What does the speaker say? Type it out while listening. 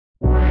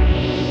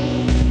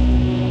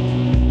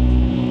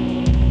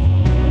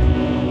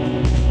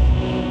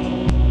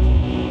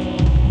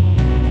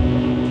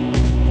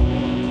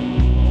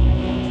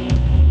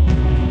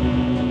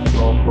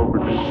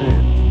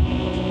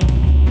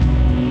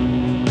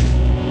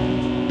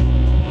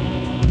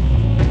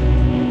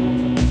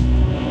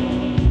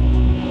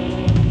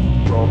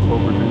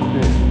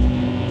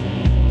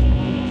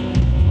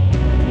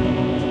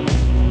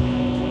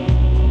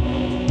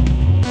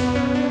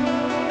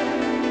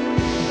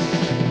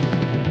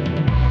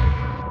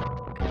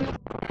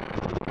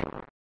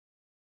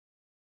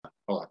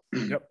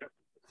Yep.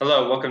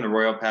 Hello, welcome to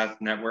Royal Path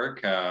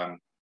Network.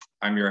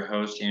 I'm your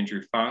host,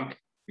 Andrew Funk.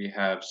 We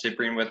have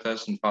Cyprian with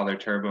us and Father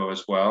Turbo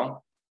as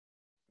well.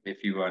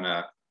 If you want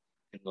to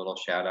give a little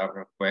shout out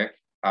real quick.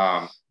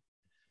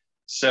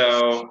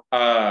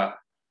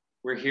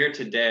 We're here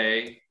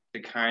today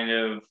to kind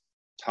of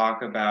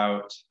talk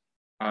about,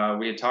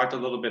 we had talked a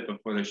little bit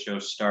before the show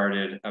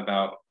started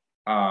about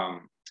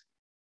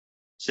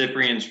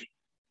Cyprian's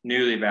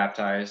newly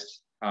baptized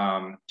 2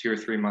 or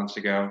 3 months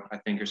ago, I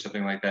think, or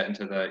something like that,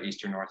 into the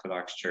Eastern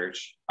Orthodox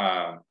Church.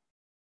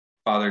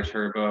 Father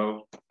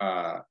Turbo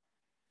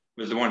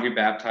was the one who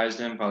baptized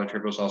him. Father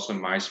Turbo is also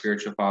my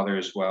spiritual father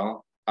as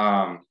well.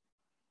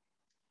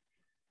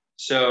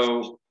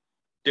 So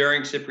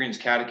during Cyprian's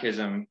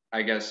catechism,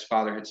 I guess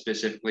Father had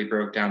specifically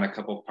broke down a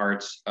couple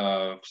parts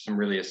of some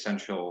really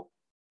essential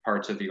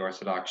parts of the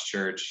Orthodox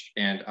Church.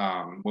 And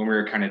when we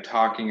were kind of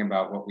talking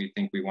about what we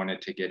think we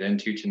wanted to get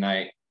into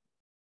tonight,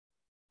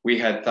 we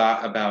had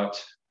thought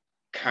about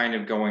kind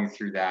of going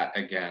through that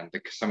again,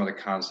 some of the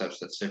concepts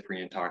that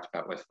Cyprian talked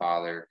about with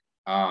Father.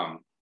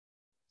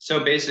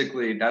 So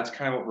basically, that's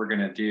kind of what we're going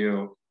to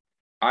do.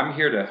 I'm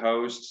here to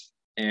host,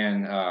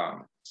 and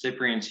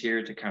Cyprian's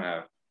here to kind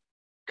of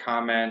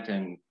comment,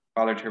 and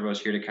Father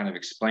Turbo's here to kind of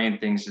explain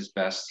things as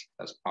best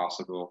as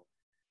possible.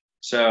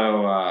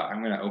 So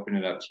I'm going to open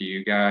it up to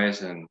you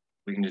guys, and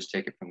we can just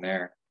take it from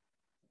there.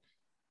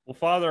 Well,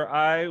 Father,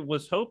 I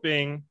was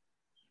hoping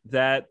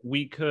that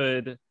we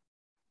could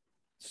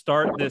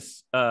start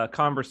this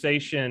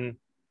conversation,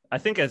 I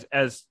think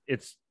as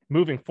it's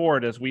moving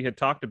forward, as we had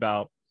talked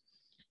about,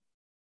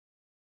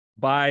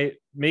 by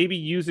maybe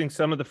using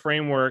some of the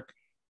framework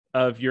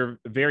of your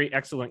very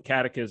excellent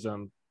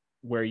catechism,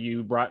 where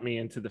you brought me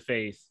into the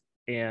faith,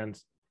 and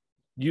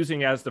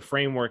using as the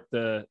framework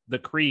the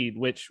creed,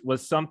 which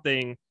was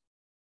something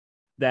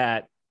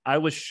that I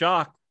was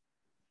shocked.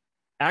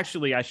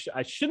 Actually, I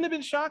shouldn't have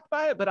been shocked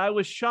by it, but I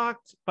was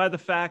shocked by the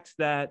fact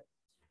that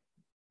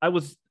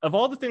of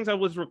all the things I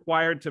was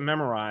required to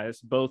memorize,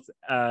 both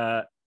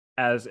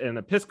as an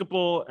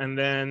Episcopal and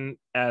then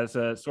as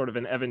a sort of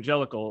an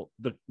evangelical,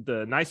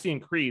 the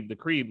Nicene Creed, the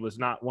creed was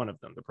not one of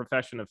them, the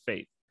profession of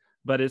faith,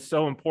 but it's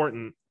so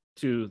important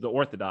to the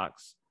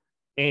Orthodox.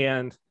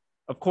 And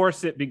of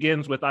course, it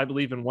begins with, I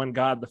believe in one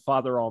God, the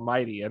Father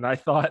Almighty. And I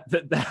thought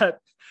that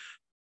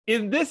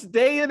in this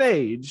day and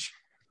age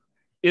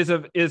is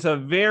a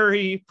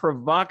very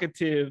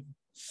provocative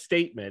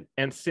statement.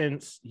 And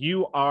since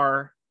you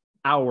are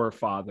our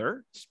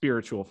father,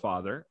 spiritual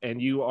father,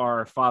 and you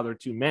are father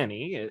to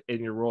many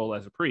in your role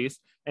as a priest,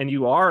 and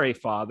you are a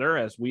father,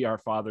 as we are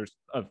fathers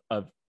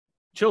of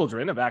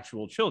children, of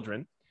actual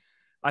children,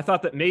 I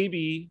thought that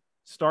maybe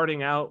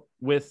starting out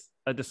with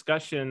a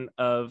discussion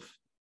of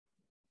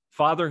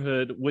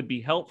fatherhood would be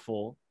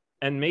helpful.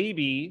 And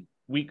maybe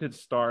we could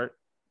start,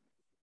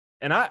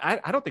 and I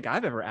don't think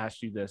I've ever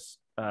asked you this,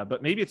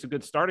 but maybe it's a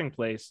good starting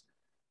place.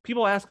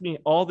 People ask me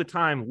all the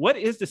time, what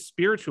is the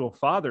spiritual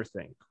father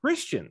thing?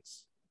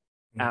 Christians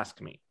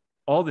ask me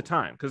all the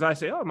time, because I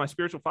say, oh, my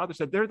spiritual father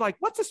said. They're like,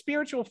 what's a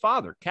spiritual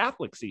father?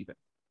 Catholics even.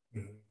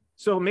 Mm-hmm.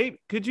 So maybe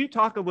could you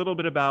talk a little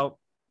bit about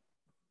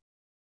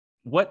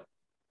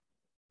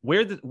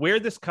where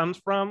this comes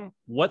from?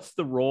 What's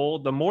the role?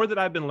 The more that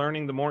I've been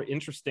learning, the more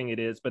interesting it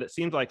is, but it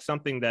seems like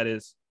something that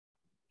is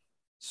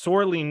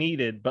sorely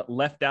needed, but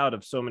left out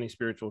of so many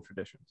spiritual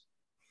traditions.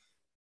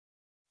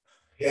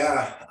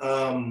 Yeah,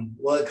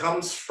 well, it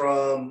comes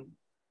from,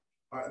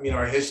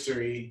 our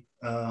history.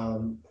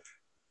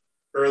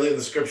 Early in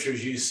the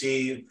scriptures, you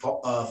see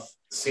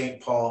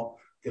St. Paul,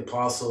 the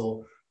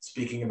apostle,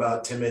 speaking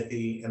about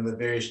Timothy and the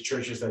various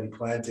churches that he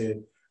planted.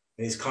 And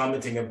he's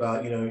commenting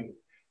about,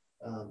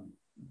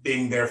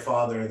 being their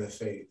father in the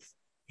faith,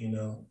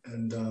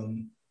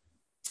 and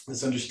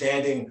this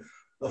understanding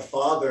the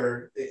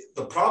father.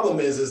 The problem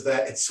is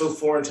that it's so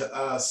foreign to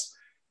us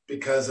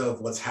because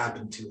of what's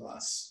happened to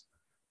us.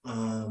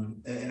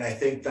 And I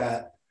think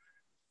that,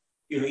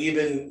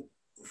 even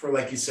for,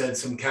 like you said,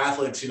 some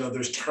Catholics,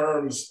 there's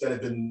terms that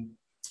have been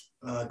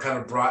kind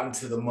of brought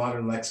into the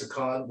modern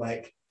lexicon,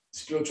 like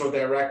spiritual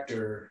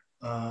director,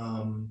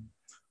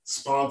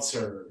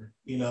 sponsor,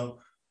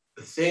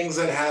 things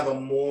that have a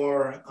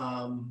more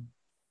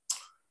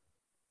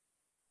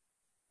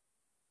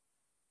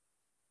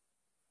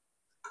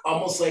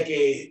almost like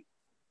a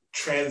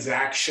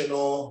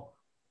transactional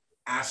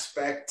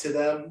aspect to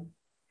them.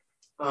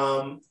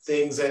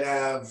 Things that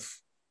have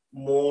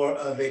more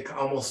of a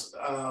almost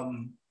a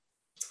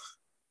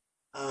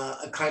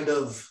kind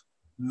of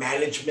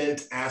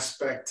management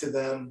aspect to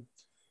them,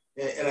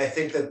 and I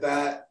think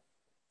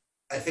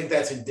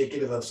that's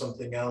indicative of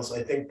something else.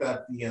 I think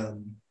that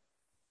and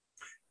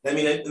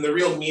the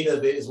real meat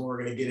of it is when we're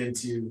going to get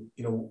into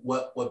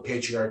what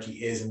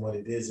patriarchy is and what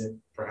it isn't,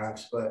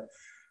 perhaps. But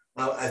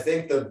I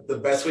think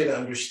the best way to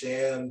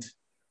understand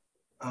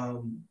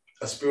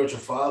a spiritual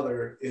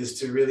father is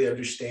to really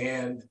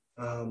understand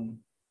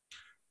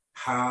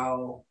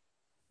how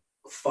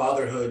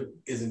fatherhood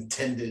is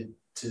intended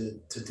to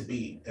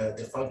be,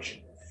 to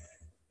function.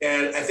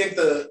 And I think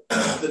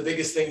the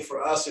biggest thing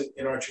for us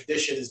in our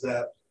tradition is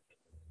that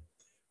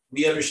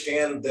we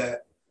understand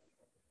that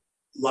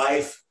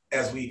life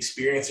as we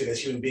experience it,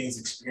 as human beings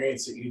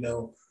experience it,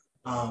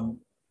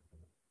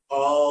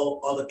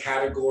 all the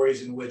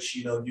categories in which,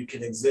 you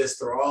can exist,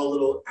 they're all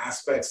little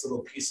aspects,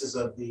 little pieces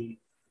of the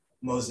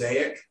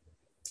mosaic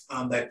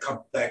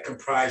that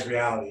comprise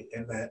reality,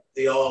 and that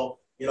it all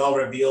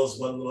reveals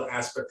one little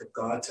aspect of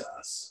God to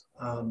us.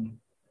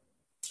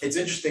 It's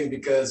interesting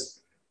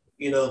because,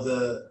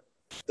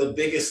 the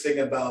biggest thing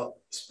about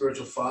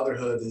spiritual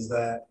fatherhood is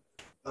that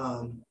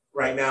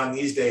right now in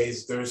these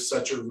days, there's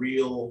such a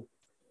real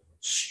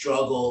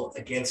struggle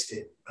against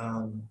it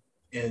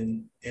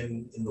in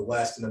the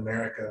West, in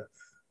America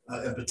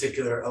in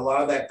particular. A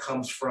lot of that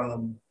comes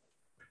from,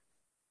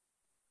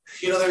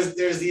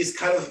 there's these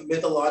kind of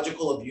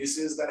mythological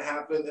abuses that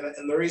happen.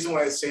 And the reason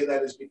why I say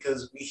that is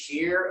because we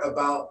hear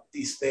about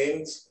these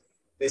things.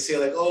 They say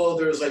like, oh,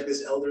 there's like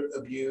this elder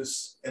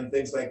abuse and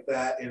things like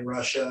that in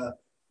Russia,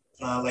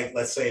 like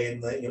let's say in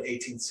the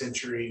 18th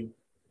century,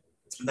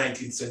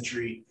 19th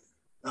century.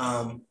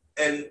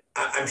 And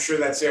I'm sure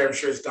that's there, I'm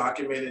sure it's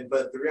documented,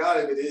 but the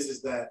reality of it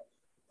is that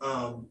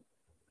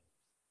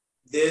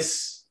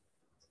this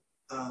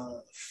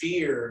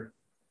fear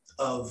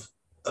of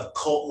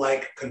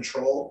cult-like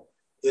control,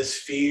 this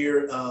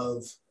fear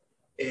of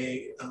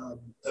a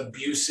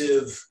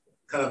abusive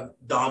kind of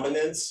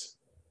dominance,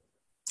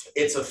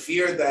 it's a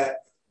fear that,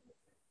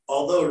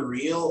 although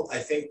real, I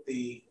think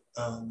the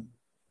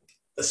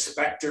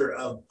specter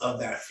of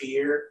that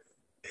fear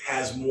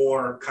has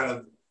more kind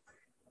of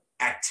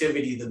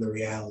activity than the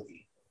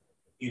reality,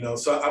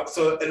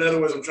 So in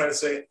other words, I'm trying to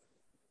say,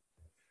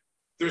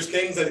 there's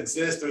things that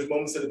exist, there's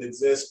moments that have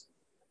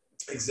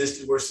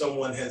existed where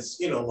someone has,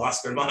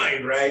 lost their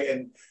mind, right?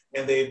 And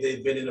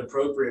they've been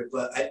inappropriate.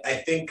 But I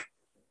think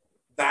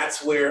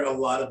that's where a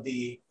lot of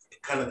the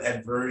kind of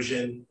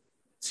aversion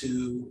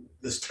to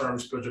this term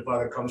spiritual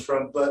father comes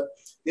from. But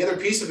the other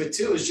piece of it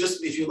too is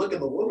just, if you look in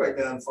the world right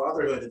now in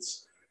fatherhood,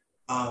 it's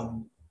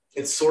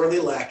sorely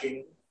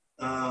lacking.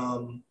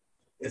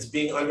 It's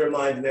being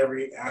undermined in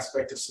every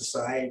aspect of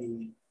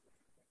society.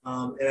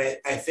 And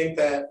I think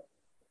that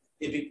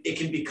it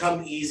can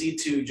become easy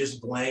to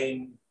just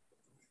blame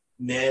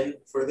men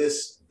for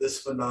this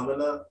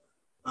phenomena,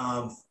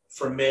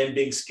 for men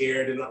being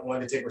scared and not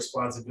wanting to take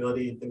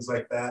responsibility and things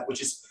like that,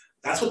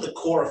 that's what the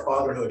core of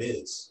fatherhood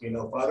is.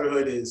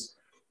 Fatherhood is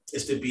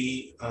to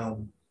be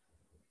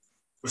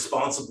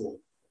responsible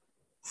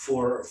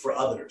for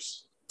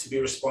others, to be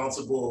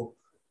responsible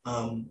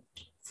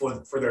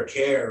for their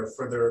care,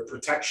 for their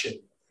protection,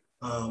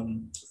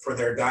 for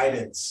their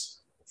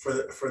guidance,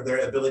 for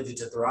their ability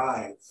to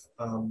thrive,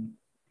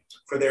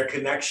 for their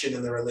connection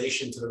and their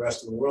relation to the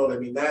rest of the world. I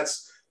mean,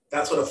 that's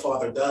what a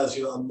father does.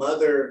 A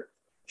mother,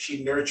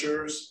 she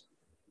nurtures,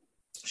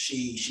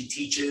 she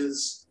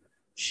teaches,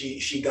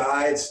 she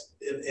guides,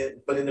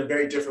 but in a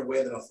very different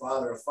way than a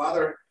father. A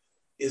father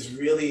is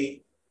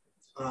really,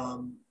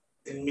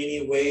 in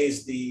many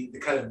ways, the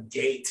kind of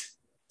gate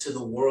to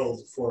the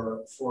world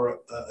for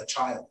a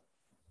child.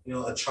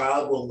 A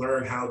child will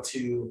learn how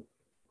to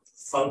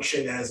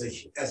function as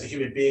a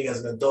human being,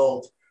 as an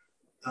adult,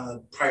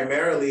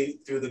 primarily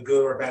through the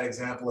good or bad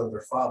example of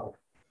their father.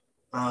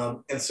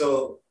 And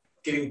so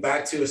getting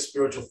back to a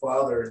spiritual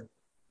father,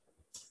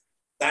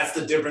 that's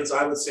the difference,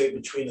 I would say,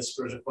 between a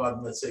spiritual father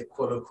and, let's say,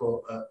 quote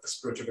unquote, a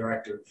spiritual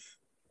director.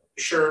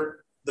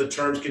 Sure, the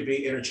terms could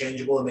be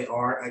interchangeable, and they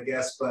are, I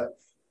guess, but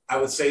I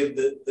would say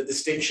the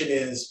distinction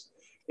is,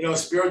 a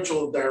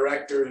spiritual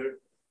director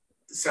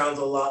sounds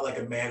a lot like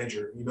a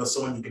manager,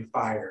 someone you can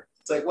fire.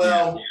 It's like,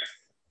 well,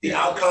 the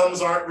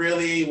outcomes aren't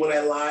really what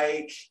I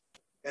like.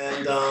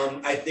 And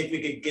I think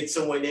we could get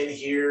someone in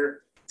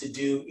here to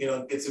do,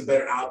 get some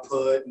better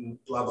output and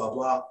blah, blah,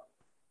 blah.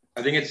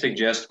 I think it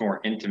suggests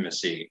more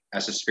intimacy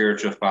as a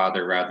spiritual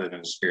father rather than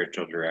a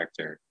spiritual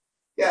director.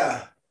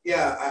 Yeah,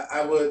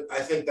 I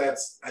think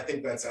that's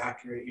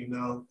accurate,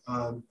 Now,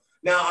 on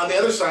the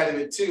other side of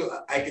it too,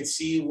 I could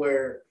see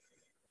where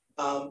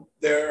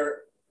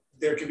there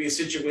could be a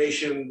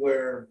situation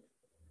where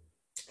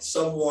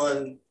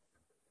someone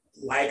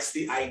likes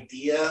the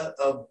idea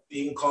of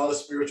being called a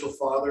spiritual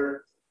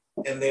father,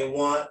 and they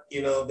want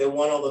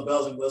all the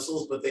bells and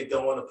whistles, but they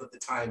don't want to put the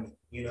time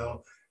in.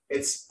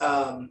 It's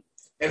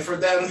and for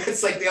them,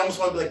 it's like they almost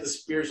want to be like the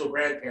spiritual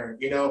grandparent.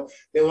 They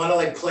want to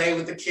like play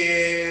with the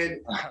kid.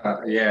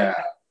 Yeah.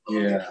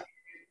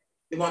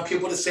 They want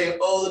people to say,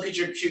 "Oh, look at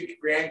your cute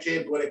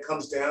grandkid," but when it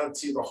comes down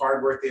to the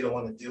hard work, they don't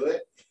want to do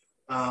it.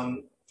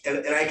 And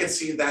I can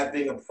see that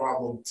being a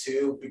problem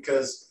too,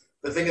 because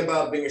the thing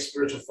about being a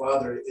spiritual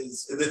father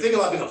is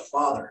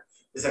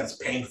that it's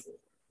painful,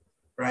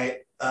 right?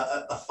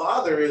 A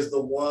father does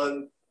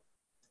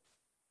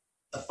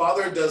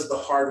the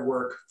hard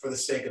work for the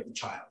sake of the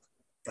child,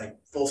 like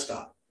full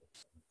stop.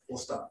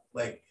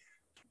 Like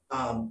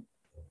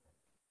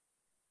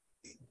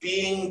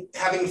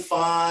having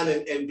fun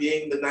and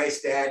being the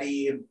nice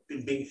daddy and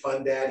being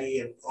fun daddy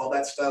and all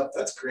that stuff,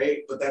 that's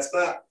great, but that's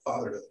not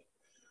fatherhood.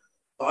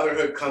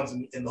 Fatherhood comes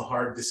in the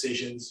hard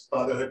decisions.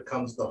 Fatherhood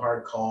comes the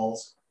hard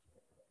calls.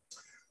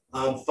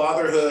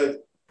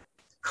 Fatherhood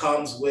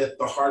comes with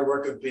the hard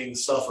work of being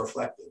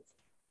self-reflective.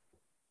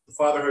 The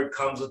fatherhood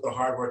comes with the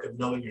hard work of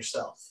knowing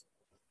yourself.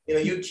 You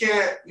know, you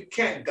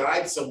can't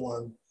guide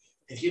someone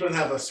if you don't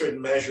have a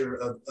certain measure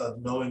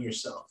of knowing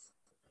yourself.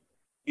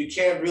 You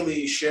can't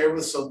really share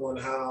with someone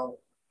how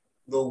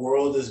the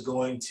world is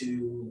going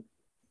to,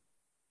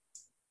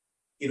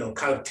 you know,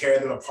 kind of tear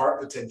them apart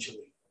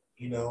potentially.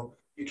 You know,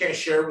 you can't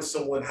share with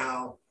someone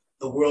how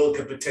the world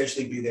could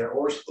potentially be their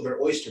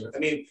oyster. I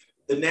mean,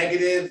 the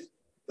negative,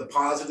 the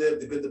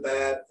positive, the good, the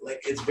bad,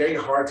 like it's very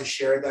hard to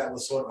share that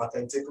with someone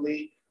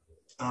authentically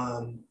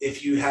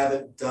if you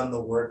haven't done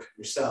the work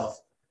yourself.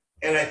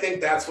 And I think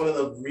that's one of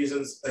the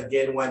reasons,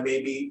 again, why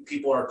maybe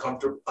people are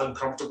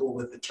uncomfortable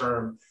with the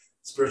term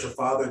spiritual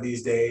father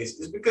these days,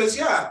 is because,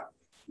 yeah,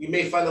 you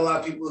may find a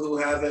lot of people who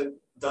haven't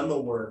done the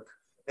work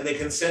and they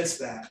can sense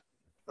that.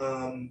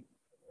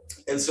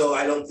 And so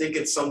I don't think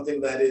it's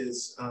something that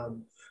is,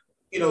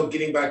 you know,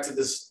 getting back to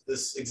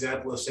this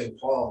example of St.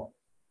 Paul,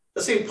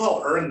 but St.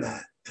 Paul earned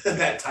that,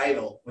 that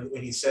title when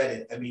he said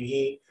it. I mean,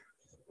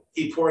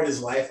 he poured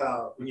his life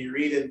out. When you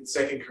read in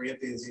 2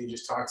 Corinthians, he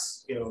just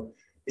talks, you know,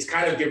 he's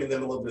kind of giving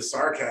them a little bit of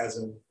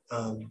sarcasm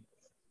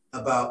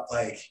about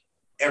like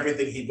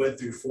everything he went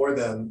through for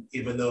them,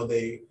 even though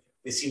they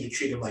seem to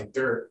treat him like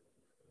dirt.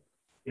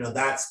 You know,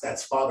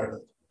 that's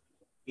fatherhood.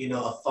 You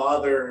know, a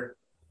father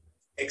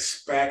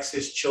expects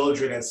his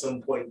children at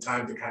some point in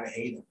time to kind of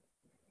hate him.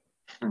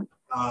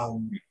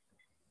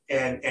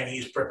 And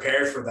he's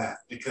prepared for that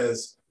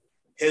because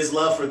his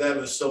love for them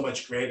is so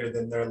much greater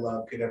than their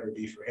love could ever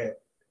be for him.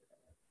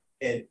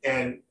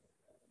 And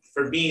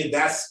for me,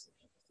 that's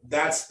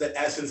the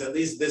essence, at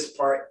least this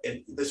far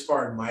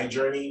in my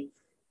journey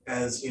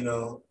as, you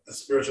know, a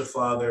spiritual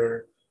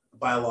father, a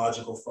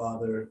biological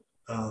father,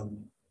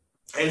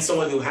 and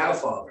someone who had a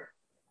father.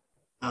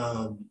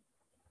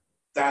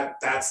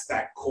 That's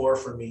that core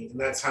for me. And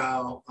that's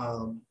how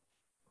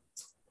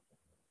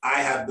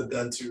I have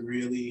begun to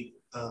really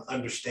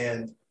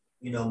understand,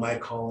 you know, my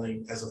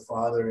calling as a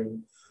father.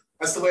 And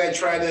that's the way I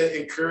try to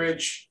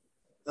encourage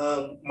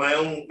my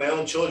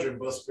own children,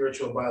 both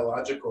spiritual and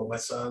biological, my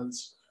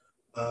sons.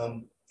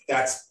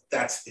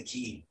 That's the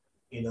key,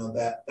 you know,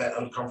 that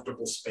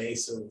uncomfortable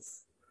space of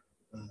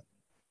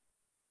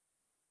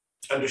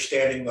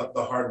understanding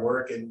the hard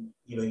work, and,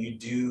 you know, you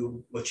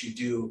do what you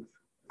do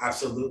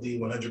absolutely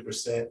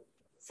 100%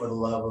 for the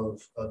love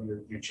of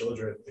your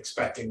children,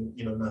 expecting,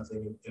 you know,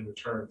 nothing in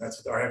return.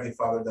 That's what our Heavenly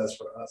Father does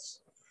for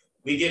us.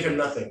 We give him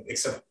nothing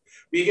except,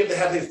 we give the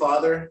Heavenly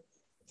Father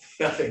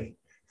nothing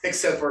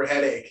except for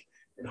headache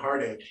and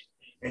heartache.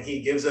 And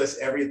he gives us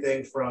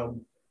everything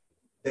from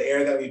the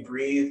air that we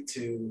breathe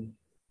to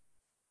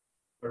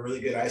a really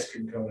good ice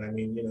cream cone. I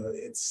mean, you know,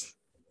 it's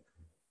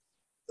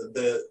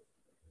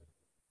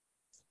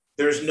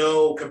there's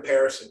no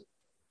comparison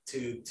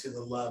to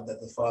the love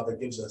that the Father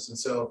gives us. And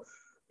so,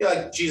 yeah,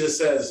 like Jesus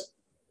says,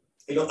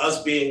 you know,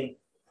 us being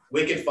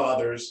wicked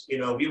fathers, you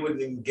know, we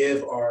wouldn't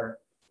give our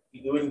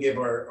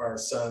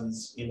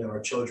sons, you know,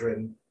 our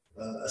children,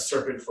 a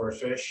serpent for a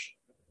fish.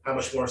 How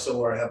much more so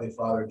will our Heavenly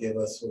Father give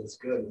us what is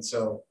good? And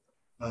so,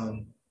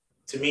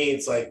 to me,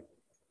 it's like,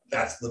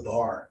 that's the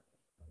bar,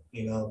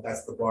 you know,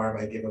 that's the bar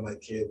I'm giving my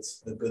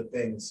kids, the good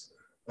things.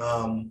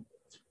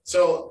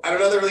 So I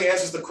don't know that really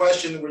answers the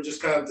question. We're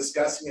just kind of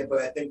discussing it,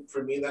 but I think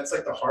for me, that's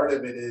like the heart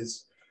of it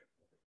is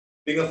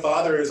being a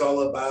father is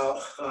all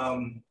about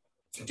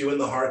doing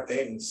the hard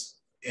things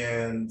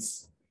and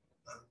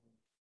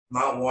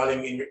not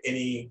wanting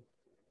any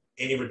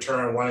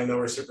return, wanting no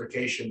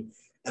reciprocation.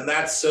 And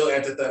that's so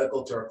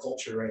antithetical to our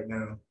culture right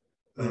now.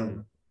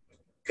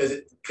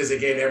 Because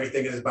again,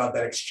 everything is about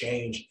that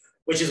exchange,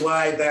 which is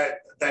why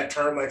that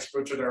term like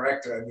spiritual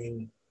director, I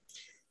mean,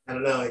 I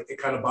don't know, it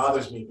kind of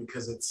bothers me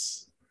because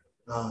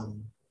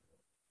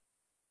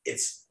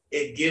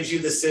it gives you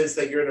the sense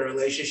that you're in a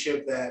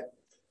relationship that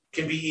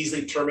can be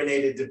easily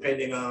terminated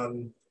depending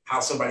on how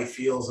somebody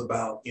feels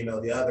about, you know,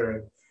 the other.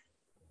 And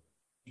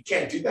you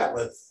can't do that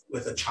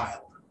with a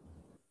child,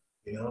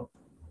 you know?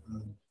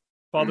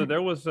 Father,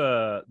 there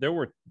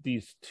were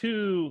these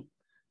two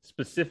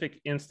specific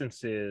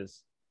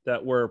instances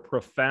that were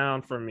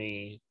profound for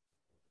me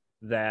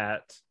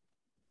that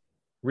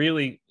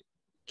really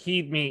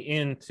keyed me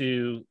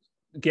into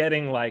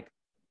getting like,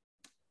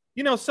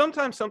 you know,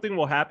 sometimes something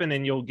will happen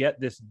and you'll get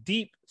this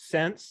deep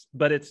sense,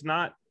 but it's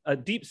not a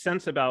deep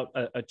sense about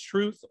a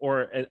truth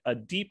or a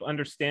deep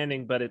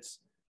understanding, but it's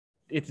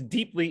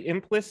deeply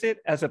implicit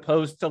as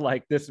opposed to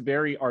like this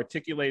very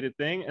articulated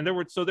thing. And there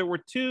were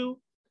two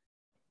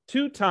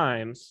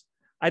times,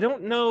 I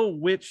don't know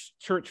which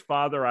church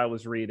father I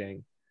was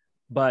reading,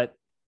 but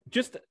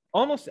just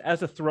almost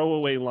as a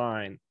throwaway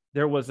line,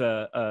 there was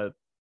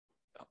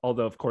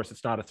although of course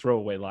it's not a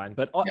throwaway line,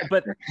 but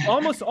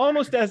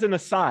almost as an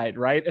aside,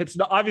 right? It's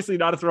obviously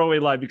not a throwaway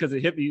line because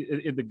it hit me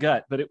in the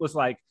gut, but it was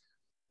like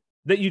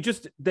that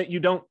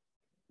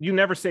you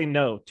never say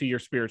no to your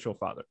spiritual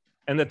father.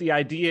 And that the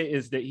idea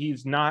is that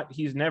he's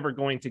never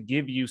going to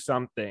give you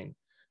something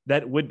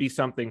that would be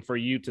something for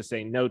you to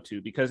say no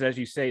to, because as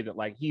you say that,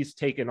 like, he's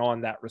taken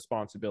on that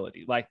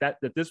responsibility, like that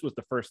this was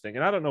the first thing.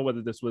 And I don't know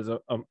whether this was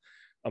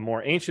a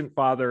more ancient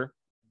father.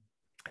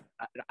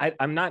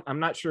 I'm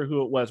not sure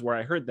who it was where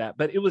I heard that,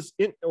 but it was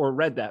or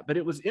read that, but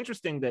it was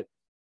interesting that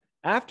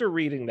after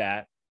reading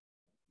that,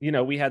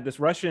 we had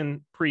this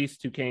Russian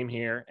priest who came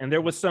here, and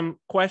there was some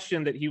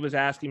question that he was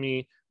asking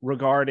me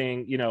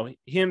regarding,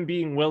 him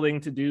being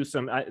willing to do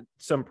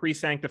some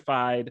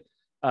pre-sanctified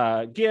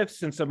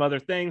gifts and some other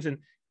things. And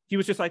he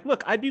was just like,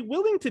 look, I'd be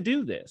willing to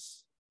do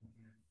this.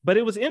 But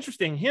it was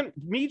interesting,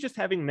 me just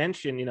having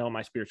mentioned,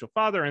 my spiritual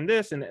father and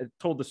this, and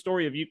told the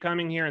story of you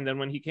coming here. And then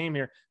when he came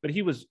here, but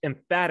he was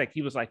emphatic.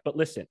 He was like, but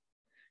listen,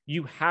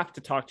 you have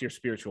to talk to your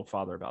spiritual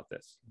father about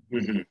this.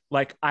 Mm-hmm.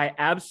 Like, I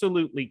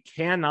absolutely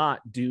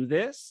cannot do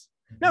this.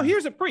 Now,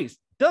 here's a priest,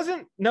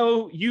 doesn't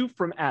know you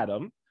from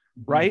Adam,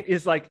 right?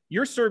 Is like,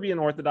 you're Serbian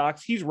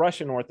Orthodox, he's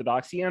Russian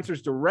Orthodox. He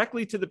answers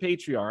directly to the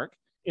patriarch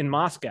in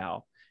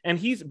Moscow. And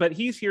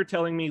he's here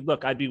telling me,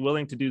 look, I'd be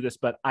willing to do this,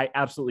 but I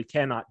absolutely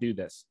cannot do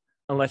this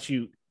unless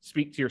you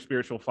speak to your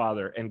spiritual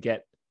father and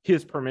get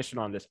his permission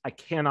on this. I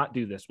cannot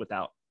do this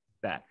without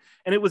that.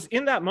 And it was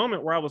in that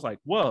moment where I was like,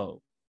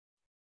 whoa,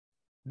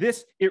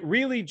 it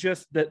really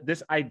just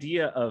this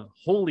idea of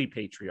holy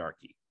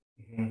patriarchy,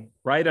 mm-hmm.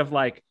 right? Of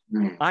like,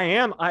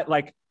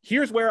 mm-hmm.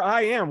 Here's where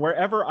I am,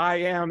 wherever I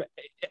am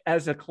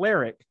as a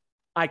cleric.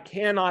 I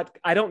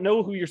don't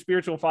know who your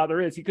spiritual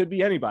father is. He could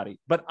be anybody,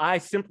 but I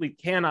simply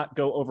cannot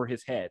go over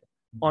his head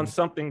mm-hmm. on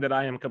something that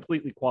I am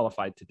completely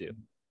qualified to do.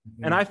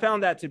 Mm-hmm. And I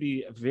found that to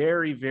be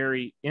very,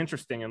 very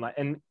interesting.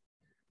 And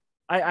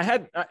I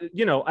had,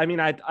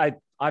 I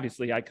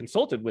obviously I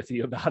consulted with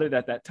you about it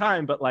at that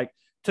time, but like,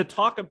 to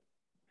talk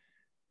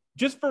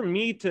just for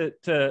me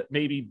to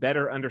maybe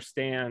better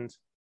understand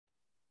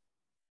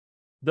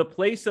the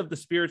place of the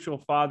spiritual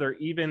father,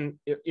 even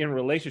in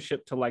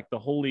relationship to like the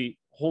holy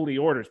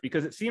orders,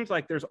 because it seems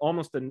like there's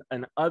almost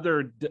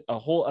a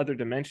whole other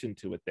dimension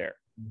to it there.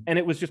 And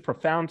it was just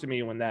profound to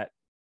me when that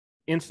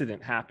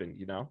incident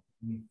happened,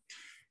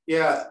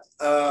 Yeah.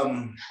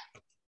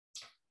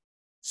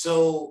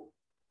 So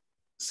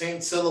Saint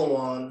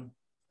Silouan,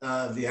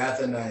 the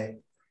Athonite,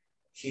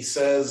 he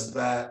says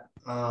that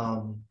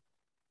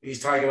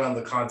he's talking about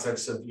the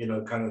context of,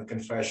 kind of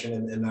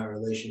confession in that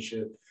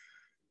relationship.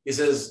 He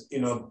says,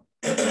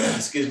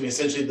 excuse me,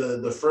 essentially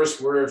the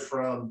first word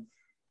from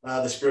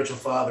the spiritual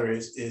father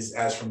is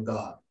as from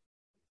God.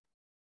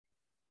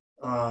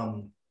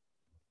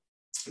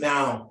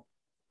 Now,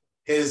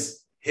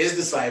 his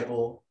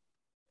disciple,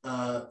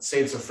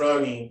 Saint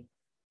Sophrony,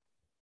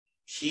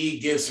 he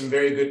gives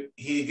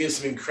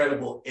some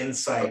incredible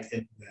insight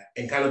into that,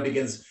 and kind of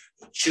begins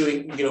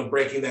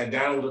breaking that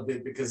down a little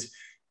bit, because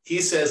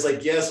he says,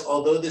 like, yes,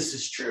 although this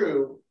is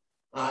true,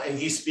 and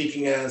he's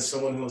speaking as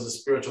someone who was a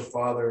spiritual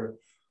father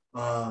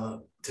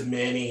to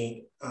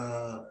many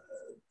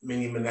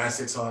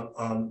monastics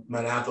on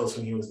Mount Athos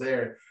when he was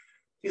there.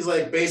 He's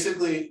like,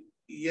 basically,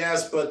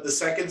 yes, but the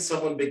second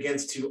someone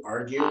begins to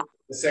argue,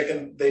 the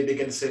second they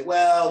begin to say,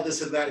 well,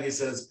 this and that, he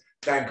says,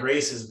 that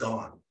grace is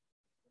gone.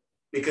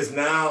 Because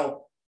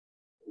now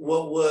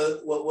what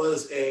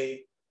was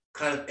a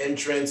kind of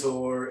entrance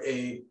or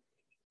a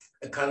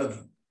kind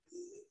of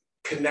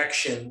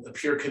connection, a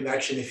pure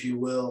connection, if you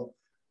will,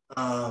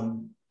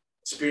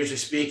 spiritually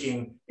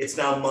speaking, it's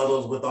now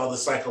muddled with all the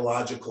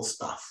psychological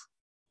stuff.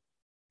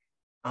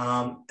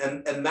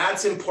 And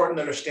that's important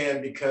to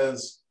understand,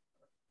 because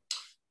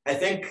I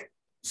think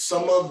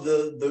some of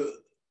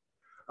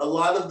a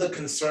lot of the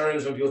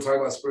concerns when people talk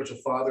about spiritual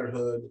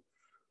fatherhood,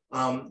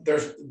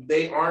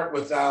 they aren't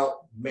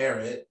without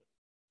merit,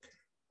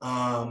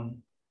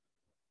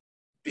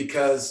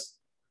 because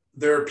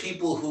there are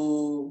people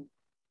who,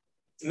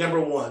 number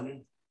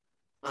one,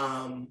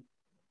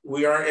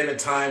 we are in a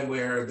time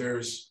where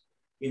there's,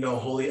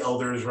 holy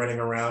elders running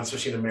around,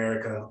 especially in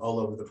America, all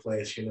over the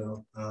place,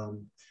 and,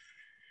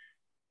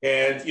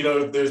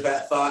 there's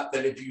that thought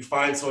that if you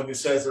find someone who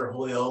says they're a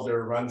holy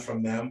elder, run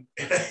from them,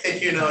 and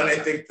I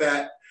think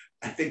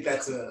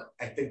that's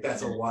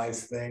a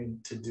wise thing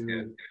to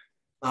do.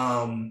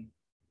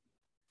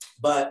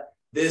 But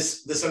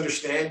this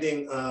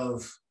understanding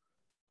of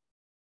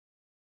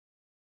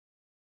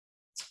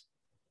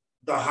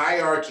the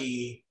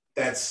hierarchy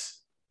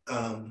that's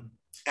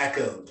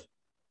echoed,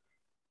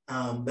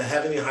 the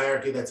heavenly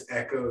hierarchy that's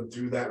echoed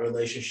through that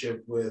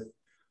relationship with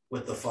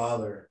the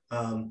Father.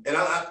 And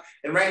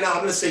right now I'm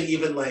going to say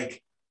even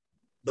like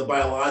the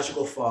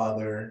biological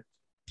father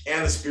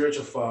and the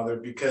spiritual father,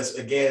 because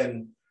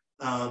again,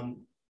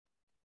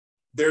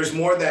 there's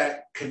more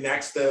that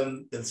connects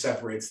them than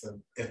separates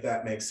them, if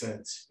that makes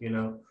sense.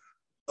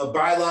 A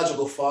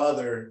biological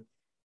father,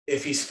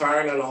 if he's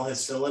firing on all his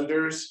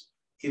cylinders,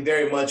 he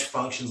very much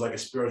functions like a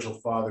spiritual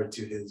father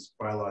to his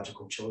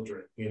biological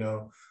children,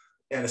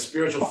 and a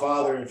spiritual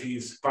father, if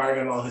he's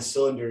firing on all his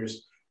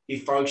cylinders, he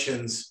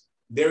functions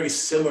very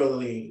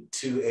similarly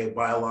to a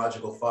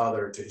biological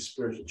father to his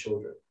spiritual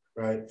children,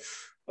 right?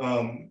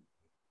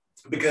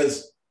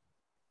 Because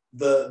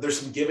there's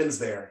some givens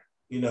there,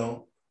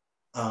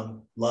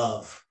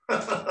 love.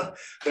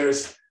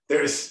 there's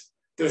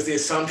the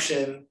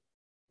assumption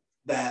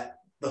that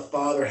the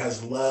father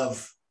has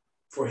love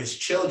for his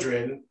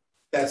children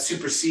that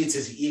supersedes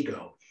his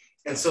ego.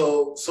 And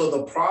so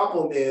the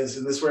problem is,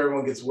 and this is where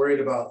everyone gets worried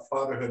about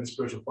fatherhood and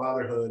spiritual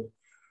fatherhood,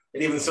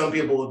 and even some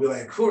people will be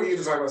like, who are you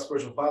to talk about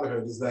spiritual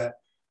fatherhood? Is that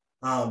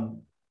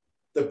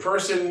the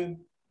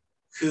person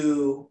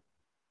who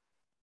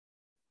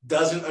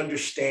doesn't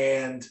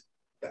understand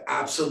the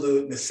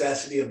absolute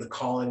necessity of the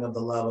calling of the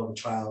love of a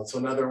child. So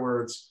in other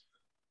words,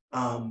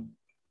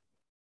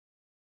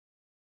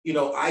 you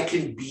know, I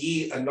can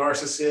be a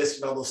narcissist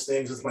and all those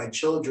things with my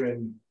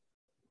children,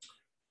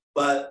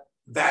 but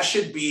that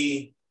should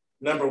be,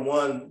 number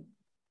one,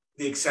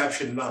 the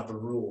exception, not the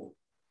rule.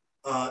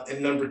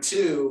 And number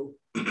two,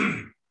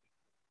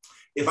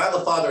 if I have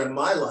a father in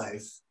my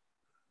life,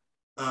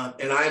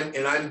 and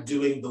I'm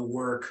doing the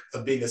work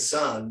of being a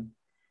son,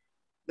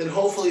 then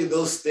hopefully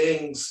those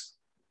things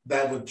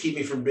that would keep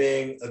me from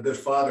being a good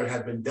father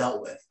have been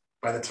dealt with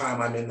by the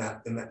time I'm in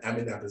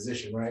that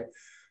position, right?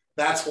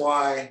 That's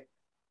why,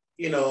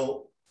 you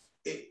know,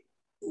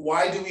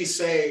 why do we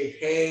say,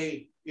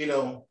 hey, you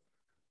know,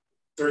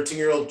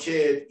 13-year-old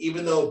kid,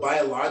 even though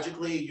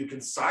biologically you can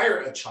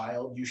sire a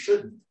child, you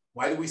shouldn't.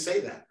 Why do we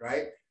say that,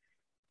 right?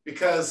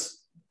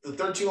 Because the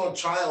 13-year-old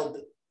child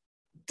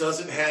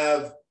doesn't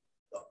have,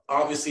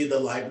 obviously, the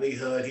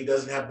livelihood. He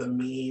doesn't have the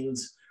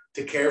means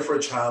to care for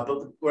a child.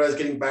 But what I was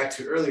getting back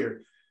to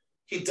earlier,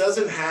 he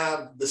doesn't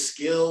have the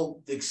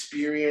skill, the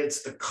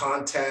experience, the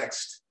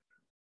context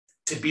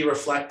to be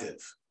reflective,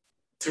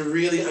 to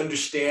really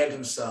understand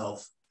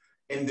himself,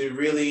 and to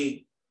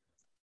really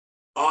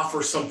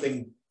offer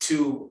something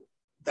to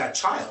that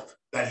child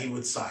that he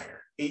would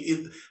sire.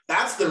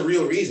 That's the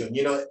real reason.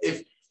 You know,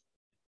 if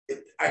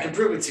I can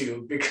prove it to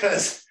you,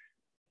 because,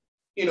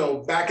 you know,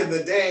 back in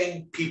the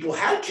day, people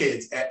had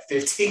kids at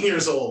 15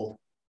 years old,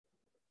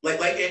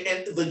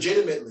 and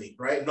legitimately,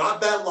 right?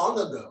 Not that long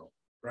ago,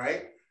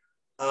 right?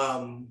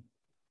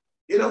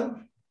 You know,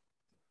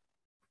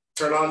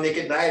 turn on Nick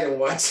at Night and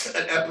watch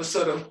an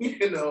episode of,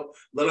 you know,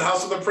 Little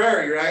House on the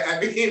Prairie, right? I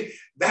mean,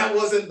 that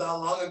wasn't that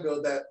long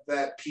ago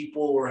that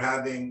people were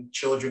having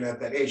children at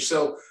that age.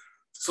 So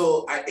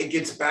it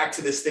gets back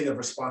to this thing of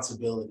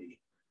responsibility,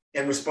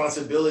 and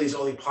responsibility is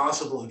only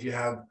possible if you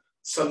have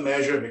some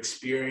measure of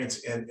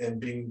experience and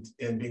being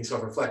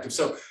self-reflective.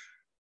 So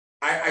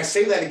I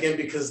say that again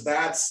because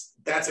that's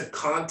a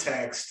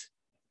context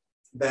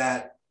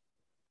that,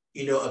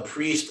 you know, a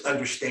priest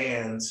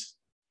understands,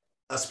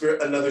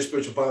 another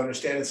spiritual father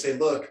understands, and say,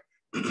 look,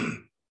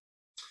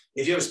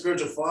 if you have a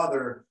spiritual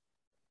father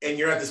and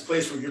you're at this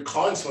place where you're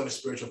calling someone a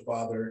spiritual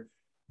father,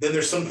 then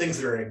there's some things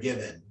that are a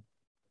given,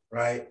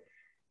 right?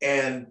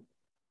 And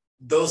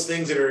those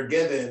things that are a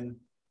given,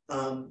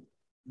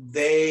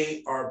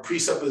 they are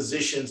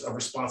presuppositions of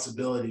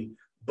responsibility,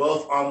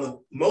 both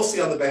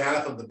mostly on the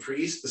behalf of the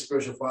priest, the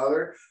spiritual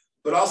father,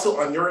 but also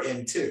on your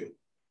end too,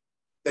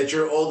 that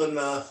you're old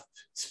enough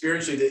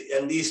spiritually to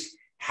at least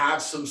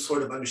have some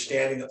sort of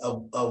understanding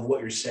of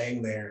what you're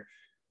saying there.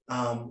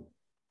 Now,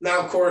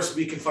 of course,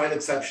 we can find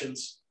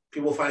exceptions.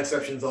 People find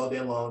exceptions all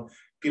day long,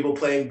 people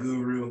playing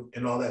guru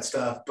and all that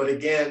stuff. But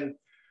again,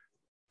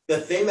 the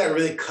thing that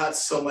really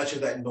cuts so much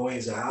of that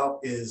noise out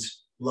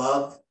is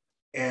love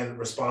and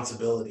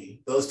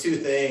responsibility. Those two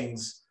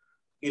things,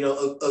 you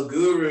know, a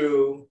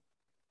guru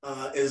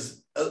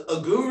is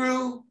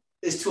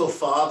to a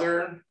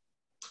father,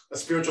 a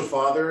spiritual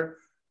father,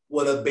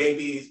 what a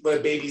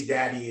baby's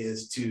daddy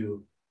is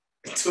to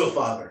a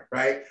father,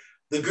 right?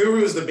 The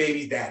guru is the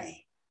baby's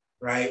daddy,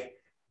 right?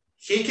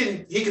 He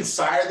can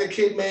sire the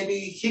kid, maybe.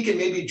 He can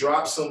maybe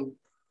drop some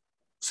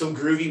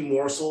groovy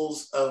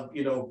morsels of,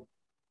 you know,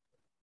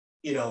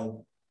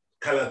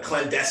 kind of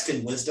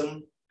clandestine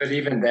wisdom. But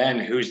even then,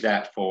 who's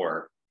that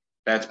for?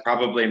 That's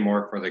probably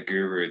more for the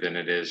guru than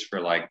it is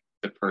for like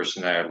the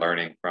person that are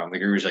learning from. The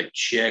guru's like,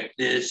 check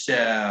this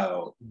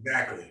out.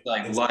 Exactly.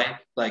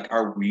 Like,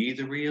 are we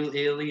the real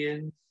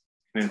aliens?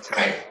 And it's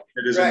right. like,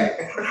 it isn't,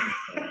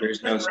 right.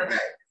 There's no right.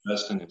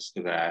 sustenance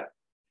to that.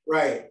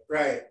 Right.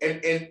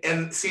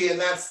 And see, and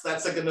that's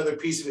like another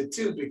piece of it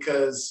too,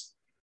 because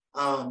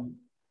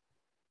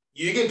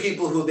you get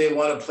people who they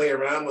want to play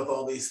around with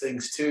all these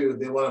things too.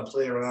 They want to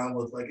play around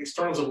with like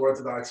externals of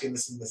orthodoxy and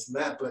this and this and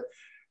that. But,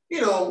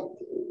 you know,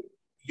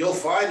 you'll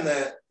find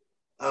that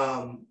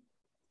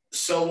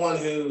someone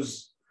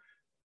who's,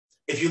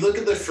 if you look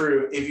at the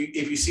fruit,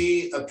 if you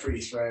see a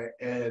priest, right,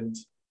 and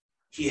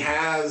he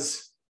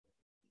has,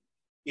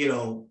 you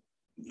know,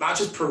 not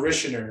just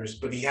parishioners,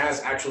 but he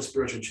has actual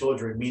spiritual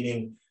children,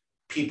 meaning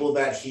people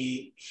that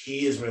he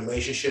is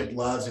relationship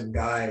loves and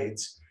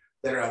guides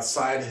that are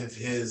outside of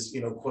his,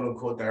 you know, quote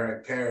unquote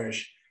direct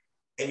parish,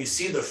 and you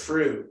see the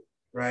fruit,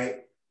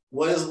 right?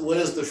 What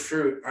is the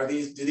fruit? Do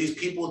these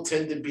people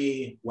tend to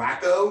be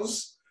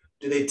wackos?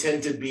 Do they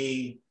tend to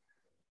be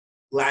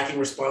lacking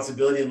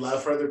responsibility and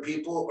love for other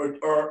people,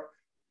 or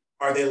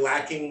are they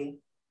lacking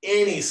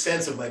any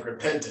sense of like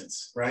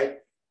repentance, right?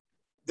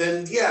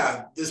 Then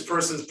yeah, this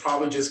person's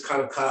probably just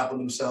kind of caught up on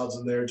themselves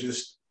and they're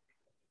just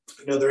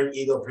they're an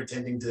ego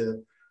pretending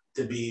to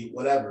be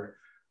whatever.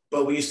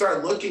 But when you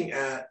start looking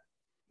at,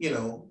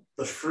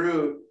 the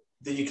fruit,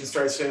 then you can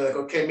start saying like,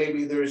 okay,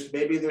 maybe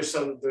there's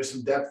some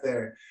depth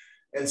there.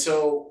 And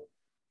so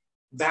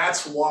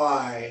that's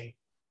why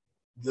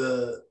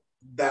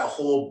that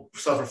whole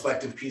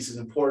self-reflective piece is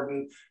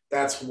important.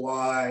 That's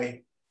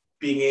why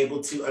being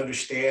able to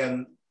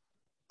understand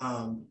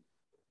the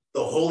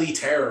holy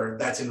terror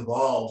that's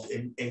involved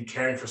in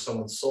caring for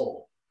someone's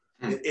soul.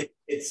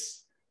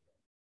 It's,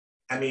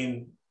 I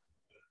mean,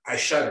 I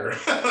shudder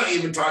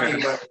even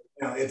talking about it.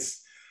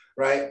 It's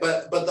right.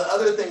 But the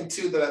other thing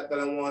too that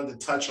I wanted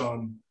to touch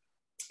on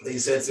that you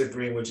said,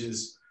 Cyprian, which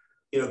is,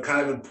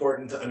 kind of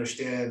important to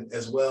understand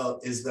as well,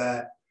 is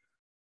that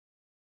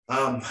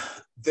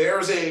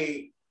there's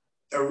a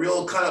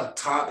real kind of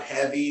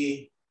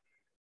top-heavy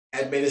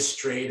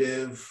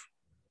administrative,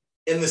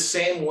 in the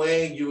same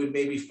way you would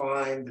maybe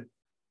find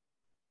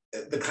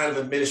the kind of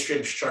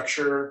administrative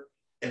structure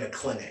in a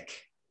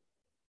clinic,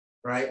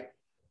 right?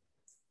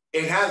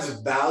 It has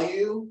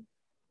value,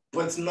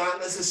 but it's not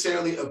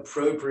necessarily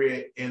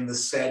appropriate in the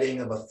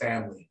setting of a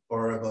family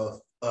or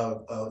of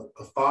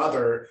a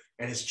father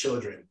and his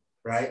children,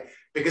 right?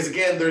 Because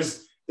again,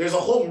 there's a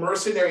whole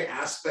mercenary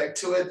aspect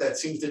to it that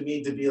seems to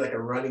me to be like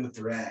a running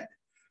thread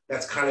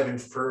that's kind of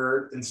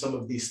inferred in some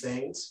of these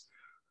things.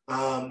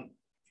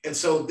 And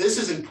so this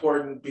is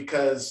important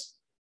because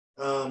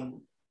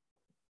the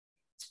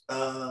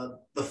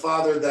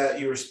father that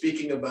you were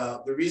speaking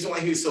about, the reason why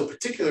he was so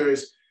particular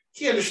is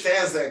he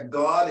understands that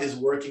God is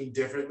working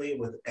differently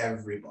with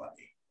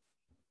everybody,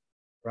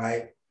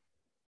 right?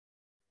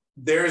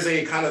 There's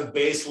a kind of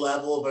base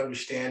level of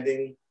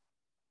understanding,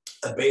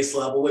 a base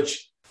level,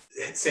 which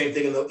same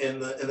thing in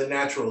the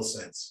natural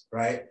sense,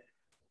 right?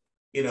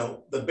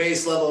 The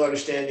base level of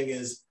understanding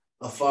is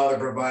a father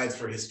provides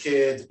for his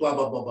kids, blah,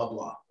 blah, blah, blah,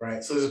 blah,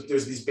 right? So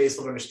there's these base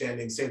level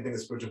understandings, same thing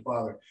as spiritual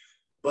father.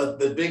 But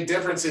the big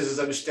difference is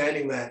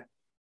understanding that,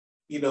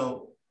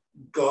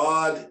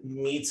 God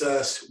meets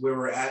us where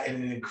we're at in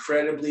an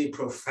incredibly,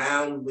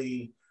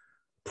 profoundly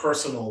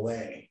personal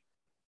way.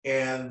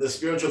 And the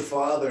spiritual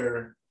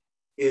father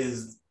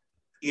is,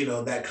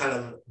 that kind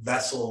of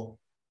vessel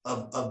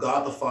of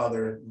God the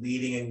Father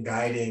leading and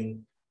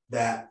guiding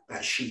that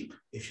sheep,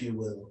 if you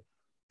will.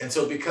 And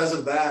so because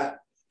of that,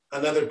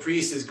 a good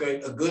priest is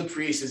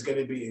going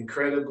to be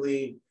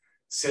incredibly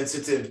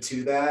sensitive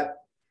to that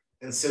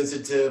and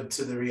sensitive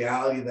to the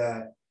reality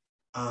that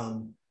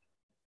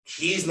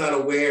he's not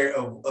aware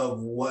of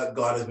what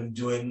God has been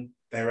doing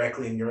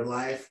directly in your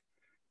life.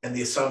 And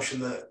the assumption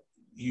that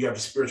you have a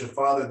spiritual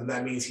father, then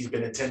that means he's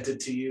been attentive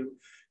to you.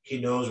 He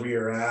knows where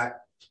you're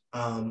at.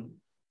 And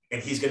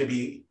he's going to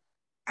be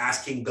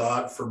asking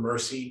God for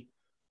mercy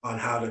on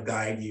how to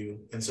guide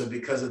you. And so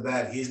because of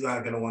that, he's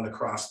not going to want to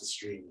cross the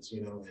streams,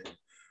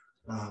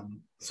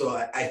 And so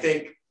I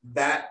think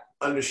that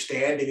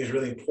understanding is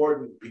really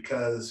important,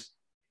 because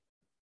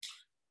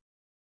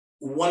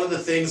one of the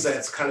things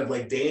that's kind of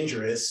like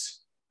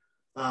dangerous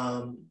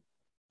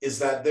is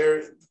that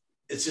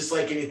it's just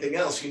like anything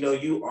else,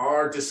 you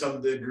are to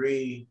some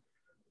degree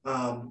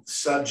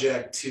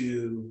subject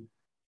to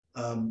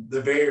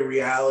the very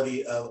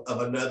reality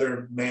of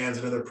another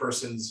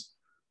person's,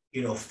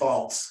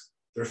 faults,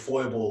 their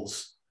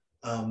foibles,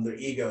 their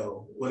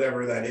ego,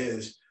 whatever that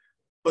is.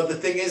 But the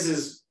thing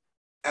is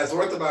as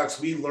Orthodox,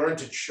 we learn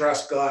to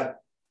trust God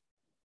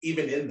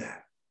even in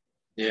that.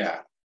 Yeah.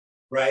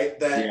 Right?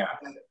 That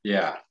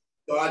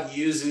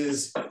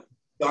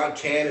God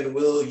can and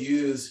will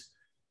use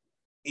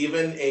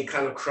even a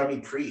kind of crummy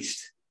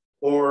priest,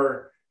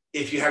 or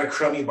if you had a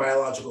crummy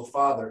biological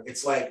father.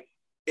 It's like,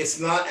 it's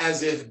not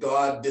as if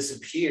God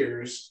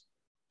disappears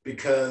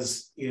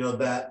because,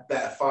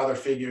 that father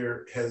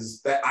figure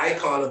that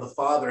icon of the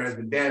father has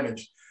been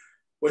damaged,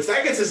 which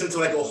that gets us into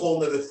like a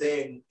whole nother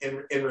thing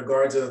in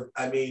regards of,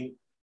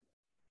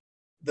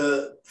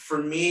 for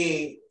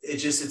me,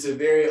 it's a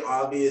very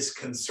obvious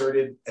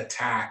concerted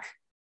attack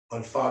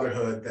on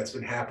fatherhood that's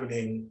been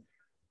happening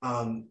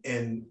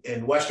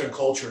in Western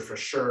culture for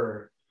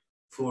sure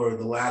for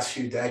the last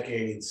few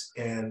decades.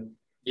 And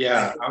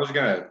yeah, I was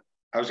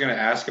gonna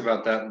ask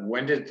about that.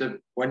 When did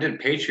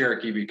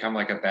patriarchy become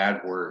like a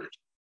bad word?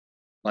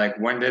 Like,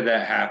 when did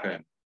that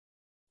happen?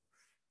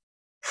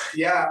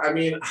 Yeah,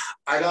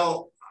 I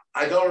don't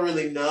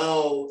really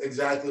know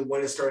exactly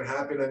when it started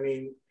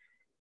happening.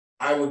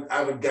 I would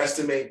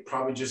guesstimate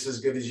probably just as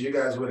good as you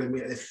guys would.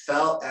 It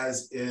felt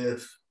as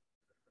if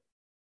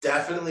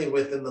definitely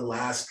within the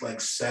last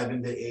like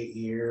 7 to 8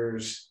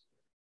 years.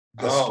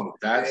 Oh,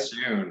 that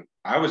soon.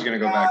 I was going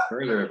to go back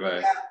further,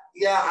 but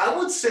I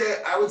would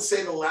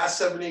say the last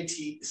 7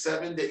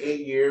 to 8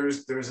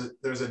 years,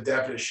 there's a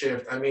definite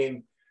shift.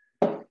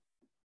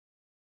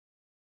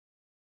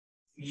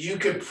 You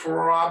could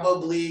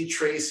probably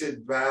trace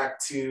it back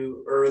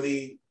to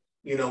early,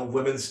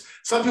 women's.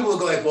 Some people will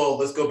go like, well,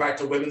 let's go back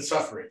to women's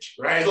suffrage,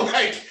 right?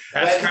 Like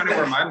that's kind of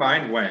where my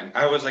mind went.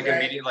 I was like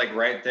immediately like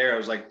right there. I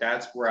was like,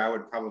 that's where I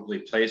would probably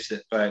place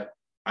it, but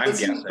I'm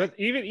guessing. But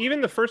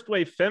even the first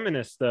wave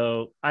feminists,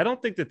 though, I don't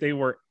think that they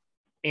were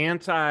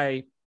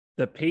anti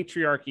the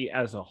patriarchy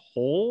as a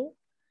whole,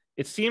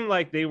 it seemed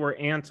like they were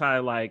anti,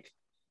 like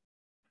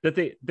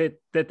that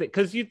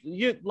because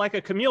you like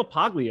a Camille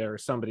Paglia or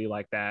somebody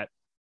like that.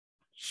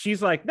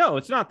 She's like, no,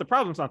 it's not. The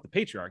problem's not the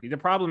patriarchy. The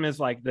problem is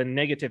like the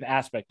negative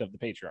aspect of the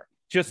patriarchy.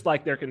 Just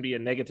like there can be a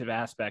negative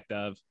aspect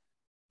of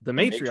the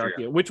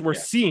matriarchy, which we're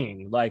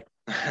seeing like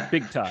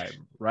big time,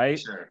 right?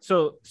 Sure.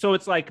 So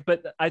it's like,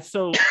 but I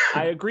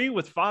agree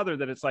with Father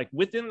that it's like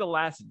within the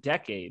last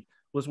decade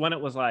was when it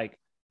was like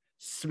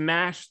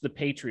smash the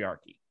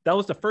patriarchy. That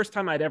was the first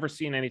time I'd ever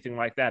seen anything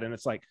like that. And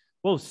it's like,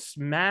 whoa,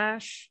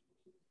 smash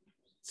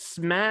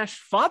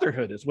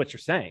fatherhood is what you're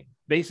saying,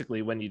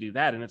 basically, when you do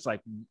that. And it's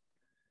like,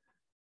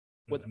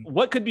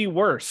 what could be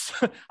worse?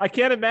 I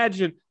can't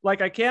imagine.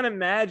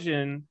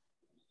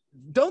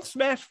 Don't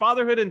smash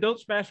fatherhood and don't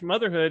smash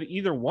motherhood,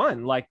 either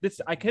one. Like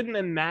this, I couldn't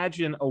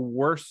imagine a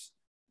worse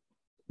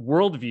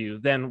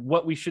worldview than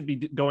what we should be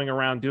going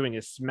around doing,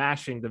 is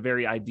smashing the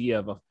very idea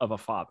of a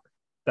father.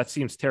 That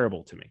seems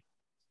terrible to me.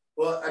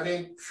 Well, I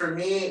mean, for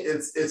me,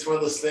 it's one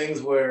of those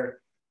things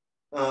where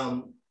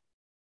I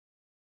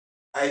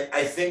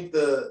think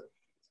the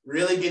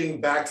really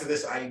getting back to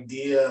this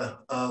idea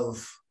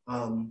of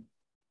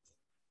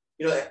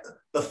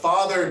the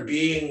father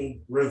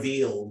being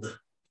revealed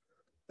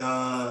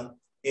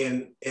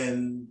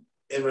in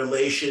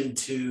relation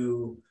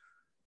to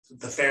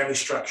the family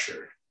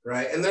structure,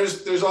 right? And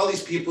there's all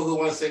these people who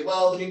want to say,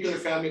 well, the nuclear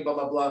family, blah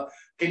blah blah.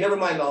 Okay, never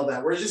mind all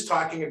that. We're just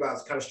talking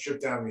about kind of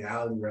stripped down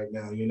reality right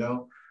now,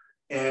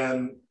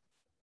 And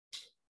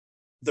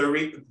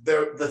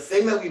the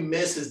thing that we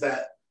miss is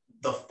that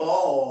the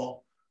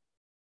fall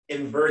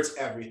inverts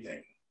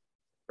everything,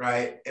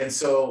 right? And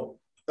so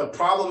the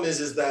problem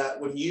is that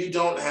when you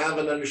don't have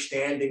an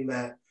understanding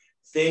that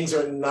things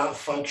are not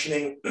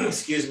functioning,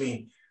 excuse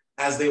me,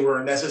 as they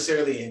were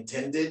necessarily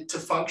intended to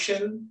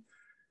function,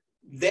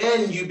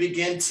 then you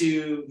begin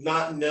to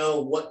not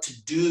know what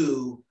to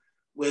do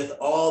with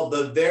all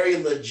the very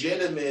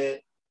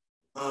legitimate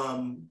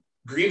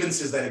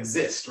grievances that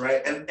exist,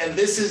 right? And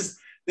this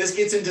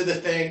gets into the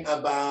thing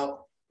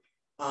about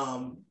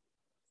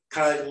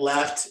kind of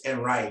left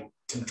and right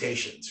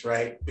temptations,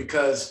 right?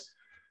 Because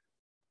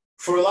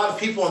for a lot of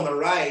people on the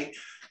right,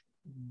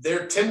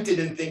 they're tempted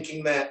in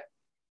thinking that,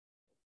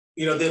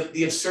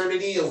 the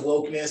absurdity of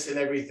wokeness and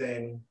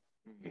everything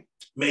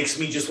makes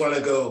me just want to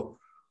go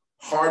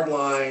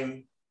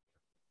hardline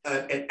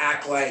and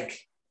act like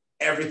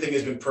everything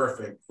has been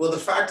perfect. Well, the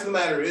fact of the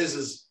matter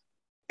is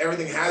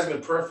everything has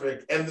been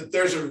perfect, and that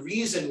there's a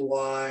reason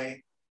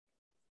why.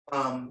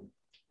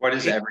 What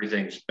is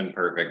everything's been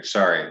perfect?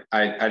 Sorry,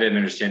 I didn't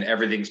understand.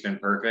 Everything's been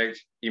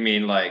perfect. You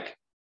mean like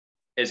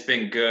it's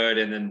been good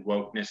and then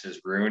wokeness is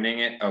ruining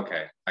it?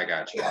 Okay, I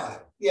got you.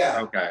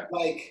 Yeah. Okay.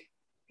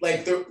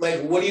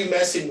 Like what are you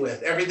messing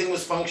with? Everything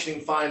was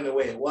functioning fine the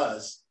way it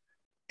was,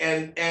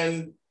 and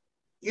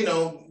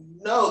no,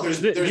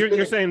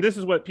 you're saying this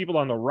is what people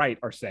on the right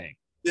are saying.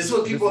 This is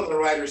what people on the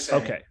right are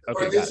saying. Okay.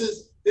 Or this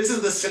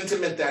is the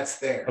sentiment that's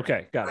there.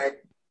 Okay, got right?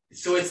 It.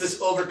 So it's this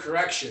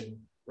overcorrection,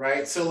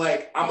 right? So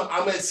like I'm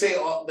gonna say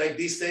all like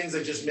these things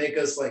that just make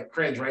us like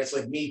cringe, right? It's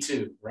like Me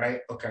Too,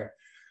 right? Okay.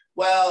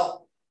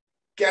 Well,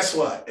 guess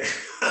what?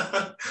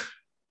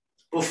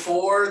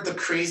 Before the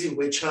crazy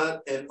witch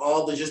hunt and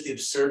all the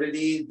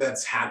absurdity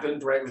that's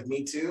happened, right, with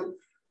Me Too,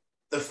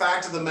 the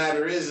fact of the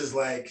matter is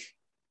like,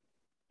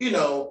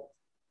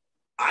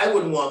 I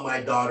wouldn't want my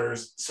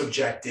daughters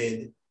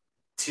subjected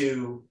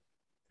to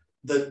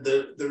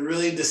the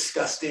really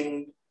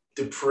disgusting,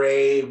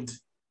 depraved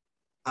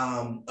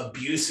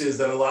abuses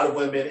that a lot of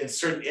women in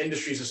certain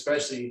industries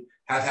especially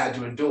have had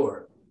to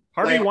endure.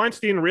 Harvey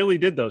Weinstein really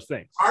did those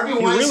things.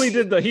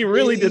 He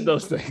really did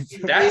those things.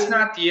 That's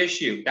not the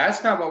issue.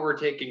 That's not what we're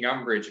taking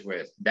umbrage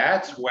with.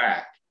 That's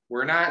whack.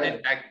 We're not,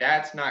 right.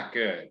 That's not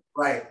good.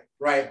 Right.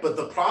 But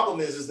the problem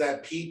is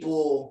that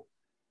people,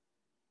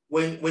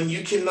 when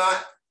you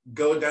cannot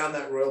go down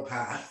that royal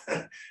path,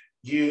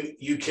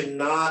 you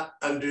cannot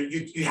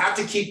you have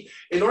to keep,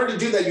 in order to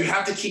do that, you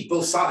have to keep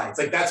both sides.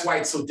 Like that's why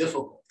it's so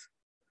difficult.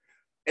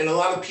 And a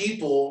lot of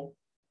people,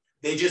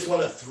 they just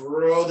want to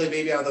throw the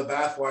baby out of the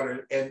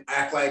bathwater and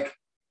act like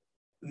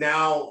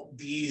now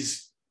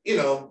these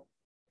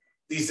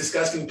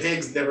disgusting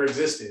pigs never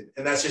existed.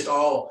 And that's just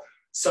all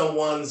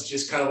someone's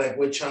just kind of like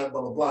witch hunt,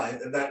 blah, blah, blah.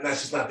 And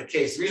that's just not the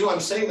case. The reason why I'm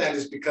saying that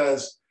is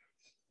because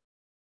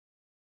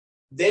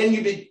then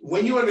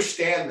when you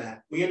understand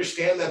that, we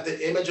understand that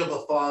the image of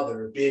a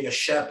father, being a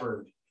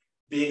shepherd,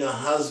 being a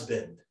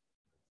husband,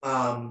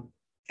 and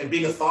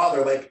being a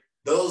father, like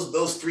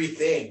those three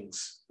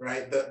things,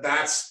 right?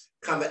 That's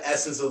kind of the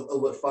essence of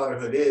what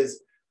fatherhood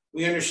is.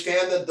 We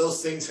understand that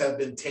those things have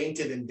been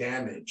tainted and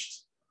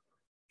damaged.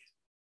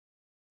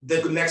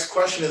 The next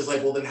question is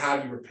like, well, then how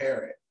do you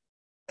repair it?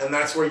 And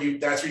that's where you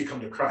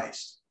come to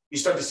Christ. You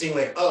start to see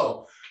like,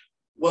 oh,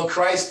 what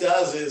Christ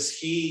does is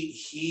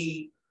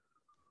he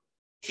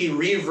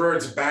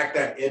reverts back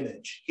that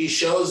image. He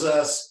shows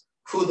us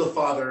who the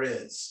Father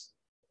is,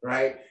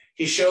 right?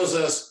 He shows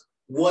us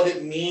what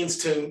it means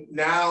to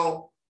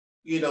now,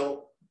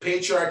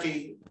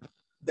 patriarchy,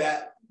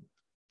 that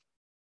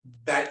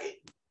that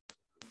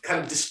kind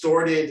of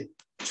distorted,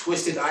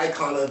 twisted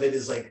icon of it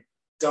is like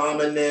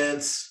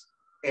dominance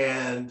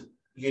and,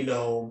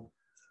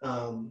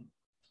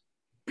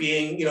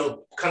 being,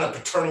 kind of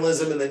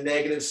paternalism in the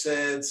negative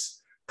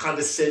sense,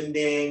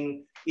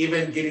 condescending,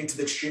 even getting to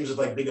the extremes of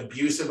like being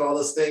abusive, all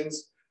those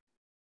things.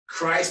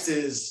 Christ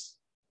is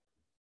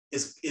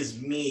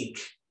meek.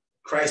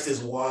 Christ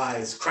is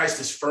wise.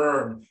 Christ is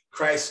firm.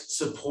 Christ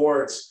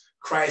supports.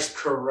 Christ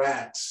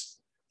corrects.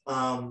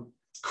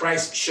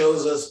 Christ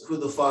shows us who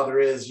the Father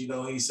is.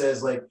 He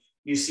says, like,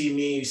 you see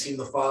me, you see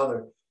the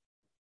Father.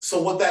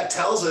 So what that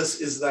tells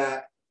us is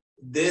that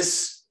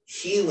this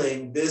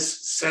healing,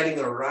 this setting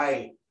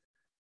aright,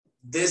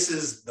 this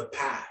is the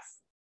path.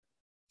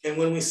 And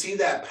when we see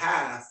that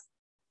path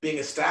being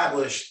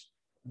established,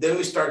 then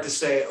we start to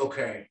say,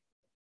 okay,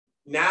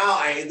 now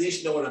I at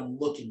least know what I'm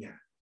looking at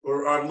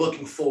or I'm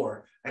looking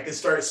for. I can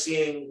start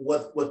seeing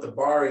what the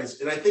bar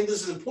is. And I think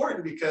this is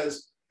important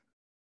because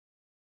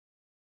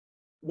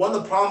one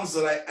of the problems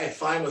that I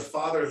find with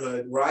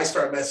fatherhood where I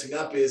start messing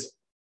up is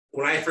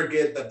when I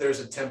forget that there's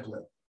a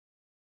template.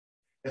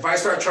 If I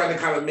start trying to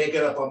kind of make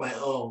it up on my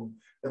own,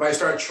 if I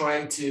start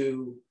trying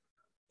to,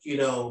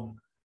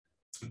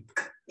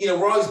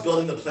 we're always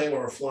building the plane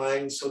where we're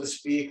flying, so to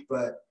speak.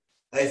 But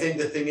I think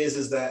the thing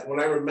is that when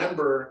I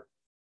remember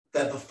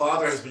that the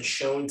Father has been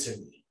shown to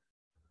me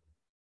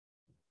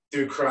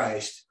through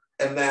Christ,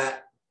 and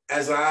that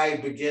as I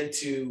begin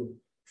to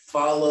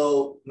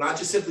follow, not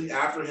just simply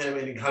after him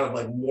in a kind of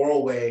like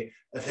moral way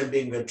of him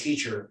being a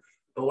teacher,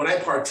 but when I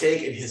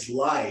partake in his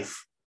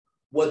life,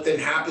 what then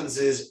happens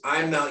is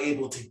I'm now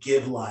able to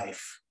give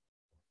life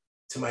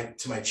to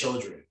my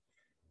children.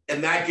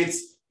 And that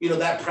gets,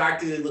 that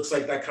practically looks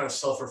like that kind of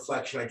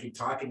self-reflection I keep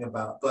talking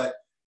about. But,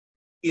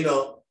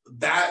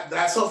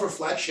 that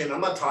self-reflection,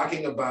 I'm not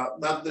talking about,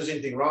 not that there's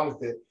anything wrong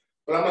with it,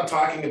 but I'm not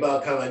talking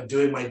about kind of like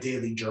doing my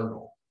daily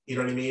journal. You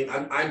know what I mean?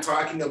 I'm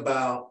talking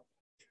about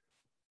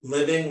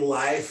living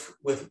life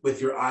with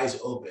your eyes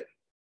open,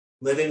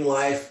 living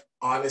life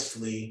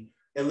honestly,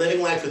 and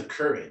living life with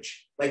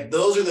courage. Like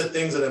those are the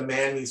things that a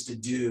man needs to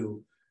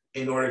do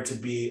in order to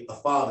be a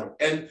father.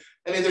 And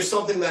I mean, there's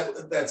something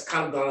that's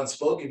kind of gone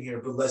unspoken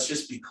here, but let's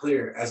just be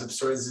clear, as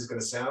absurd as this is going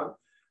to sound,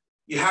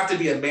 you have to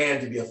be a man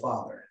to be a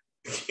father,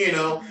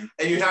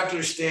 and you have to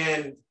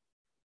understand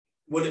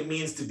what it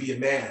means to be a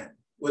man,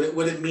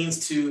 what it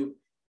means to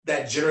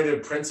that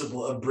generative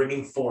principle of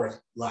bringing forth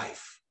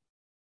life,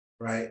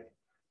 right?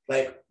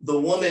 Like the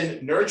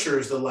woman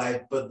nurtures the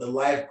life, but the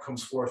life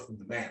comes forth from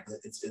the man.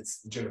 It's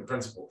the generative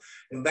principle.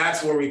 And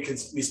that's where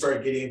we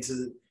start getting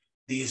into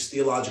these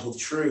theological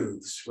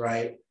truths,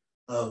 right?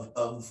 Of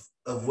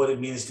what it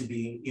means to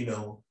be,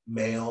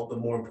 male, but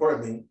more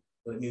importantly,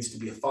 what it means to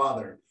be a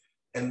father.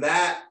 And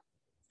that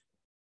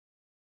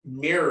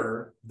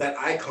mirror, that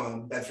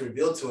icon that's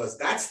revealed to us,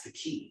 that's the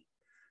key.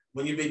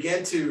 When you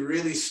begin to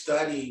really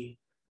study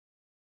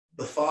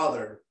the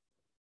Father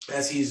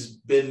as he's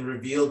been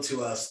revealed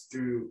to us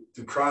through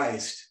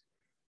Christ,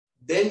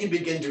 then you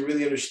begin to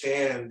really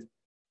understand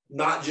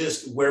not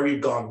just where we've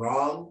gone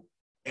wrong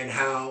and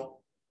how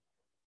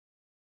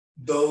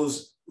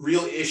those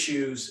real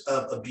issues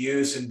of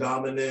abuse and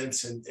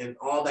dominance and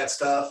all that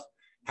stuff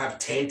have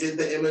tainted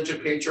the image of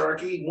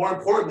patriarchy. More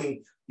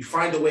importantly, you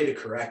find a way to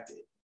correct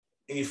it,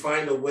 and you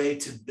find a way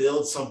to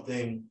build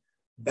something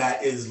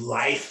that is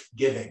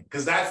life-giving,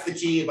 because that's the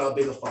key about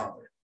being a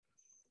father.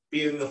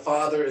 Being the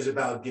father is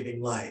about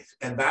giving life.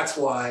 And that's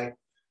why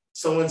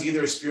someone's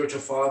either a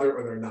spiritual father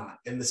or they're not,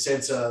 in the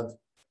sense of,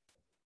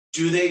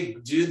 do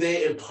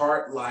they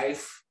impart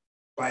life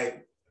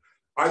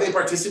are they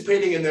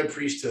participating in their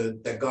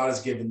priesthood that God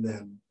has given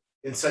them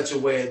in such a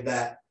way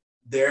that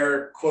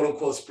their quote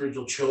unquote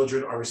spiritual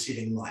children are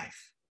receiving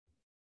life?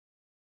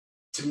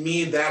 To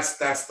me, that's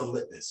the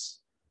litmus,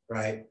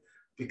 right?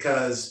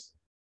 Because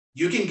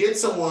you can get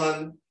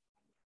someone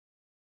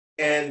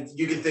and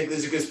you can think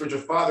there's a good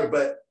spiritual father,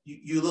 but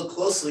you look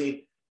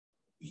closely,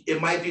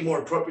 it might be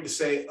more appropriate to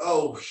say,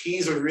 oh,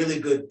 he's a really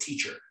good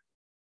teacher.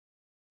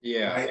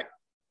 Yeah. Right?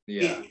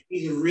 Yeah.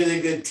 He's a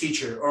really good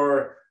teacher.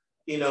 Or,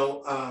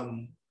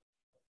 I'm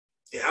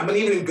gonna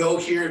even go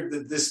here,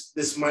 that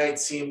this might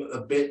seem a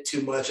bit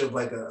too much of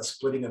like a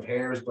splitting of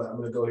hairs, but I'm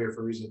gonna go here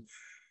for a reason.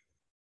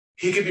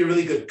 He could be a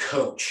really good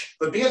coach,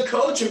 but being a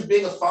coach and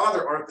being a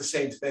father aren't the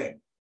same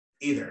thing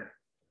either,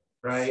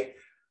 right?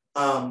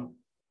 A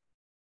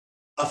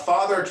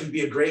father can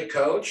be a great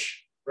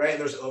coach, right?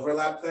 And there's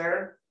overlap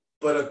there,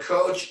 but a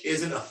coach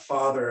isn't a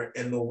father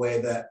in the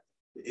way that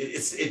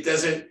it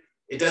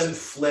doesn't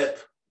flip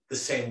the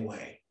same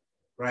way,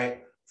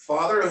 right?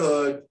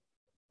 Fatherhood,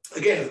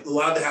 again, a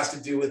lot of it has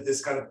to do with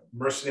this kind of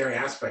mercenary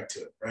aspect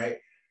to it, right?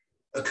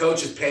 A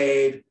coach is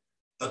paid,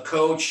 a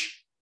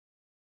coach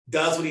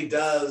does what he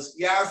does,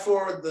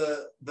 for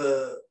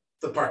the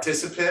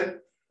participant,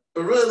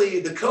 but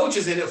really the coach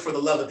is in it for the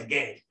love of the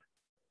game,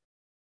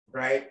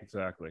 right?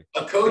 Exactly.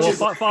 A coach is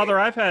Father,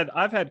 I've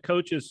had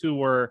coaches who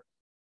were,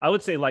 I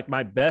would say, like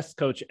my best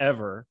coach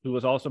ever, who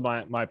was also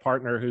my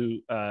partner who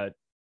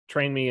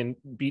trained me in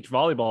beach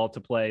volleyball to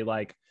play.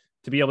 Like,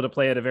 to be able to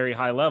play at a very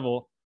high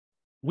level.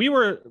 We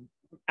were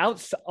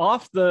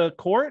off the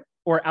court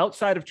or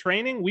outside of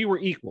training, we were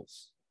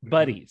equals,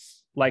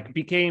 buddies, like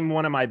became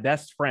one of my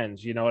best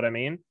friends. You know what I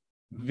mean?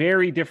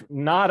 Very different,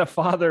 not a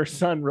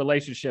father-son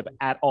relationship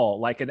at all,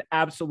 like an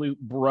absolute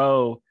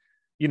bro.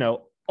 You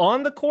know,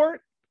 on the court,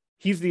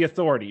 he's the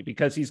authority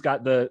because he's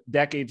got the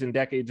decades and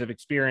decades of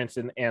experience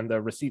and the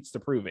receipts to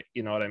prove it.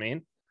 You know what I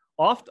mean?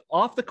 Off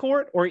the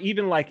court, or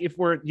even like if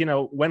we're, you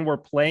know, when we're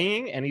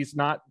playing and he's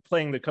not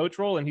playing the coach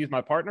role and he's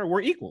my partner,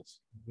 we're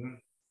equals.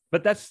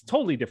 But that's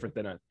totally different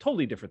than a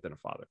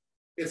father.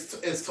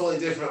 It's totally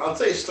different. I'll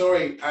tell you a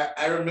story.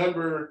 I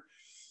remember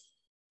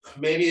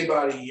maybe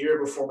about a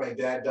year before my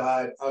dad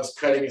died, I was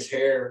cutting his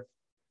hair,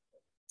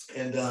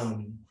 and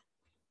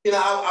you know,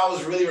 I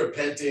was really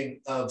repenting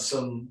of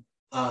some.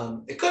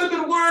 It could have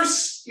been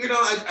worse, you know.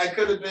 I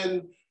could have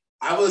been.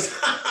 I was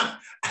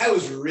I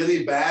was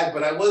really bad,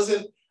 but I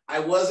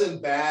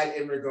wasn't bad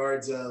in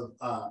regards of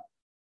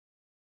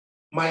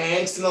my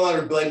angst and a lot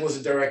of blame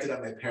wasn't directed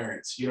at my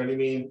parents. You know what I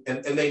mean?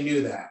 And they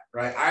knew that,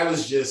 right? I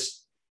was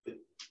just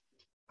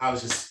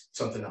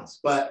something else,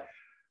 but.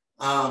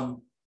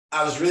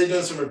 I was really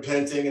doing some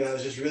repenting, and I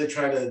was just really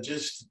trying to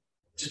just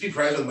be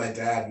present with my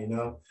dad, you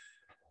know?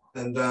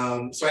 And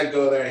so I'd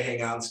go there and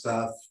hang out and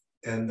stuff.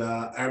 And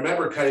I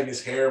remember cutting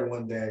his hair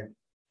one day.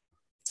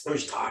 We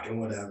was talking,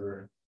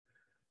 whatever.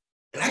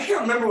 And I can't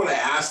remember what I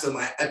asked him.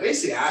 I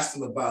basically asked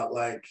him about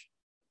like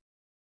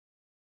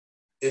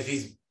if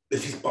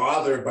he's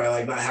bothered by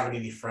like not having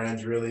any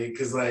friends, really.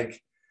 Because like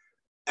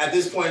at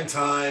this point in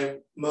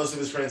time, most of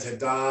his friends had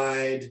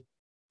died,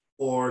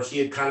 or he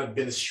had kind of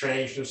been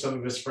estranged from some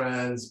of his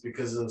friends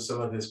because of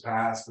some of his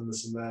past and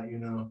this and that, you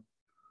know.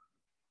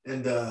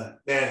 And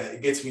man,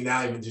 it gets me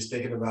now even just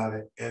thinking about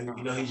it. And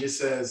you know, he just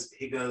says,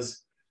 he's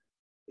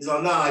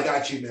like, no, I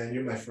got you, man.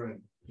 You're my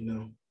friend, you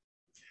know.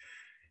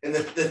 And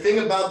the thing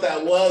about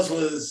that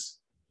was,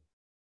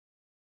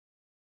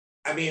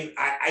 I mean,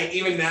 I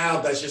even now,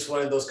 that's just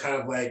one of those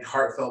kind of like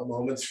heartfelt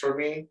moments for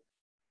me.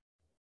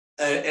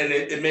 And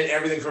it meant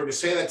everything for him to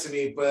say that to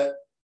me, but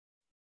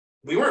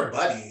we weren't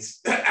buddies.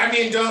 I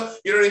mean, you know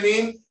what I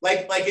mean?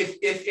 Like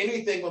if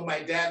anything, when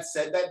my dad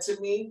said that to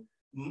me,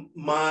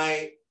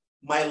 my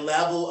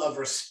level of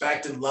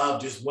respect and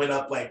love just went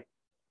up like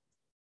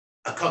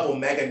a couple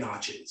mega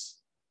notches,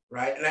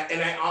 right?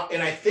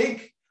 And I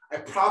think I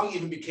probably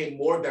even became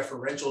more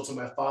deferential to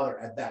my father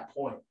at that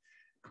point,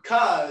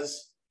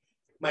 because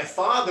my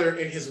father,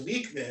 in his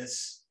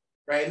weakness,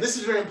 right? And this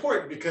is very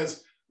important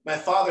because my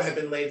father had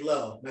been laid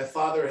low. My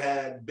father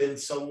had been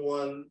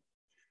someone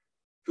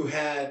who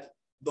had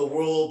the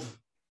world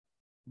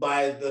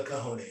by the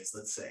cojones,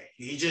 let's say.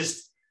 He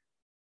just,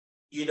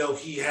 you know,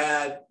 he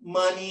had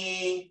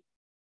money.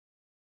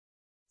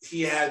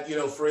 He had, you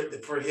know,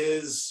 for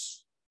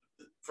his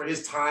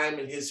time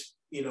and his,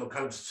 you know,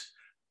 kind of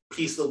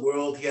piece of the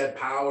world, he had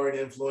power and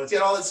influence. He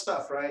had all that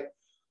stuff, right?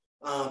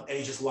 And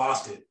he just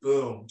lost it.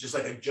 Boom. Just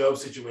like a Job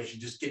situation,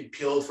 just getting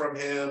peeled from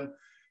him,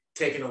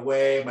 taken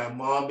away. My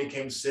mom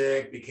became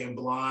sick, became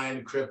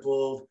blind,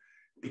 crippled,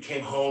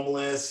 became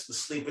homeless, was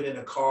sleeping in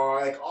a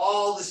car. Like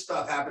all this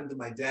stuff happened to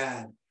my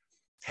dad,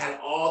 had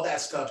all that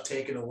stuff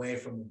taken away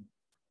from him.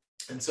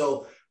 And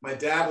so my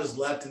dad was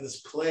left in this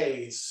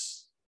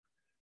place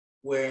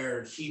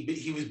where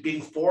he was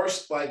being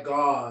forced by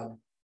God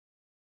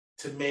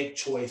to make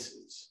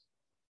choices.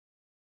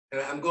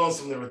 And I'm going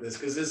somewhere with this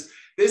because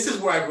this is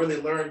where I really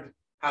learned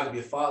how to be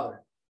a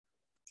father.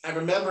 I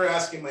remember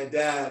asking my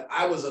dad,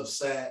 I was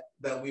upset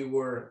that we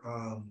were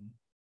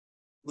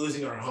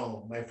losing our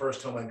home, my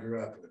first home I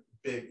grew up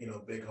in,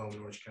 big home in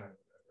Orange County.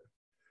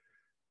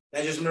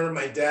 I just remember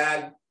my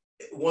dad,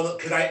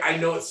 because I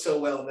know it so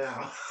well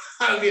now,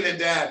 I'm being a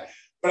dad,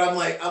 but I'm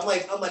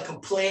like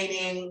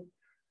complaining.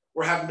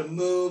 We're having to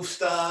move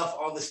stuff,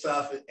 all this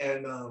stuff.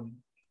 And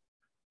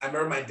I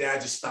remember my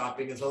dad just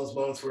stopping. It's one of those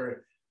moments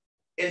where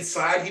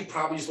inside he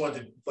probably just wanted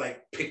to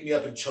like pick me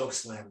up and choke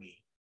slam me,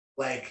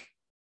 like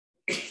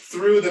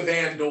through the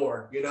van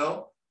door, you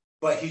know?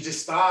 But he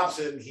just stops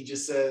and he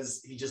just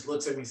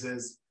looks at me and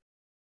says,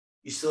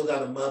 "You still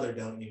got a mother,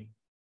 don't you?"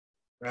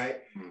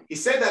 Right? He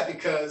said that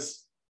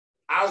because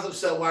I was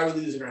upset why we're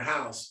losing our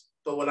house.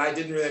 But what I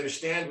didn't really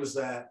understand was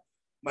that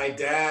my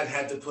dad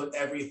had to put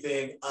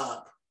everything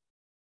up,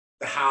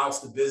 the house,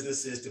 the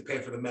businesses, to pay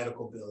for the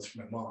medical bills for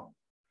my mom,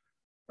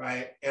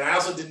 right? And I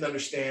also didn't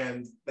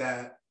understand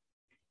that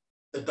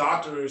the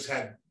doctors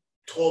had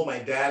told my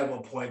dad at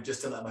one point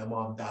just to let my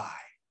mom die,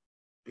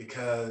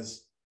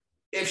 because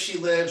if she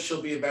lives,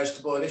 she'll be a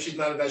vegetable, and if she's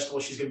not a vegetable,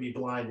 she's going to be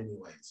blind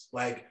anyways.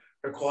 Like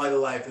her quality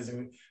of life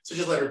isn't, so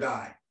just let her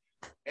die.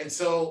 And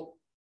so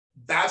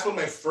that's one of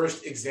my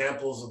first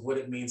examples of what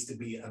it means to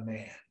be a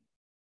man,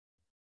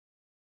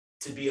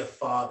 to be a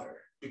father,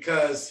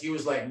 because he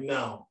was like,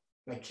 no,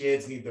 my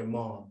kids need their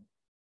mom,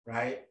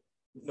 right?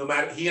 No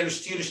matter, he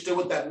understood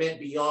what that meant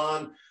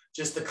beyond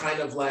just the kind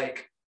of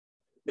like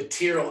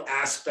material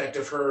aspect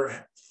of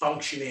her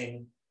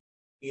functioning,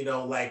 you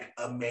know, like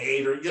a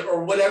maid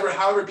or whatever,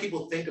 however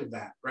people think of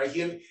that, right?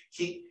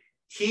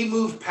 He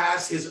moved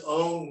past his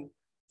own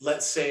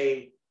let's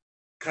say,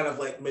 kind of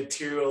like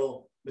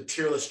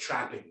materialist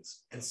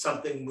trappings, and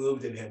something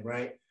moved in him,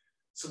 right?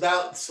 So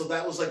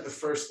that was like the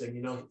first thing,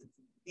 you know.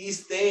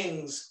 These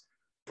things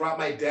brought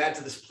my dad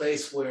to this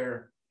place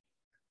where,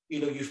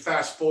 you know, you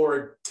fast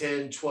forward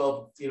 10,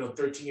 12,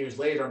 13 years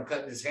later, I'm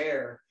cutting his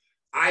hair.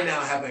 I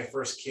now have my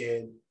first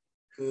kid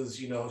who's,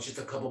 just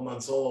a couple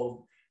months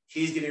old.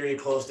 He's getting really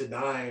close to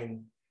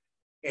dying.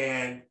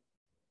 And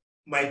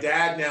my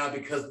dad now,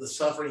 because of the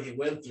suffering he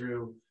went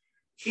through,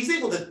 he's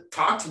able to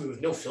talk to me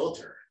with no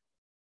filter.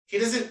 He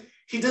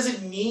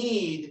doesn't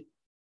need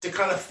to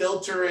kind of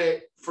filter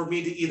it for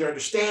me to either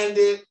understand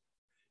it.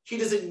 He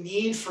doesn't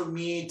need for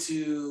me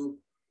to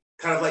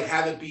kind of like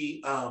have it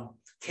be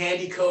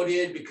candy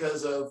coated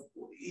because of,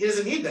 he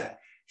doesn't need that.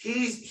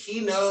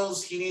 He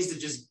knows he needs to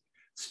just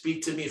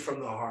speak to me from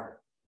the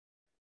heart.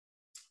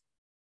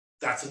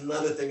 That's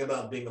another thing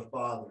about being a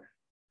father,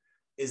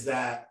 is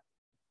that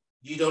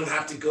you don't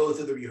have to go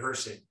through the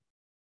rehearsing.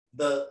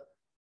 The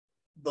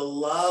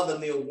love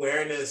and the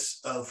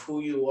awareness of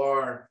who you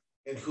are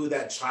and who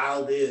that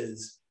child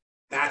is,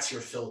 that's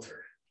your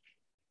filter.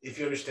 If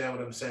you understand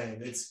what I'm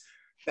saying,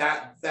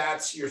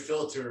 that's your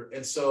filter.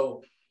 And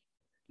so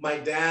my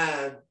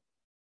dad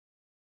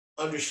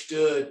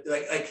understood,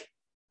 like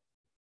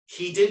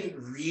he didn't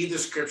read the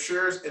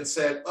scriptures and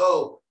said,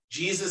 oh,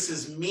 Jesus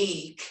is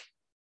meek,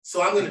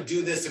 so I'm going to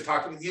do this to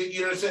talk to you.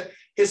 You understand?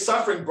 His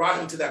suffering brought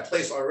him to that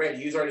place already.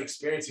 He was already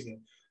experiencing it.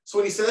 So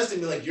when he says to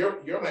me, like,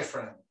 you're my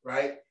friend,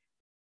 right?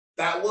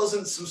 That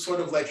wasn't some sort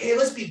of like, hey,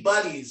 let's be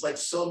buddies, like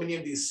so many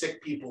of these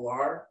sick people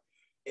are.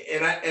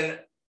 And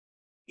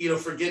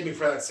forgive me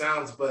for how that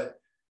sounds, but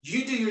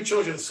you do your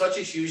children such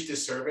a huge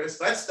disservice.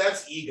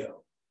 That's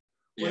ego.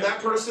 Yeah. When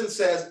that person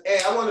says, hey,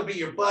 I want to be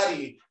your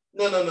buddy.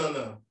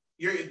 No.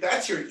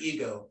 That's your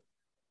ego.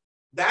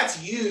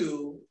 That's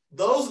you.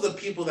 Those are the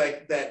people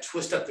that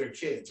twist up their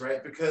kids,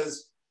 right?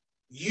 Because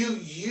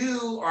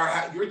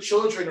your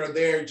children are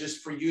there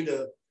just for you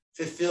to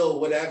fulfill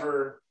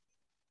whatever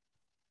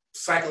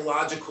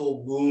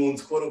psychological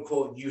wounds, quote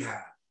unquote, you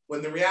have.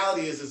 When the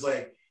reality is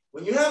like,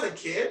 when you have a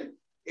kid,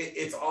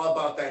 it's all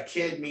about that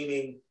kid,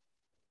 meaning,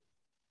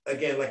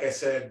 again, like I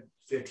said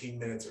 15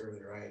 minutes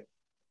earlier, right?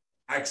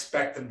 I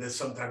expect them to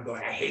sometime go,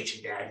 I hate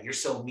you, Daddy. You're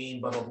so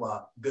mean, blah, blah,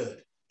 blah.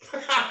 Good.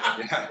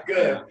 Yeah.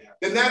 Good. Yeah.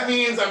 Then that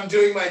means I'm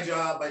doing my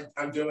job.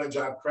 I'm doing my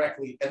job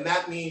correctly. And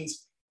that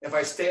means if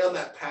I stay on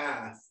that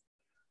path,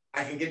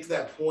 I can get to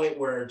that point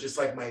where, just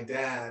like my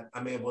dad,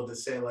 I'm able to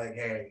say like,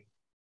 hey,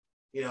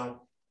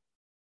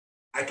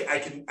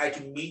 I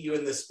can meet you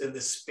in this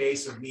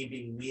space of me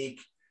being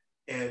meek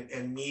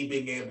and me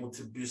being able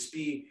to just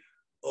be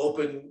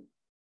open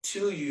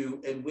to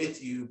you and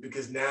with you,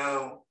 because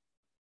now,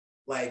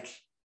 like,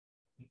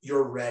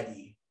 you're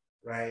ready,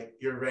 right?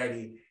 You're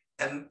ready.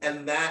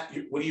 And that,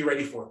 what are you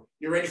ready for?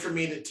 You're ready for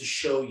me to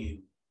show you.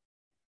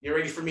 You're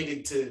ready for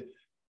me to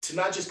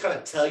not just kind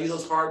of tell you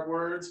those hard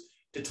words,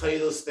 to tell you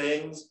those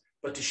things,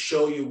 but to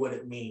show you what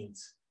it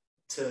means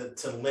to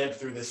limp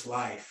through this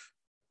life,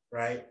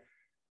 right?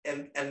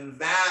 And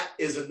that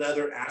is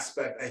another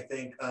aspect, I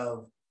think,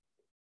 of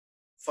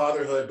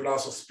fatherhood, but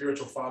also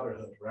spiritual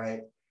fatherhood,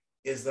 right?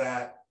 Is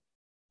that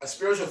a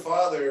spiritual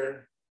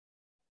father,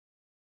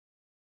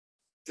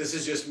 this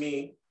is just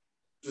me,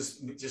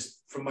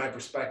 just from my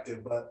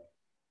perspective, but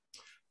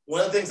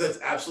one of the things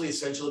that's absolutely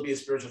essential to be a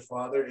spiritual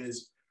father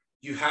is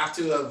you have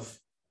to have,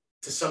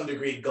 to some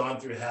degree, gone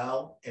through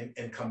hell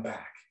and come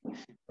back,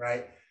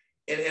 right?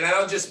 And I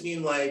don't just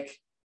mean like,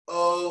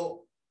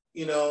 oh,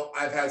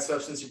 I've had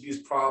substance abuse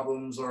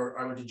problems or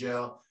I went to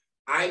jail.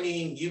 I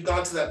mean, you've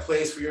gone to that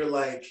place where you're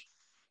like,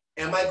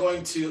 am I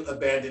going to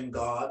abandon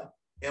God?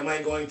 Am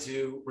I going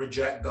to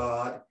reject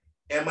God?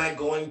 Am I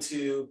going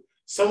to,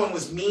 someone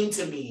was mean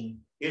to me,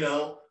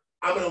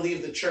 I'm going to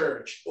leave the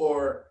church,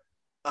 or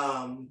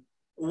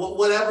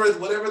whatever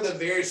the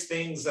various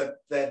things that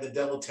the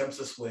devil tempts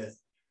us with.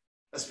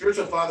 A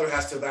spiritual father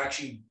has to have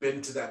actually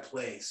been to that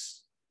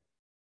place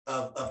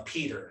of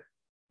Peter,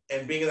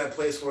 and being in that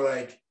place where,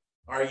 like,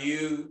 are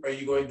you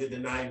going to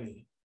deny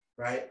me,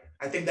 right?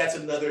 I think that's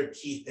another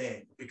key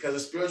thing, because a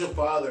spiritual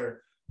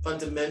father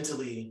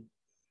fundamentally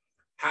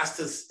has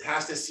to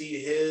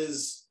see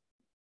his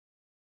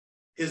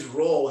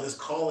role, his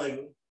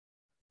calling,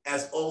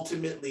 as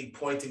ultimately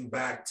pointing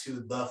back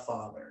to the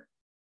Father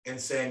and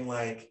saying,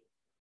 like,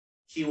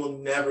 he will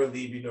never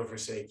leave you nor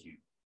forsake you,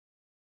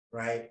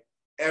 right?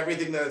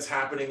 Everything that's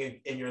happening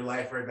in your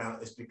life right now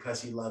is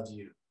because he loves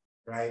you,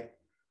 right?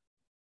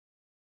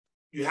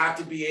 You have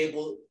to be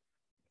able,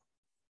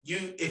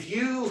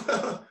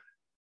 if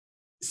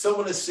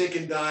someone is sick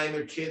and dying,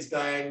 their kid's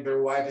dying,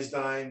 their wife is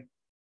dying,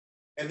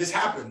 and this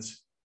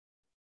happens.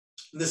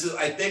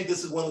 I think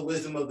this is one of the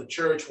wisdom of the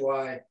church,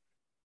 why,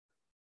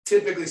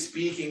 typically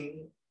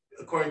speaking,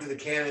 according to the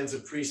canons, a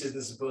priest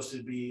isn't supposed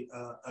to be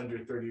under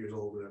 30 years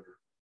old, whatever.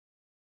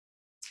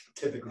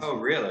 Typically. Oh,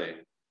 really?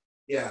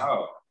 Yeah.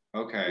 Oh,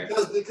 okay.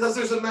 Because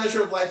there's a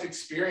measure of life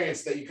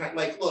experience that you kind of,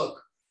 like,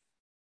 look,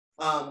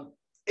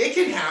 it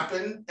can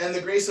happen, and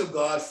the grace of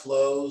God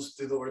flows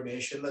through the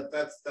ordination.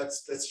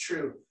 That's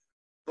true.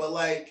 but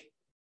like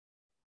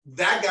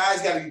that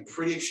guy's got to be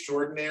pretty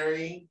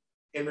extraordinary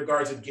in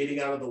regards of getting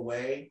out of the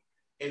way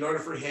in order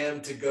for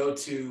him to go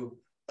to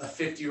a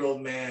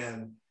 50-year-old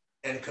man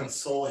and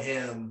console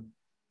him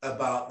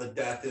about the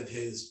death of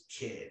his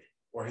kid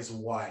or his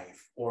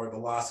wife or the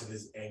loss of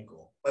his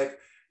ankle. Like,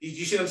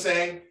 you see what I'm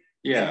saying?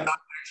 Yeah. And not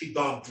actually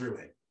gone through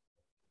it.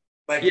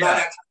 Like, Yeah. not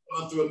actually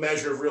gone through a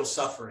measure of real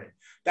suffering.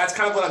 That's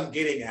kind of what I'm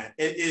getting at.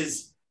 It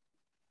is,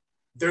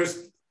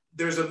 there's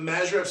a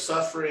measure of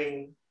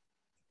suffering.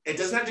 It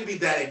doesn't have to be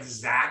that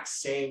exact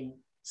same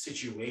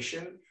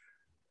situation,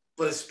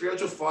 but a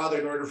spiritual father,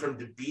 in order for him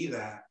to be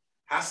that,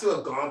 has to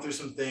have gone through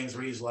some things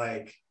where he's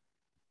like,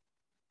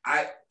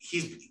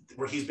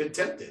 he's been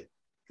tempted,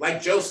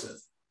 like Joseph,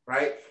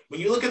 right? When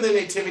you look at the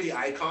nativity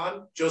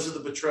icon, Joseph the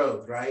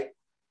betrothed, right?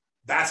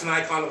 That's an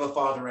icon of a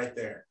father right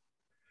there.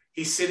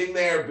 He's sitting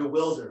there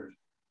bewildered,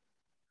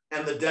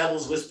 and the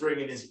devil's whispering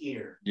in his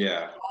ear.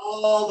 Yeah.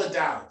 All the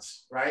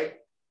doubts, right?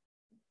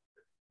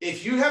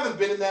 If you haven't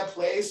been in that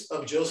place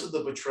of Joseph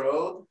the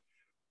betrothed,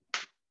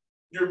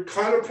 you're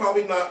kind of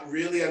probably not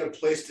really at a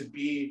place to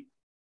be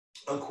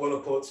a quote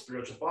unquote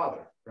spiritual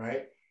father,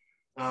 right?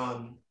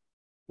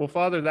 Well,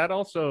 Father, that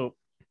also,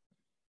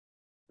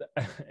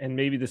 and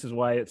maybe this is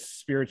why it's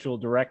spiritual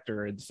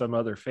director in some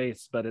other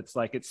faiths, but it's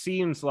like, it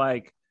seems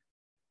like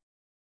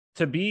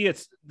to be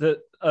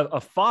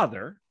a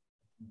father,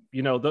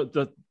 you know,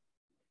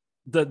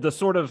 the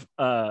sort of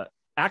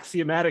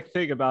axiomatic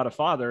thing about a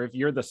father, if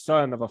you're the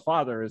son of a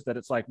father, is that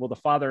it's like, well, the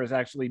father has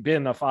actually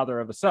been a father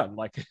of a son,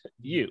 like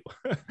you,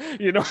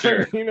 you know Sure.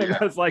 what I mean? And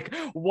it's like,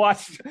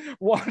 watch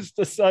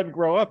the son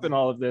grow up in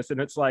all of this.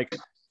 And it's like,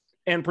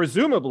 and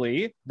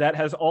presumably that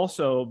has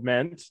also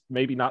meant,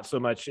 maybe not so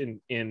much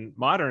in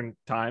modern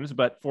times,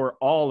 but for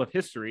all of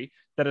history,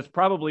 that it's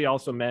probably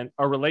also meant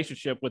a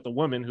relationship with a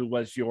woman who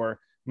was your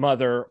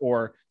mother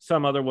or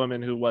some other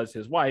woman who was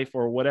his wife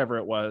or whatever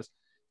it was.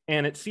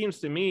 And it seems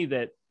to me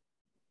that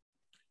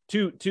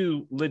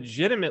to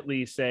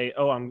legitimately say,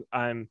 oh,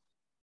 I'm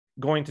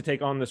going to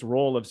take on this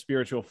role of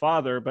spiritual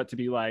father, but to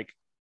be like,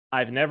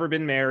 I've never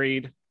been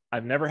married,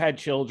 I've never had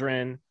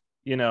children,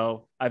 you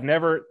know,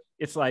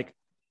 it's like,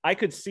 I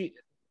could see,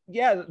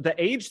 yeah, the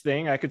age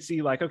thing, I could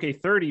see like, okay,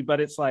 30, but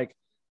it's like,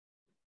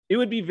 it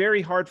would be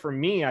very hard for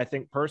me, I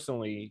think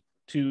personally,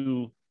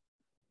 to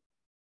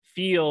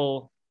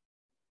feel,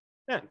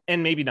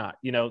 and maybe not,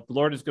 you know, the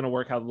Lord is going to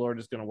work how the Lord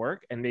is going to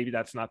work. And maybe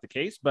that's not the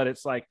case, but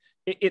it's like,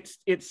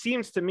 it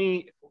seems to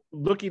me,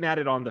 looking at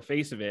it on the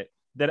face of it,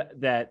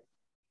 that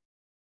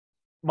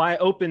my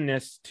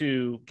openness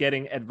to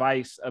getting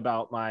advice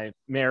about my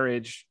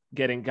marriage,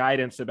 getting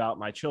guidance about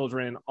my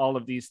children, all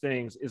of these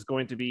things is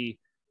going to be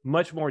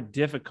much more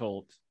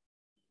difficult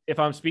if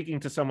I'm speaking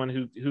to someone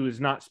who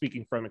is not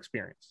speaking from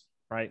experience,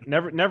 right?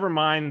 Never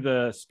mind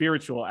the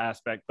spiritual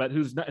aspect, but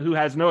who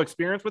has no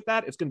experience with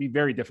that, it's going to be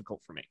very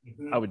difficult for me.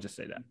 I would just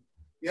say that.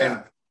 Yeah.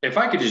 And if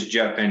I could just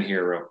jump in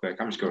here real quick,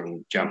 I'm just going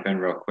to jump in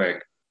real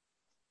quick.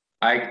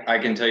 I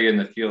can tell you in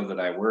the field that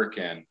I work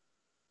in,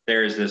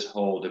 there's this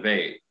whole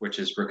debate, which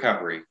is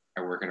recovery.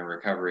 I work in a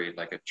recovery,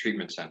 like a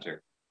treatment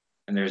center.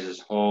 And there's this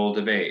whole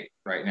debate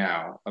right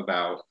now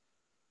about,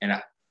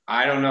 and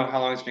I don't know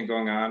how long it's been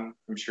going on.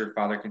 I'm sure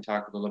Father can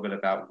talk a little bit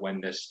about when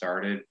this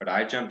started, but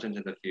I jumped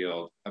into the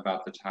field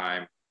about the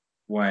time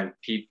when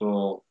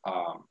people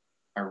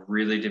are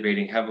really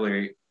debating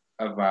heavily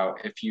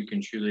about if you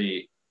can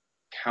truly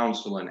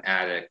counsel an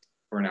addict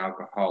or an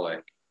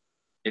alcoholic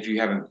if you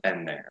haven't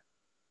been there.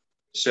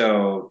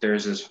 So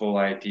there's this whole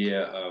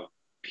idea of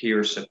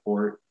peer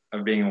support,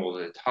 of being able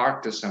to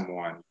talk to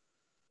someone,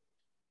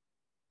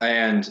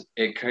 and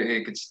it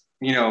could,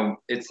 you know,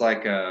 it's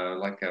like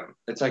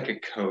a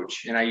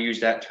coach, and I use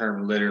that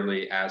term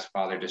literally as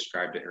Father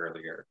described it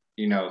earlier.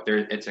 You know,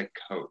 it's a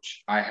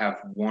coach. I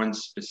have one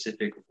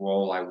specific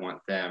role. I want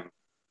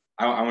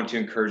to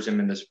encourage them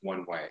in this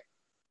one way.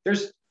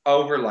 There's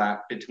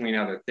overlap between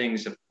other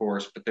things, of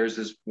course, but there's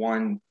this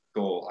one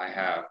goal I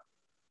have.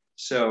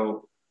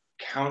 So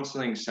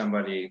counseling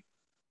somebody,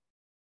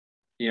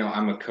 you know,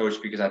 I'm a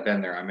coach because I've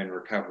been there, I'm in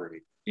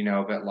recovery, you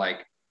know, but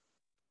like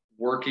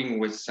working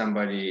with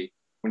somebody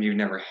when you've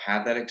never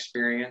had that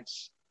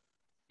experience,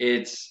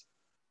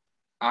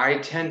 I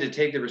tend to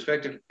take the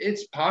perspective,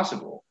 it's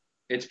possible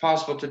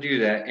to do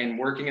that. And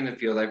working in the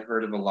field, I've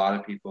heard of a lot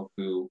of people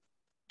who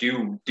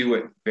do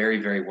it very,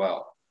 very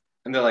well.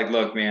 And they're like,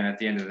 look, man, at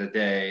the end of the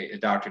day, a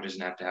doctor doesn't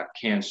have to have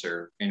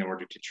cancer in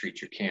order to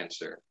treat your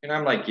cancer. And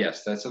I'm like,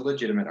 yes, that's a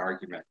legitimate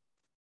argument.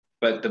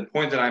 But the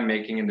point that I'm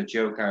making, and the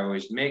joke I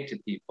always make to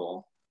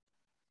people,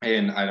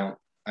 and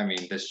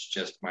this is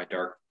just my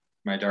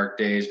dark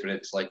days, but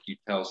it's like you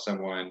tell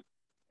someone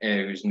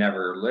who's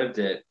never lived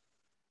it,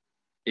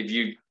 if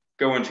you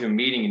go into a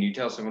meeting and you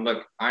tell someone,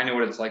 look, I know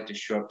what it's like to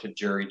show up to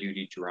jury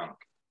duty drunk.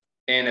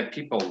 And if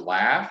people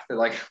laugh, they're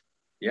like,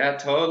 yeah,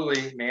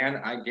 totally,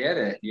 man, I get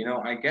it. You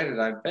know, I get it.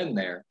 I've been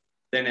there.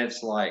 Then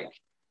it's like,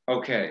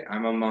 okay,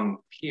 I'm among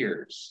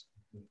peers.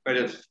 But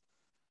if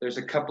there's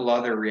a couple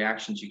other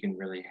reactions you can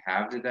really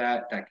have to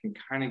that can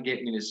kind of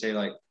get me to say,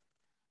 like,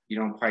 you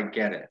don't quite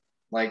get it.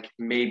 like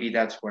maybe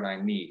that's what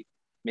I need.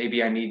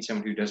 Maybe I need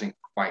someone who doesn't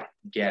quite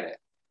get it.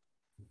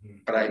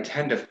 But I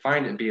tend to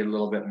find it be a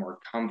little bit more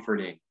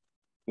comforting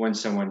when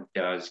someone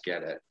does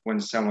get it, when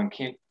someone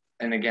can't.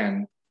 And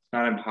again, it's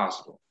not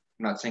impossible.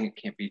 I'm not saying it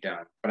can't be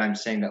done, but I'm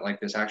saying that like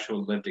this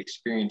actual lived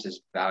experience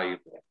is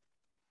valuable.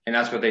 And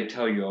that's what they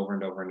tell you over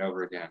and over and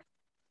over again,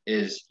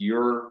 is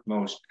your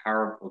most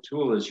powerful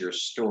tool is your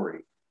story.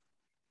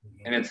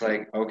 And it's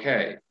like,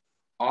 okay,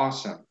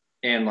 awesome.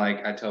 And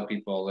like I tell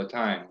people all the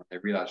time, when they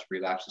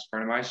relapse is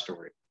part of my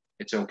story.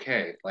 It's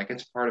okay. Like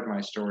it's part of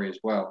my story as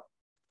well.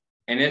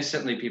 And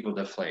instantly people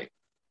deflate.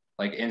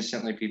 Like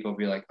instantly people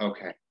be like,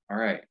 okay, all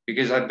right.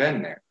 Because I've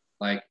been there.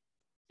 Like,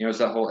 you know, it's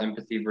that whole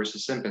empathy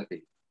versus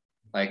sympathy.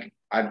 Like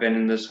I've been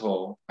in this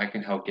hole. I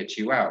can help get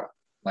you out.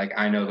 Like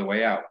I know the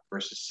way out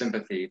versus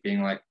sympathy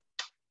being like,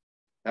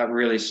 that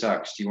really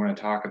sucks. Do you want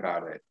to talk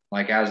about it?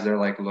 Like as they're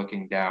like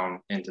looking down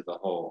into the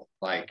hole,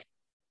 like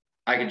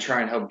I can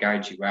try and help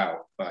guide you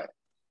out, but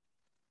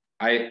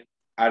I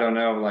don't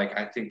know. Like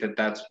I think that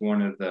that's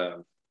one of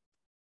the,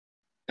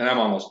 and I'm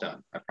almost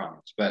done, I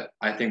promise. But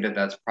I think that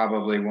that's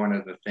probably one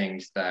of the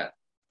things that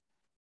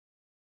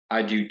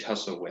I do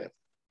tussle with.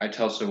 I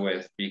tussle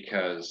with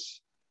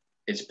because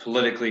it's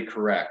politically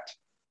correct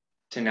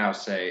to now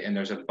say, and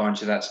there's a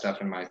bunch of that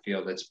stuff in my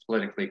field that's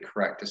politically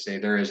correct to say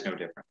there is no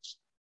difference.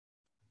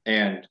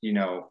 And, you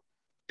know,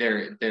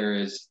 there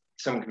is,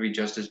 someone can be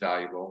just as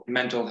valuable.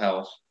 Mental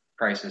health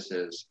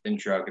crises and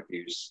drug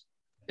abuse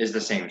is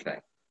the same thing.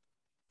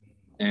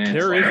 And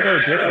there is no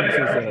difference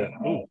as a,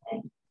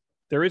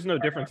 there is no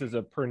difference as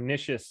a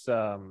pernicious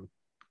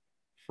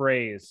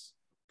phrase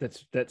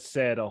that's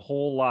said a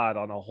whole lot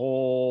on a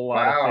whole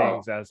lot of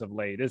things as of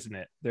late, isn't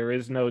it? There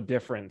is no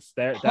difference.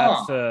 That's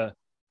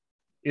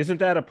isn't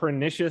that a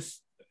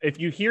pernicious, if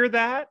you hear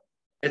that,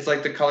 it's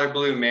like the color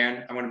blue,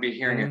 man. I'm going to be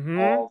hearing it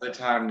all the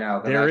time now.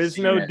 There is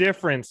no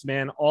difference,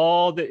 man.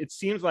 It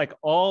seems like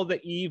all the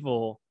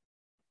evil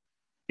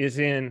is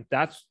in,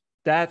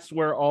 that's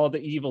where all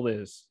the evil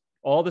is.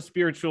 All the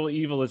spiritual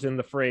evil is in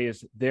the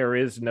phrase, there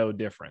is no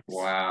difference.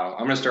 Wow.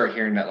 I'm going to start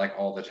hearing that like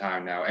all the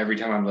time now. Every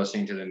time I'm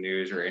listening to the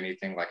news or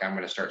anything, like I'm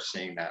going to start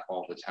seeing that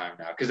all the time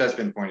now because that's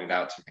been pointed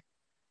out to me.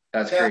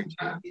 That's great.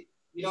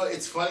 You know,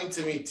 it's funny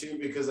to me too,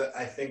 because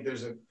I think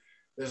there's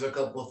a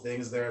couple of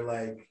things there,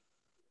 like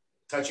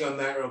touching on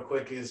that real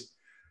quick is,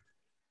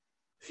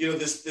 you know,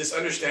 this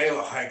understanding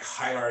of like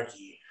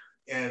hierarchy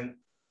and,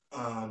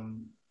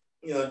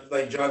 you know,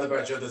 like John the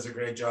Baptist does a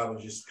great job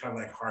of just kind of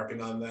like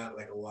harping on that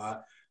like a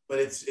lot. But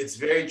it's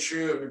very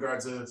true in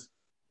regards of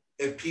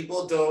if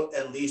people don't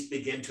at least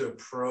begin to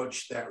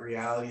approach that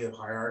reality of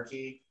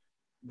hierarchy,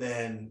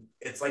 then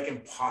it's like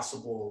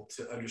impossible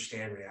to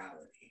understand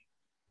reality.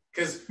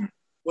 Because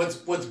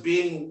what's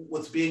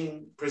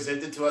being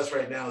presented to us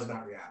right now is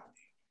not reality.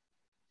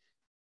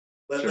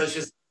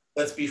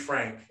 Let's be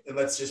frank and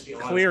let's just be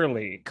honest.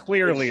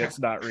 Clearly, it's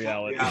not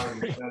reality. You know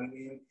what I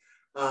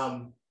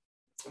mean?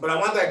 But I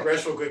want to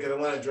digress real quick, and I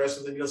want to address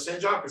something. You know,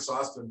 St. John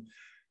Chrysostom,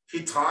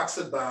 he talks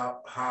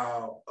about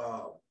how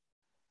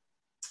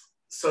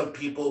some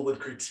people would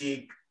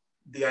critique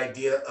the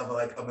idea of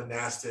like a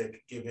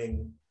monastic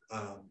giving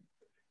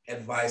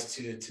advice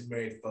to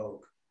married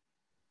folk,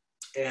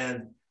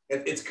 and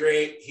it's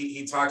great.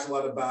 He talks a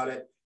lot about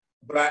it,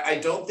 but I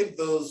don't think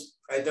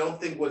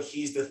what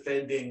he's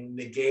defending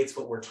negates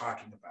what we're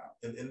talking about,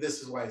 and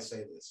this is why I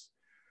say this,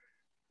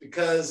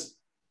 because.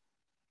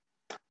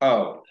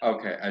 Oh,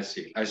 okay. I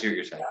see what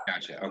you're saying.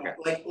 Gotcha. Okay.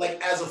 Like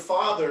as a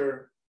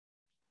father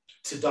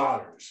to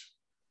daughters,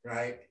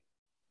 right?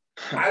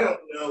 I don't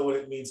know what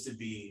it means to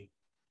be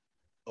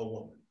a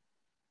woman,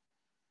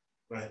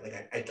 right?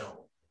 Like I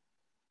don't,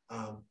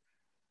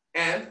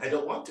 and I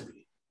don't want to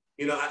be.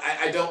 You know,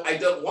 I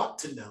don't want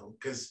to know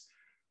because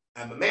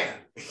I'm a man.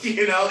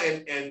 You know,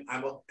 and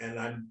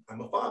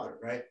I'm a father,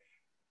 right?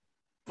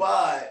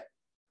 But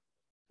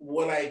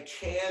what I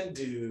can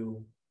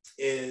do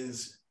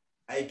is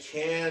I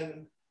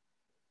can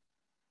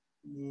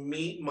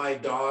meet my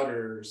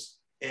daughters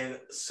in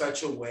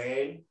such a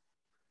way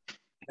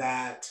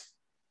that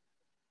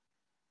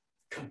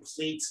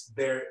completes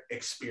their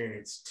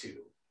experience too,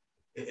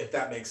 if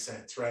that makes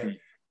sense, right?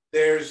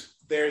 There's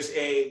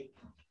a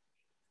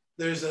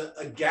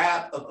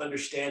gap of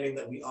understanding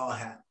that we all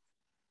have,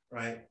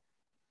 right?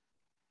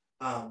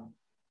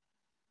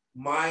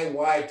 My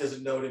wife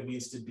doesn't know what it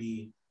means to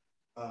be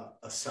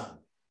a son.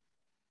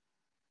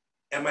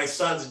 And my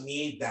sons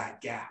need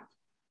that gap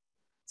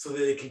so that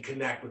they can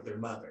connect with their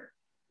mother,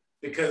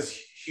 because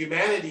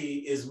humanity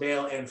is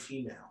male and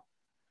female.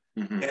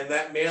 Mm-hmm. And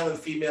that male and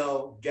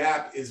female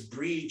gap is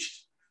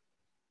breached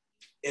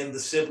in the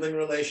sibling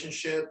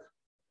relationship,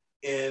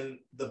 in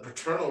the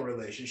paternal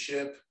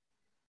relationship,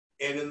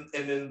 and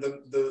in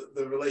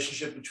the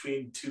relationship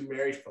between two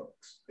married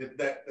folks.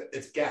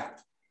 It's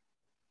gapped.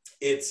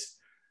 It's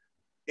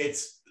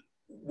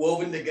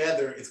woven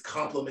together, it's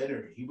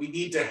complementary. We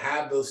need to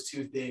have those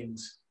two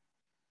things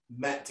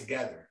met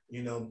together.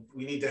 You know,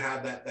 we need to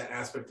have that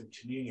aspect of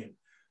communion.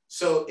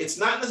 So it's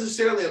not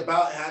necessarily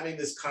about having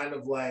this kind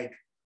of like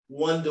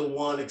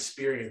one-to-one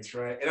experience,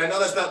 right? And I know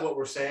that's not what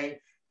we're saying,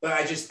 but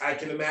I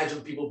can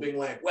imagine people being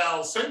like,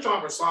 well, St. John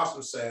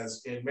Chrysostom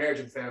says in Marriage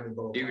and Family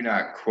Book. Do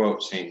not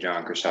quote St.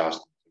 John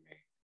Chrysostom to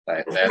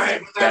me.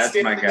 That's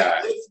my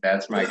guy.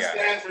 That's my guy.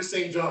 Stand for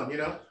St. John, you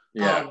know?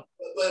 Yeah.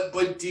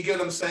 But do you get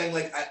what I'm saying?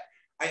 Like,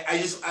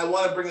 I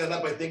want to bring that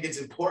up. I think it's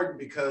important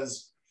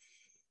because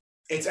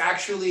it's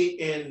actually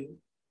and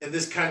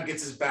this kind of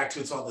gets us back to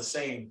it's all the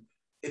same.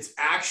 It's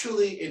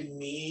actually in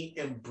me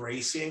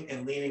embracing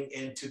and leaning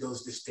into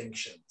those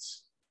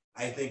distinctions,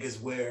 I think, is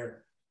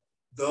where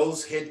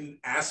those hidden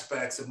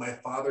aspects of my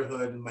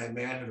fatherhood and my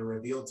manhood are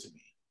revealed to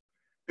me.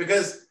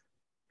 Because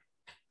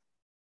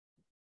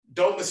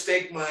don't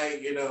mistake my,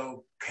 you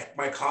know,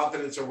 my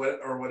confidence or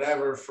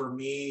whatever for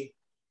me.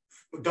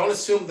 Don't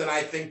assume that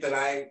I think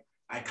that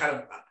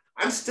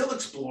I'm still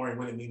exploring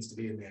what it means to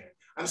be a man.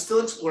 I'm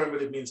still exploring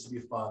what it means to be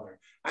a father.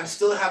 I'm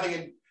still having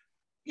a,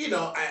 you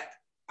know,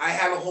 I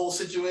had a whole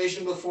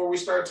situation before we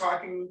started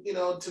talking, you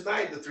know,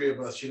 tonight, the three of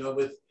us, you know,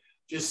 with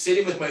just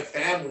sitting with my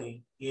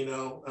family, you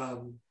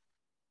know,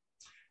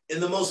 in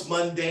the most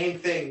mundane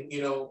thing,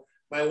 you know,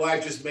 my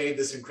wife just made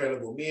this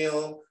incredible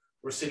meal.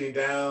 We're sitting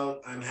down,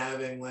 I'm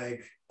having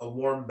like a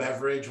warm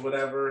beverage,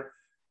 whatever.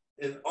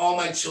 And all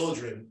my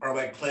children are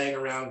like playing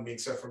around with me,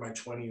 except for my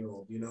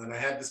 20-year-old, you know, and I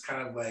had this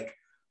kind of like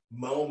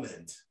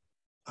moment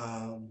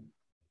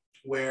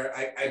where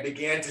I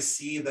began to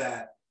see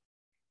that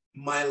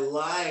my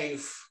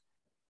life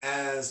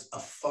as a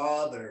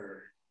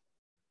father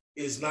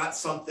is not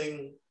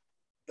something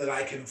that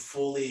I can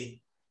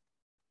fully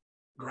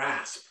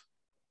grasp.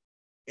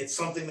 It's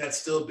something that's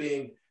still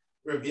being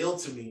revealed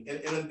to me.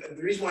 And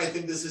the reason why I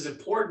think this is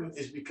important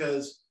is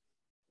because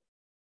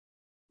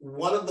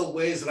one of the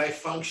ways that I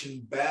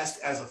function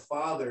best as a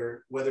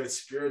father, whether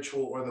it's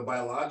spiritual or the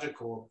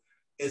biological,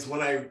 is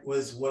when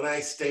I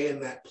stay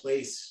in that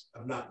place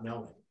of not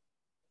knowing.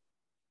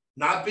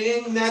 Not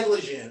being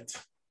negligent,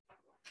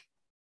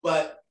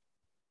 but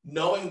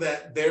knowing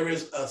that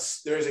there's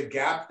a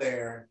gap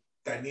there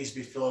that needs to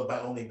be filled by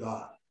only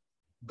God.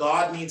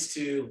 God needs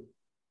to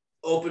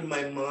open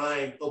my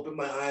mind, open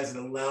my eyes, and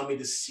allow me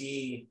to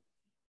see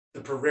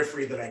the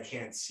periphery that I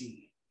can't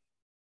see.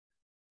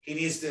 He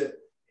needs to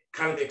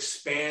kind of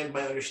expand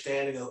my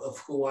understanding of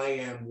who I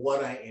am,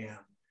 what I am.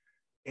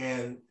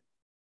 And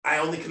I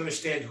only can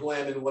understand who I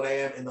am and what I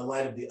am in the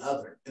light of the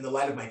other, in the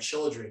light of my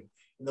children,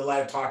 in the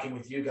light of talking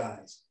with you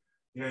guys.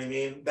 You know what I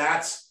mean?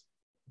 That's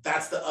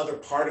the other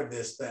part of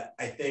this that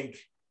I think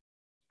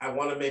I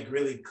want to make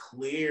really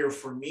clear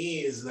for me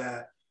is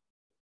that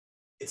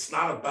it's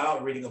not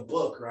about reading a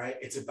book, right?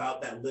 It's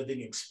about that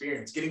living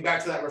experience. Getting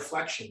back to that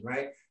reflection,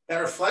 right? That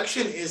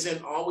reflection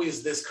isn't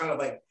always this kind of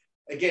like,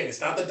 again,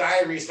 it's not the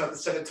diary, it's not the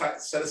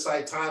set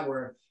aside time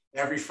where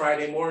every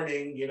Friday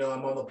morning, you know,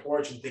 I'm on the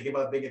porch and thinking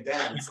about being a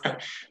dad. It's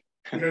like,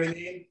 you know what I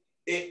mean?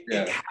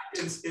 It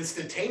happens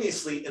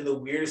instantaneously in the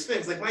weirdest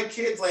things. Like my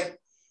kids like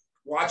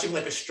watching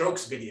like a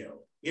Strokes video,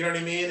 you know what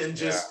I mean? And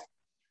just,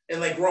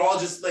 and like, we're all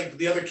just like,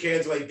 the other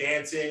kids are like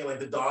dancing and like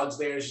the dog's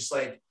there. It's just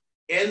like,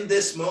 in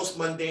this most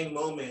mundane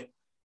moment,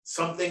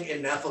 something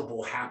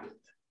ineffable happened.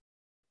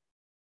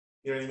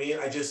 You know what I mean?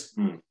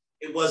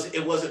 It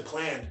wasn't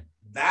planned.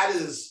 That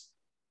is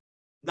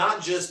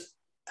not just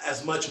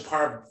as much a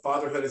part of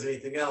fatherhood as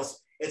anything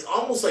else. It's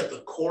almost like the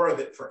core of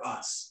it for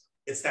us.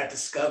 It's that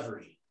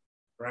discovery,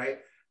 right?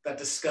 That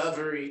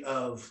discovery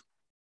of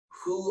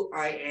who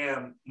I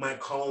am, my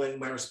calling,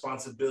 my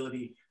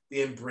responsibility,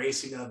 the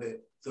embracing of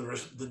it,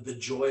 the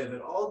joy of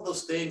it, all of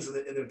those things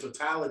in their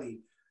totality.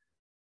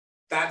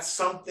 That's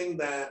something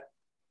that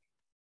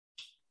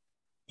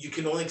you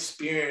can only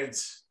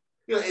experience.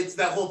 You know, it's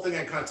that whole thing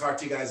I kind of talked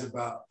to you guys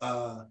about,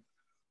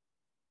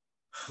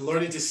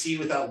 learning to see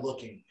without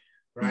looking,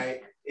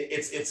 right?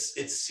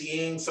 It's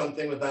seeing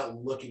something without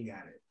looking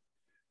at it.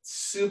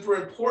 Super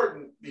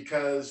important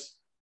because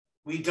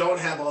we don't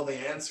have all the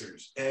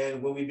answers.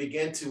 And when we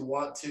begin to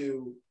want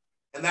to,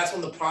 and that's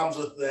one of the problems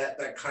with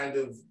that kind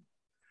of,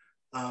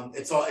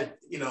 it's all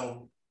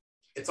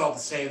the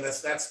same.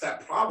 That's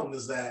that problem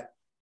is that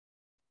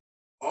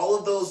all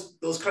of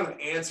those kind of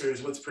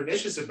answers, what's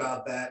pernicious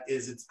about that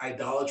is it's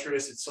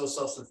idolatrous, it's so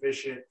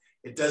self-sufficient,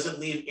 it doesn't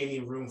leave any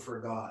room for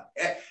God.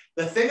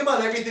 The thing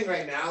about everything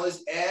right now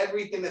is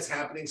everything that's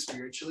happening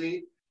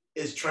spiritually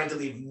is trying to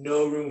leave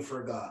no room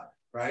for God,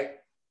 right?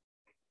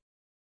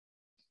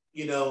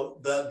 You know,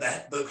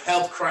 the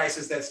health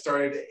crisis that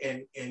started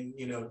in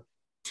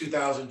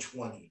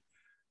 2020,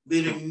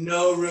 leaving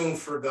no room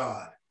for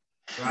God,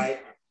 right?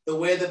 The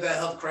way that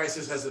health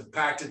crisis has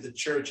impacted the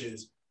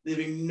churches,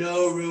 leaving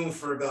no room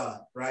for God,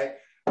 right?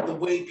 The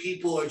way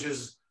people are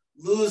just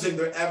losing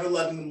their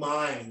ever-loving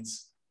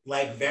minds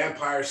like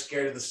vampires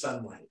scared of the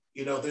sunlight.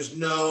 You know, there's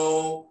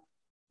no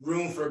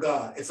room for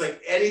God. It's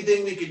like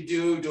anything we could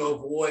do to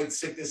avoid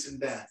sickness and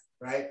death,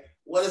 right?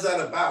 What is that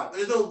about?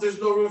 There's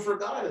no room for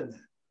God in that,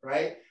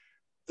 right?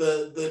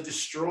 The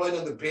destroying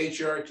of the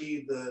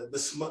patriarchy,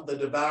 the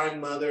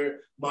devouring mother,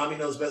 mommy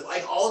knows best,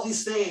 like all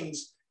these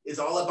things is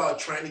all about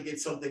trying to get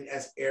something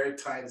as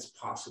airtight as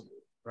possible,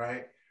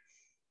 right?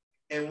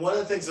 And one of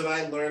the things that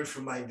I learned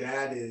from my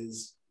dad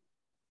is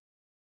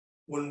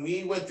when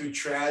we went through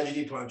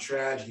tragedy upon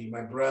tragedy,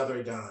 my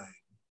brother dying,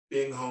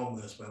 being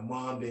homeless, my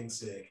mom being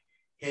sick,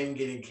 him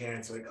getting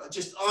cancer, like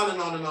just on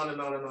and on and on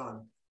and on and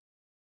on.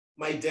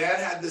 My dad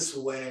had this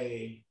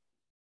way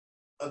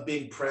of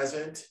being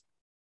present,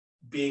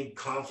 being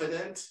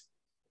confident,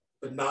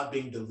 but not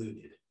being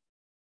deluded.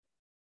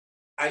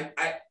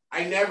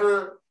 I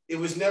never, it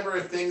was never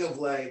a thing of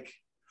like,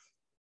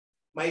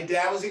 my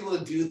dad was able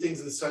to do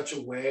things in such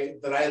a way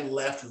that I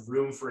left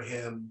room for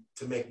him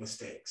to make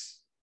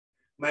mistakes.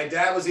 My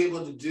dad was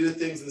able to do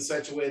things in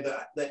such a way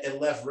that it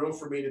left room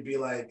for me to be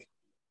like,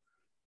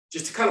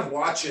 just to kind of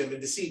watch him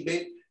and to see,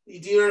 maybe,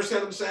 do you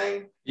understand what I'm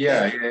saying?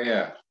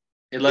 Yeah.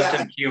 It left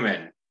him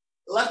human.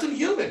 It left him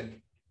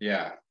human.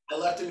 Yeah. I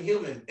left him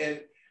human.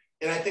 And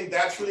I think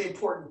that's really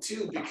important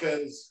too,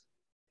 because,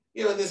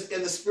 you know, in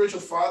the spiritual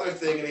father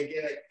thing, and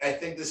again, I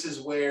think this is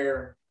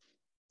where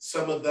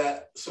some of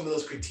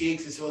those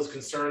critiques and some of those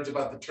concerns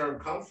about the term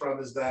come from,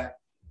 is that,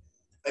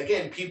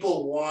 again,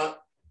 people want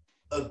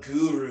a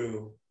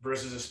guru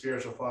versus a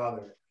spiritual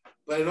father.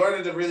 But in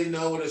order to really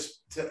know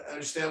to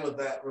understand what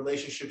that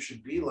relationship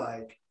should be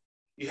like,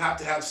 you have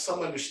to have some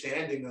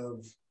understanding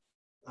of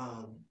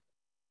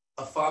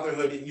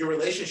fatherhood and your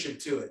relationship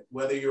to it,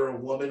 whether you're a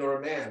woman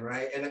or a man,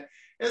 right? And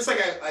it's like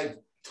I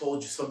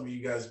told you, some of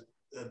you guys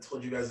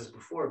told you guys this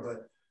before,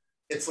 but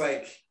it's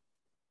like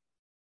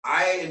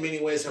I, in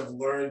many ways, have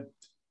learned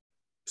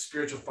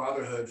spiritual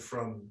fatherhood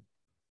from,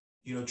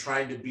 you know,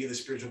 trying to be the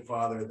spiritual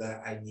father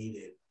that I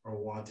needed or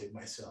wanted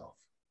myself.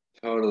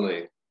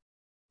 Totally.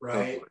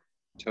 Right.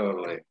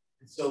 Totally.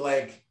 So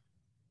like,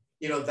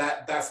 you know,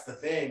 that's the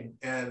thing.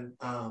 And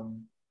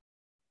I'm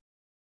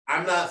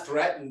not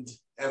threatened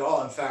at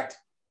all. In fact,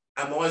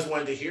 I'm always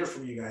wanting to hear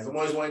from you guys. I'm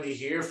always wanting to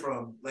hear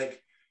from,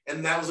 like,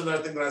 and that was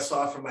another thing that I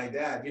saw from my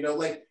dad, you know,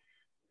 like,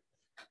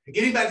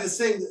 getting back to this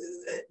thing,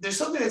 there's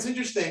something that's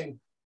interesting.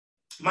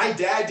 My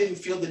dad didn't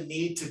feel the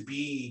need to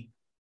be,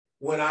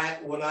 when I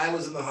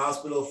was in the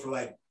hospital for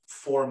like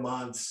 4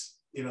 months,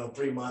 you know,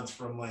 3 months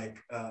from like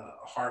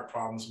heart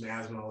problems, from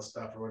asthma, all this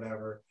stuff or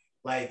whatever.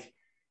 Like,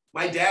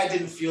 my dad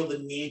didn't feel the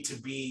need to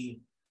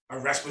be a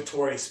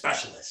respiratory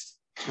specialist.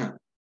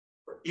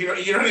 You know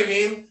what I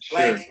mean?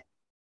 Sure. Like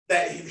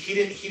that he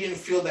didn't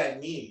feel that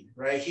need,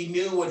 right? He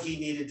knew what he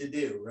needed to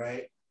do,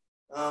 right?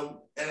 And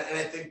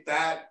I think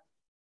that's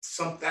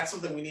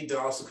something we need to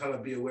also kind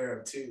of be aware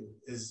of too,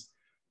 is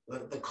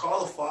the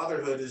call of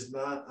fatherhood is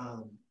not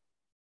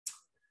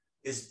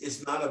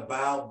is not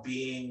about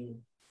being,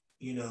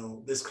 you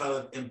know, this kind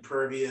of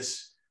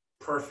impervious,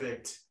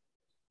 perfect.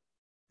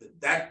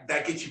 That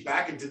gets you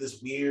back into this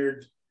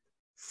weird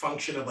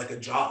function of like a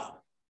job.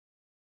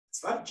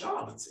 It's not a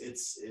job.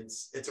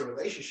 It's a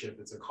relationship.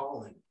 It's a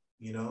calling,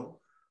 you know?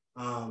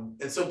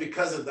 And so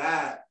because of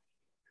that,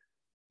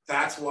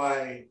 that's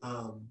why,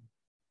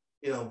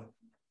 you know,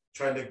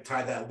 trying to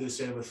tie that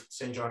loose end with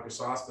St. John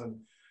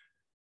Chrysostom,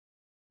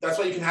 that's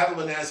why you can have a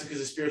monastic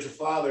as a spiritual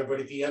father, but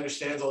if he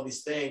understands all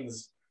these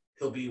things,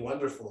 he'll be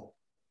wonderful.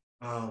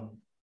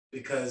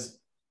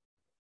 Because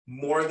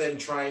more than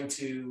trying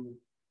to,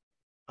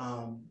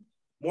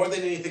 more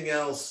than anything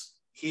else,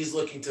 he's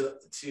looking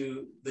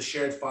to the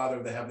shared father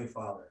of the Heavenly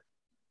Father.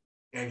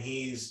 And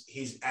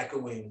he's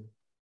echoing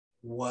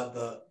what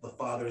the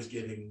Father is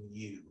giving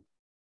you,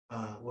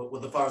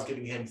 what the Father is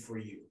giving him for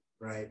you,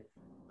 right?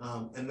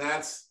 And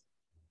that's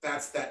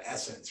that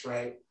essence,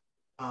 right?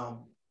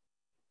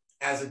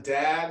 As a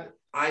dad,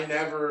 I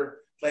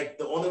never, like,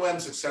 the only way I'm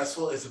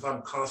successful is if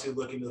I'm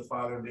constantly looking to the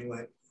Father and being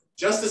like,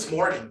 just this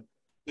morning,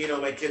 you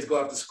know, my kids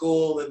go off to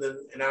school and then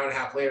an hour and a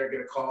half later I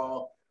get a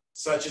call,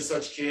 such and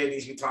such kid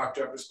needs to be talked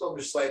to after school. I'm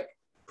just like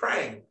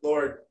praying,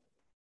 Lord,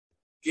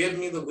 give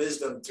me the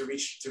wisdom to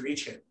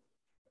reach him.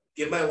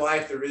 Give my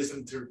wife the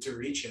wisdom to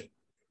reach him.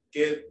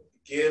 Give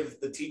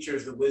the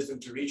teachers the wisdom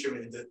to reach him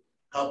and to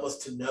help us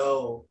to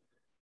know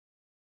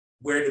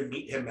where to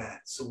meet him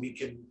at so we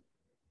can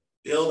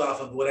build off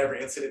of whatever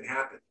incident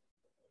happened.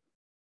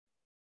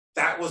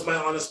 That was my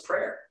honest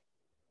prayer.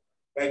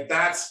 Like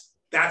that's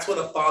what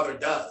a father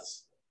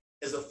does,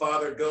 is the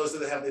father goes to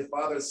the Heavenly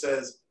Father and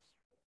says,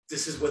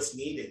 this is what's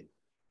needed.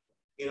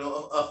 You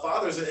know, a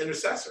father is an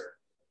intercessor.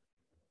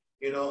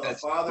 You know,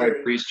 that's a father.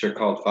 Why priests are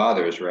called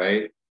fathers,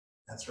 right?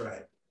 That's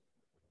right.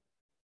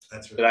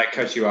 That's right. Did I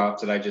cut you off?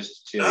 Did I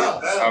just? No,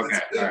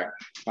 okay, all right.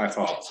 My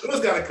fault.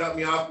 Someone's got to cut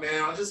me off,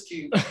 man. I'll just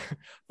keep.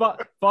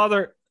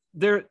 Father,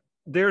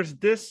 there's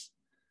this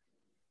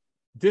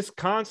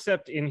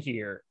concept in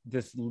here,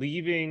 this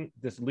leaving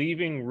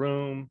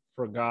room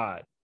for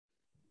God,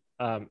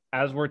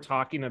 as we're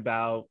talking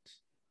about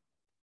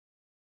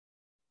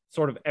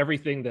sort of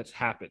everything that's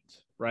happened,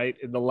 right,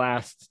 in the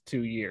last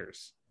 2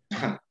 years.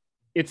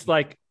 It's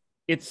like,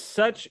 it's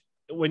such,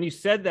 when you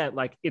said that,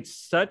 like, it's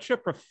such a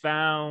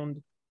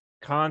profound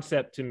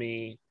concept to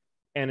me.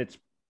 And it's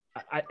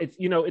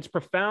you know, it's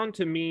profound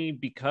to me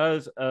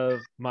because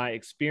of my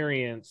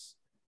experience.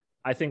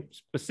 I think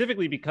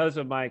specifically because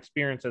of my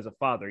experience as a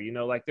father, you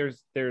know, like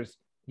there's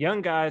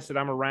young guys that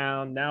I'm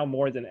around now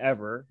more than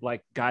ever,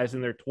 like guys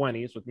in their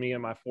 20s with me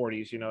in my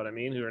 40s, you know what I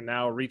mean, who are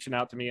now reaching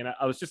out to me. And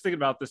I was just thinking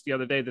about this the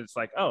other day, that it's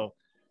like, oh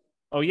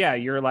yeah,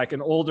 you're like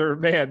an older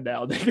man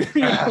now. You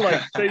know,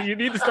 like, so you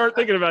need to start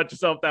thinking about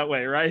yourself that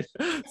way, right?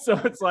 So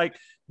it's like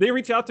they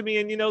reach out to me,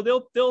 and you know,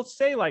 they'll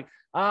say like,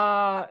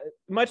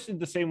 much in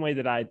the same way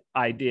that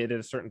I did at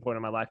a certain point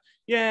in my life.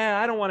 Yeah,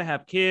 I don't want to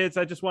have kids.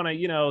 I just want to,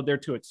 you know, they're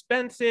too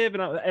expensive.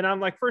 And I'm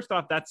like, first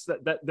off, that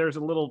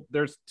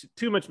there's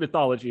too much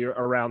mythology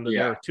around the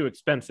they're too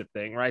expensive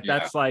thing, right?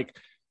 Yeah.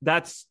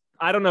 That's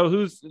I don't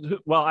know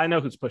well, I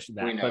know who's pushing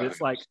that, but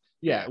it's like,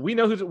 yeah, we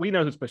know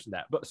who's pushing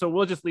that. But so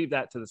we'll just leave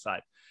that to the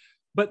side.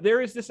 But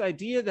there is this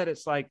idea that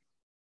it's like,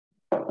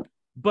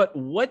 but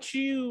what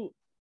you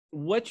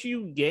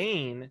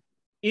gain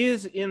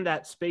is in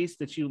that space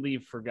that you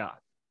leave for God,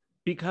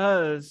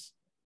 because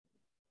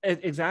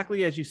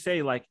exactly as you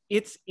say, like,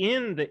 it's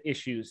in the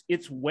issues.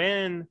 It's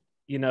when,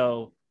 you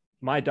know,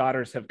 my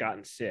daughters have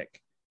gotten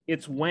sick.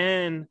 It's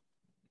when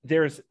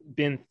there's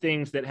been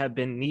things that have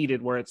been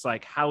needed where it's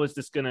like, how is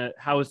this gonna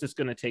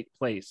take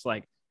place?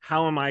 Like,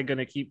 how am I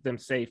gonna keep them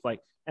safe? Like,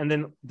 and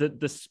then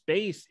the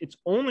space, it's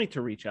only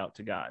to reach out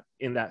to God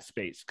in that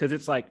space, because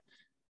it's like,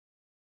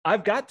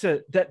 I've got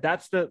to,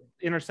 that's the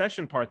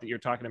intercession part that you're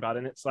talking about.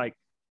 And it's like,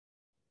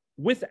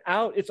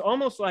 without, it's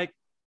almost like,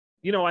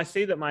 you know, I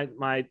say that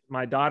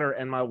my daughter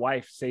and my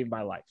wife saved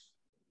my life,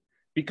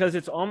 because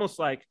it's almost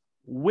like,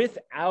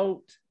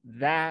 without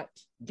that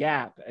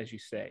gap, as you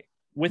say,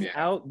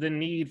 without the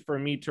need for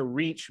me to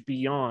reach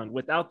beyond,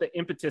 without the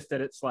impetus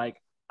that it's like,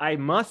 I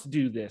must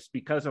do this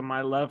because of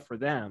my love for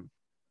them,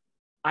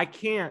 I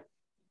can't,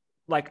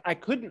 like, I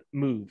couldn't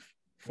move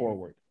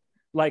forward.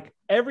 Like,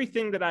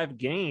 everything that I've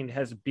gained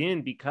has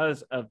been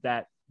because of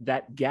that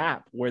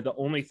gap where the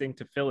only thing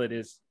to fill it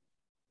is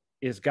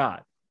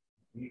God.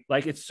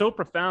 Like, it's so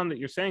profound that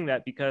you're saying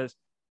that, because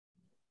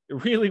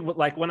really,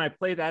 like, when I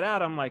play that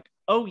out, I'm like,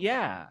 oh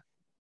yeah.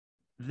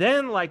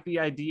 Then, like, the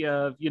idea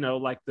of, you know,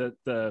 like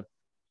the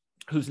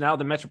who's now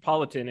the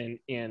metropolitan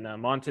in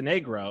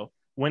Montenegro,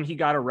 when he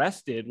got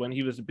arrested when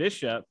he was a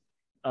bishop,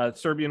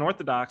 Serbian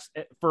Orthodox,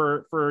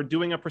 for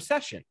doing a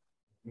procession,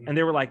 and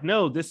they were like,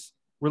 no, this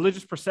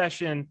religious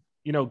procession,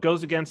 you know,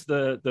 goes against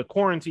the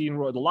quarantine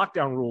or the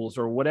lockdown rules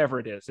or whatever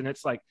it is. And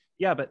it's like,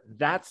 yeah, but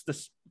that's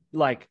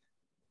like,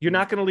 you're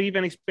not going to leave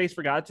any space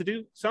for God to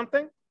do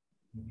something.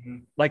 Mm-hmm.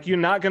 Like, you're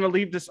not going to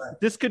leave this.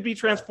 This could be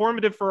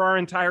transformative for our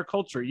entire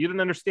culture. You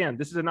didn't understand.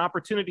 This is an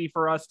opportunity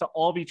for us to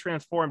all be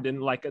transformed in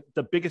like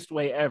the biggest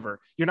way ever.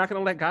 You're not going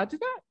to let God do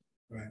that?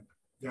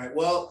 Right.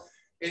 Well,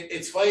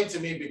 it's funny to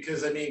me,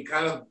 because I mean,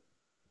 kind of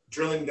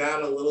drilling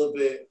down a little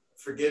bit,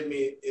 forgive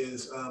me,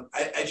 is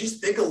I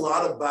just think a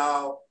lot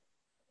about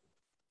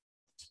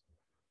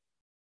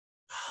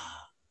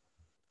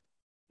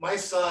my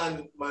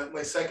son,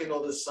 my second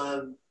oldest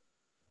son.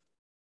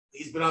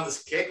 He's been on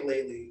this kick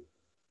lately.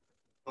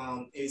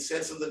 He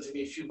said something to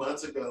me a few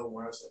months ago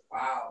where I was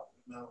like, wow,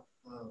 you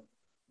know.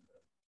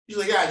 He's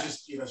like, yeah, I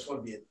just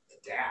want to be a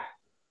dad.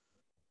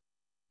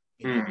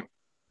 You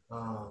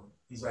know?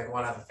 He's like, I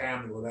want to have a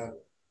family, whatever.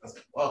 I was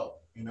like, whoa,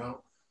 you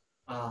know.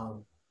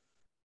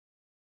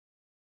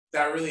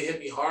 That really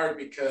hit me hard,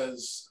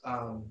 because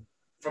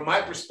from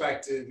my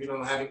perspective, you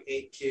know, having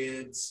 8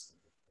 kids,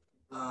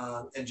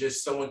 and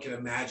just someone can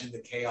imagine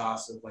the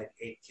chaos of like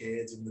 8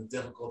 kids and the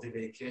difficulty of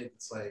 8 kids.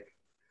 It's like,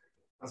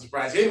 I'm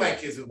surprised any of my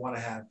kids would want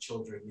to have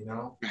children, you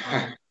know.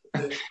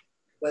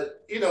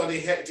 But you know, to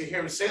hear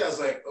him say that, I was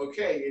like,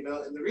 okay, you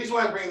know. And the reason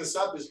why I bring this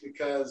up is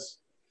because,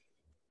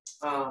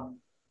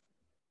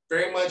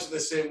 very much in the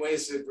same way,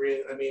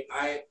 Cyprian, I mean,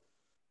 I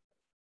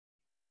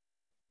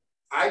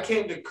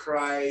came to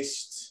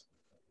Christ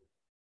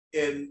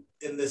in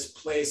this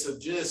place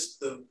of just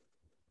the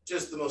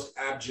most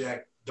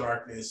abject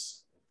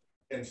darkness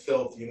and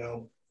filth, you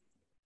know.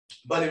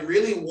 But it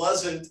really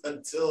wasn't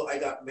until I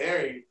got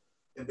married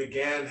and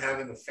began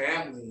having a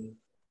family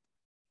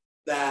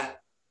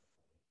that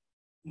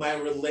my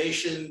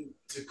relation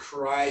to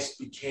Christ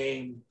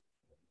became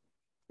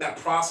that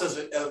process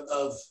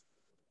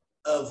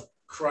of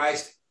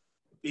Christ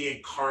being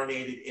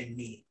incarnated in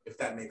me, if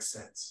that makes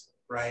sense,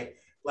 right?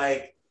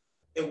 Like,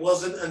 it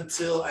wasn't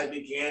until I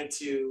began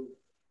to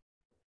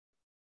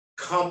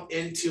come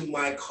into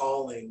my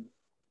calling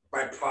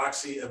by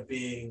proxy of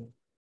being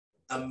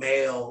a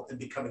male and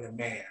becoming a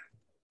man,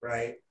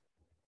 right?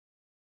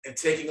 And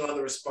taking on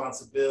the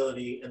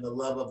responsibility and the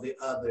love of the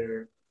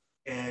other,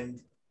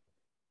 and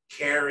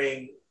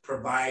caring,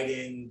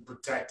 providing,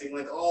 protecting,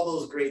 like all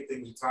those great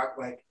things we talk,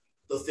 like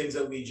those things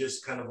that we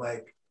just kind of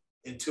like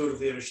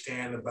intuitively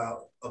understand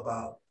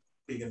about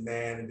being a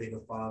man and being a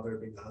father,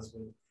 being a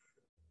husband.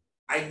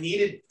 I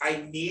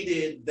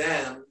needed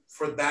them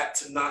for that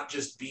to not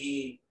just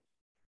be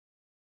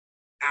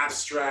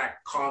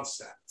abstract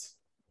concept.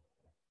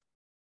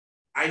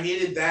 I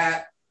needed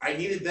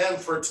them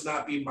for it to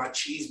not be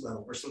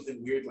machismo or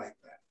something weird like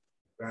that,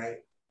 right?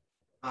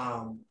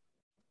 And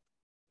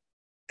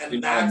you're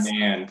not a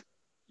man.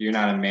 You're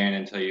not a man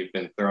until you've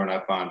been thrown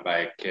up on by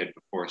a kid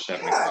before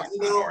 7 o'clock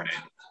in the morning.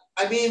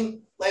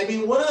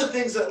 One of the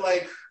things that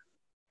like,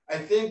 I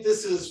think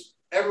this is,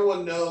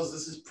 everyone knows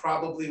this is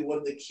probably one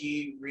of the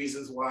key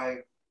reasons why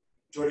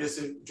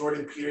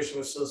Jordan Peterson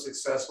was so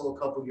successful a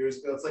couple years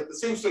ago. It's like the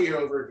same story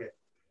over again.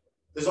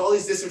 There's all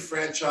these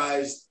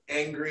disenfranchised,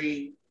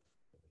 angry,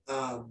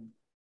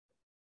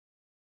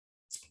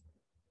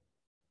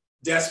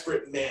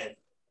 desperate men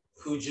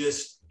who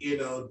just,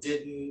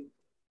 didn't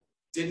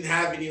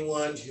have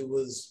anyone who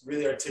was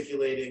really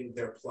articulating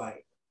their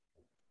plight.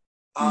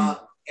 And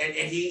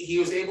he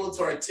was able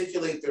to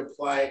articulate their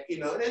plight, and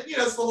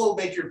it's the whole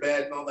make your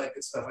bed and all that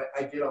good stuff.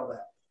 I get all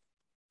that.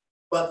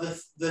 But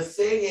the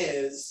thing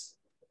is,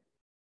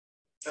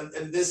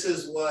 and this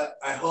is what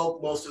I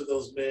hope most of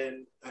those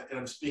men, and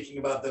I'm speaking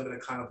about them in a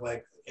kind of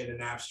like in an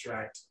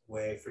abstract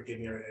way, forgive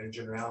me, in a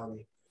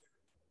generality,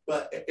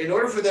 but in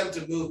order for them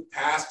to move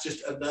past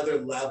just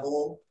another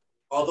level,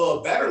 although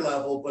a better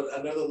level, but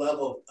another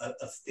level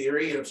of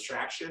theory and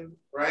abstraction,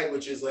 right?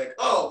 Which is like,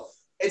 oh,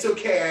 it's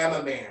okay, I am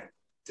a man.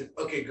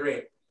 Okay,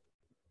 great.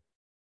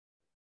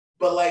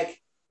 But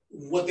like,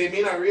 what they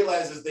may not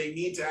realize is they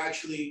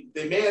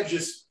may have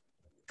just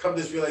come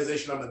to this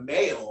realization, I'm a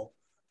male,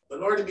 but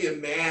in order to be a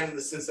man in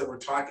the sense that we're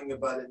talking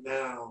about it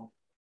now,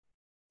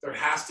 there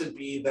has to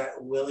be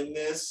that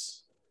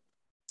willingness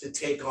to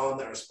take on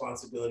that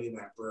responsibility and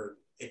that burden.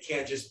 It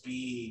can't just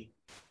be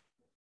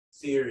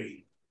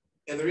theory.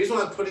 And the reason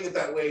why I'm putting it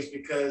that way is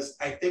because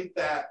I think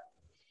that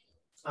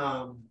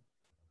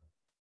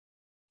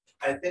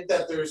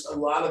there's a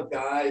lot of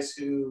guys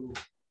who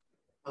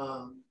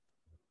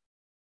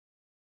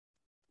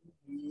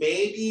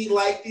maybe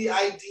like the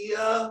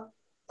idea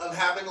of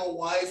having a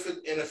wife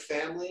and a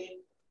family,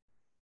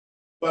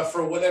 but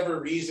for whatever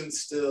reason,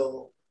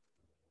 still,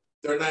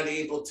 they're not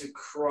able to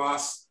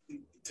cross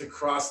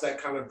that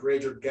kind of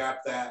bridge or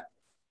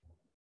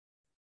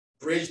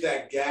bridge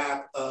that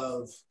gap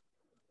of,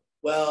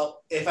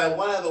 well, if I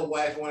want to have a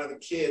wife, I want to have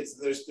kids,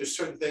 there's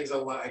certain things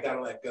I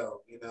gotta let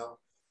go, And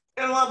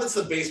a lot of it's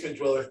the basement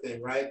dweller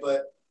thing, right?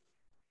 But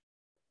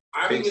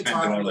I'm even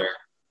talking about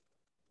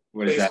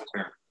what is that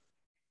term?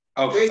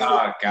 Oh,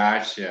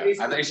 gotcha. I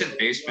thought you said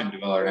basement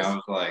dweller, and I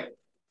was like,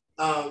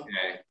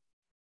 okay.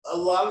 A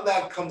lot of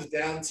that comes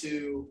down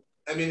to,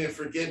 and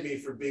forgive me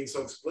for being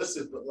so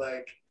explicit, but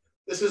like,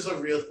 this is a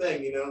real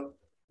thing,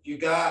 You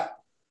got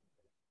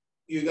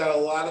a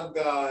lot of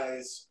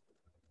guys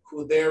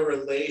who their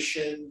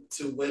relation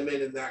to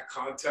women in that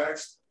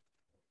context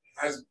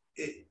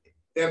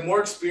they have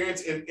more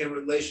experience in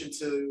relation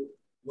to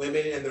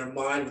women in their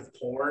mind with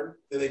porn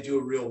than they do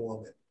a real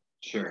woman.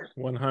 Sure.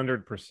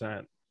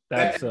 100%.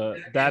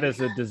 That is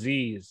a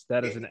disease.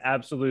 That is an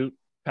absolute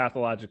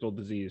pathological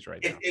disease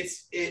right now.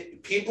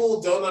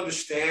 People don't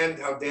understand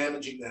how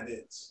damaging that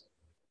is.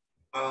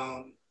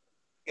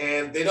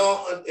 And they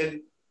don't,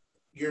 and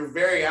you're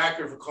very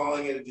accurate for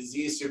calling it a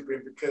disease,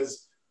 Cyprian,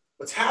 because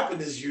what's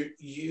happened is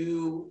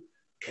you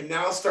can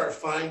now start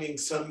finding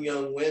some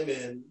young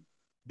women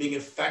being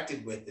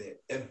infected with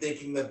it and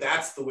thinking that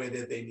that's the way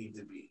that they need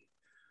to be.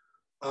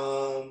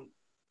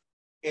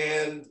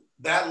 And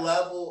that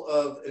level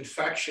of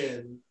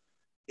infection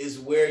is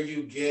where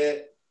you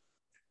get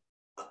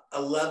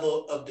a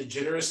level of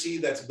degeneracy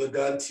that's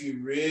begun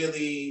to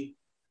really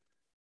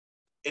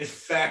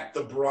infect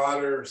the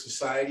broader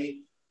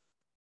society.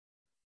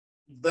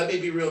 Let me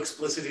be real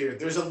explicit here.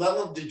 There's a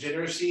level of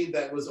degeneracy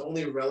that was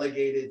only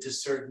relegated to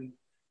certain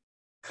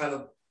kind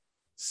of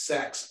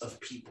sects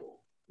of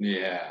people.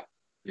 Yeah.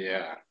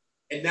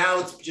 And now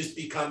it's just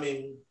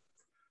becoming,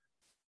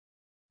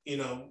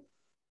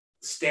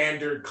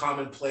 standard,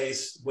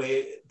 commonplace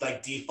way,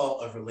 like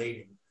default of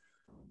relating.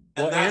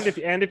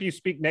 And if you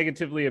speak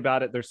negatively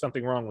about it, there's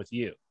something wrong with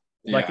you.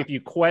 Yeah. Like if you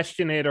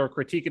question it or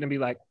critique it and be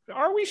like,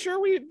 "Are we sure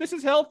this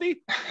is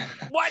healthy?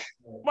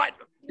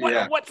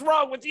 What's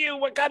wrong with you?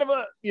 What kind of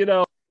a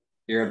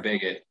You're a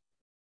bigot."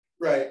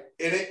 Right,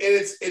 and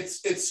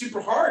it's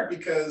super hard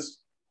because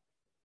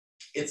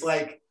it's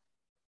like,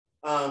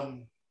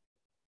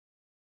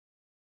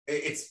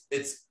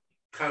 it's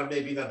kind of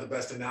maybe not the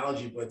best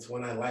analogy, but it's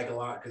one I like a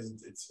lot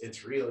because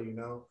it's real,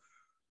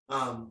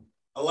 A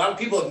lot of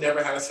people have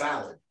never had a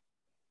salad.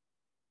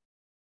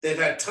 They've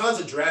had tons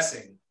of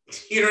dressing.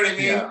 You know what I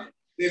mean? Yeah.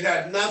 They've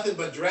had nothing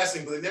but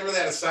dressing, but they've never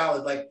had a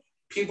salad. Like,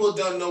 people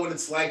don't know what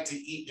it's like to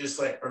eat just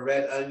like a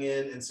red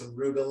onion and some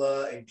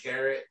arugula and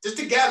carrot just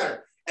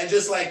together, and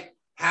just like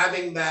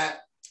having that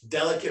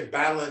delicate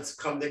balance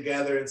come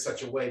together in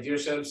such a way. Do you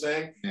understand what I'm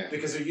saying? Yeah.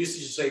 Because they're used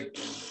to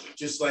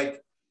just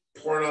like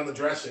pouring on the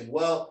dressing.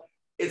 Well,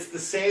 it's the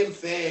same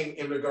thing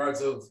in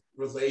regards of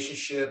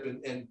relationship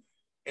and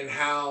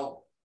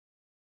how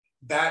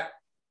that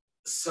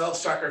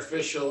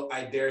self-sacrificial,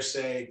 I dare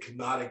say,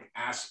 canonic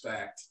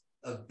aspect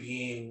of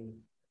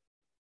being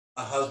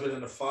a husband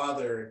and a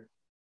father.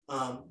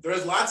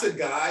 There's lots of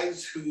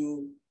guys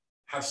who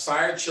have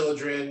sired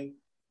children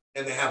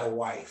and they have a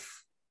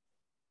wife.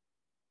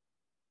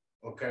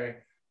 Okay,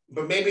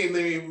 but maybe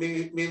let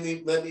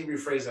me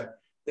rephrase that.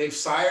 They've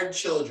sired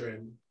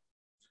children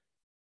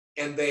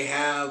and they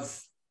have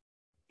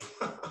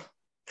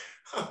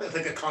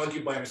like a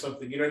concubine or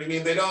something. You know what I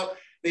mean?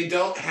 They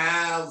don't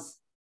have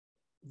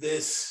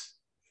this,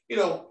 you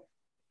know,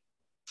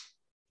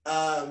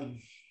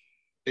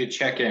 They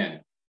check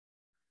in.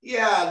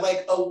 yeah,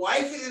 like a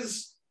wife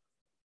is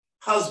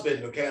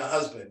husband, okay, a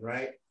husband,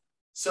 right?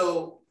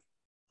 So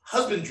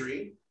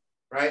husbandry,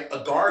 right?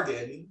 A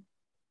garden,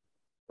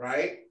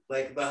 right?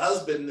 Like the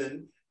husband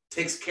then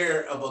takes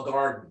care of a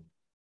garden.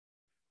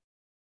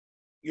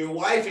 Your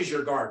wife is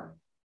your garden,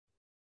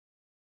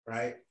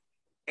 right?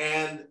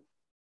 And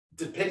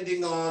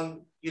depending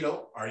on, you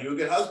know, are you a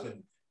good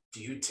husband?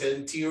 Do you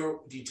tend to your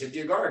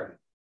garden?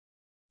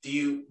 Do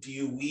you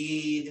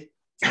weed?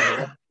 Do you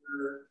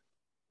water,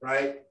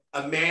 right?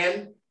 A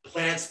man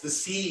plants the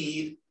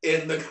seed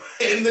in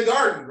the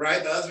garden,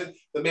 right?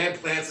 The man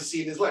plants the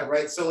seed in his wife,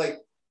 right? So like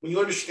when you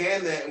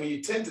understand that and when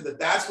you tend to that,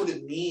 that's what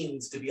it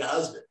means to be a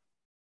husband.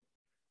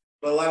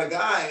 But a lot of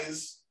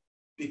guys,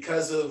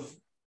 because of,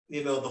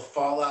 you know, the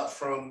fallout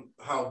from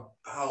how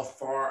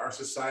far our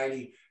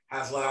society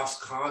has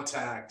lost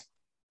contact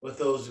with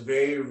those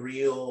very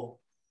real,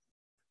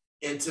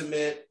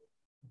 intimate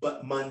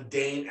but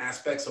mundane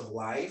aspects of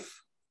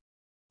life,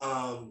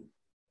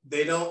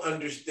 they don't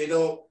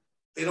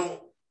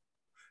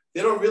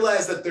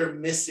realize that they're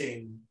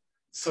missing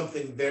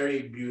something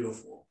very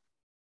beautiful.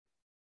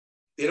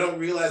 They don't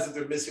realize that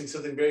they're missing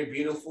something very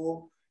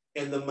beautiful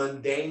in the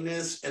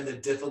mundaneness and the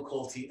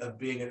difficulty of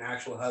being an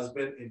actual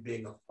husband and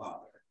being a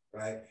father,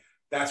 right?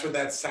 That's where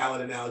that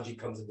salad analogy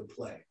comes into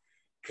play.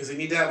 Because they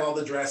need to have all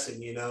the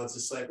dressing, you know? It's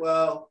just like,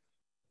 well,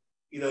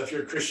 you know, if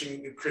you're a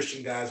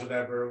Christian guys,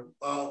 whatever,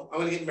 well, I'm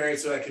gonna get married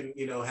so I can,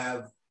 you know,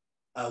 have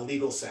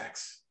legal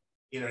sex.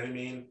 You know what I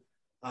mean?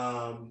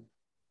 I'll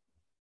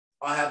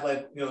have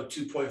like, you know,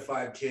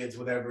 2.5 kids,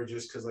 whatever,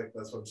 just because like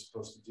that's what I'm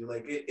supposed to do.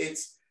 Like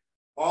it's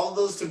all of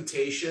those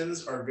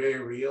temptations are very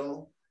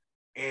real,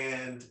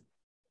 and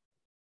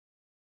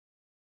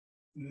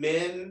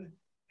men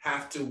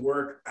have to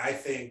work, I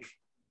think,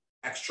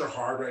 extra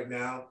hard right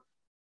now.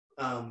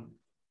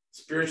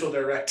 Spiritual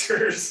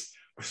directors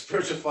or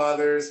spiritual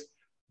fathers,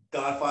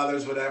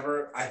 godfathers,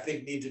 whatever, I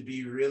think need to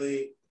be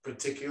really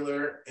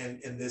particular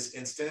in this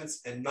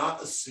instance and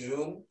not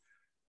assume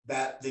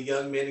that the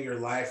young men in your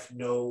life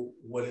know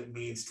what it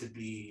means to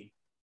be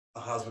a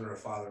husband or a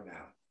father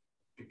now,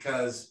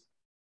 because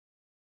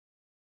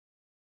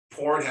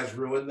porn has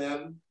ruined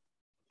them.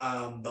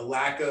 The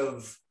lack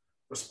of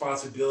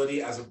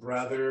responsibility as a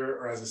brother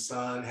or as a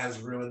son has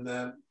ruined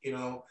them. You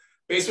know,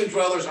 basement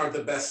dwellers aren't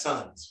the best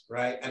sons,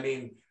 right? I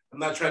mean, I'm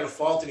not trying to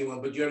fault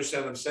anyone, but you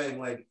understand what I'm saying?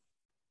 Like,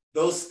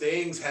 those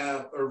things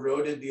have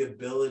eroded the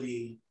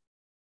ability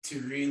to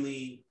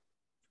really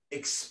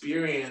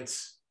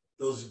experience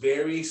those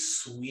very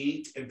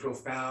sweet and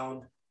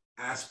profound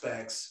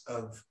aspects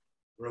of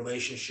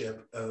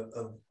relationship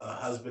of a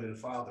husband and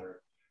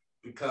father,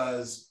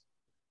 because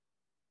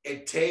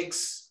it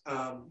takes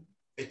a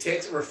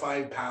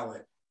refined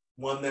palate,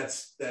 one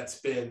that's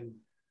been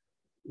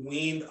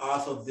weaned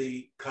off of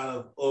the kind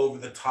of over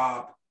the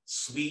top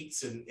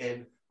sweets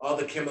and all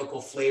the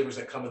chemical flavors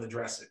that come in the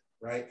dressing,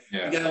 right?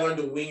 Yeah. You gotta learn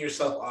to wean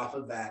yourself off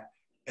of that,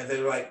 and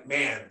then like,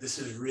 man, this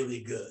is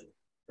really good,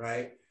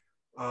 right?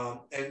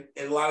 And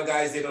a lot of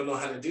guys, they don't know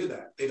how to do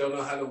that. They don't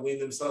know how to wean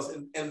themselves,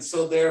 and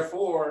so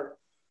therefore,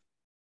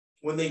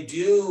 when they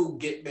do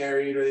get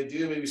married or they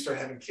do maybe start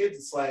having kids,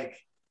 it's like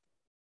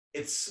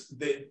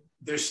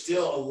there's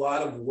still a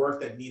lot of work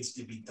that needs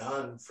to be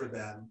done for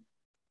them,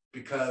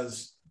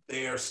 because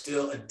they are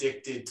still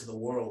addicted to the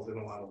world in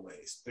a lot of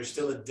ways. They're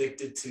still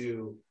addicted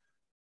to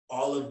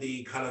all of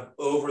the kind of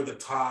over the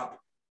top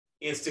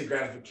instant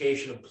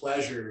gratification of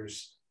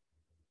pleasures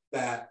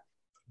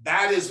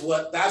that's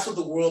what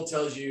the world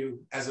tells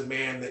you as a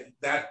man,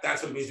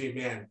 that's what it means to be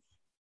a man.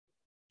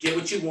 Get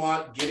what you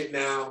want, get it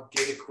now,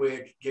 get it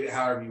quick, get it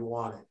however you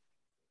want it.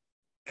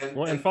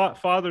 And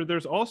Father,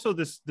 there's also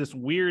this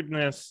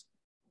weirdness.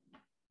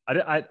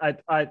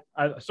 I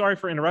sorry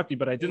for interrupting,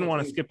 but I didn't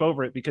want to skip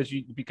over it because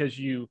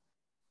you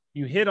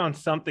hit on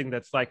something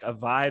that's like a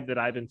vibe that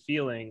I've been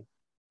feeling,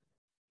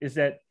 is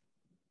that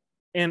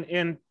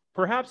and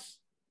perhaps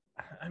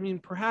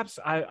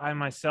I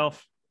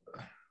myself,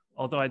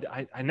 although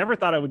I never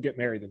thought I would get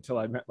married until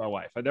I met my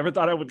wife. I never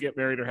thought I would get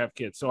married or have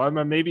kids. So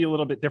I'm maybe a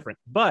little bit different,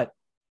 but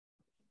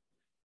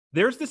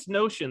there's this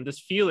notion, this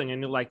feeling,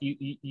 and like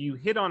you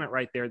hit on it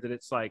right there, that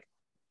it's like,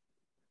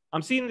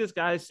 I'm seeing this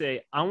guy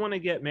say, I want to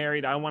get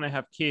married, I want to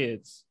have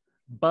kids,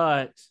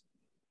 but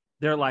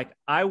they're like,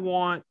 I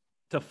want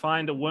to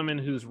find a woman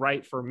who's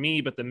right for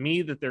me, but the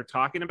me that they're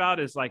talking about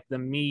is like the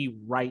me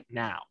right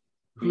now,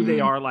 who they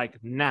are like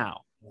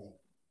now.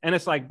 And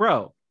it's like,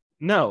 bro,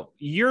 no,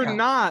 you're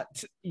not,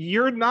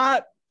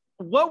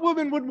 what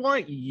woman would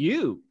want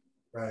you?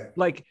 Right.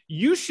 Like,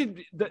 you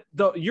should,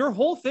 your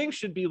whole thing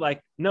should be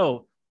like,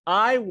 no,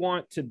 I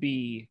want to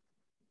be,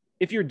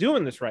 if you're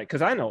doing this right,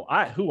 because I know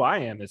who I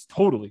am is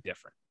totally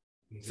different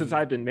since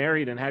I've been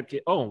married and had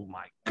kids. Oh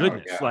my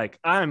goodness. Like,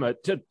 I'm a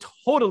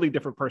totally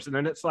different person.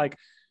 And it's like,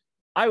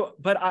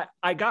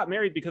 I got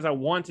married because I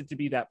wanted to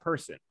be that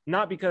person,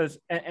 not because,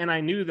 and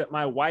I knew that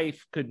my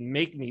wife could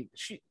make me,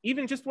 she,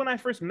 even just when I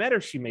first met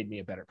her, she made me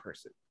a better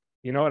person.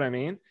 You know what I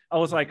mean? I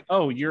was like,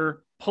 oh,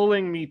 you're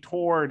pulling me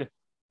toward,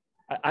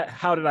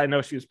 how did I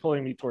know she was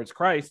pulling me towards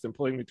Christ and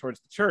pulling me towards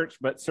the church?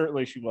 But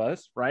certainly she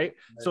was, right?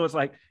 So it's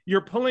like,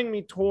 you're pulling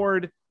me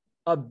toward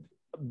a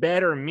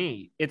better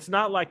me. It's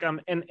not like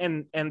I'm,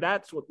 and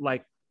that's what,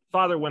 like,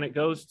 Father, when it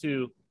goes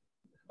to,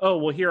 oh,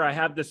 well, here I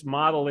have this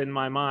model in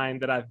my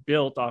mind that I've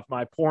built off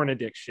my porn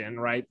addiction,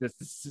 right? This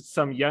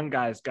some young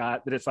guy's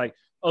got, that it's like,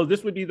 oh,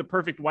 this would be the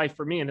perfect wife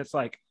for me. And it's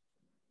like,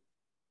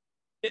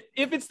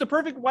 if it's the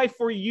perfect wife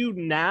for you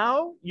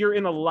now, you're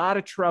in a lot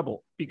of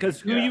trouble,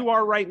 because who you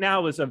are right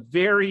now is a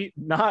very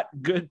not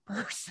good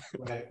person.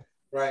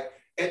 Right.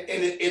 And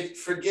it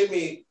forgive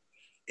me,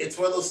 it's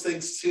one of those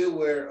things too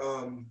where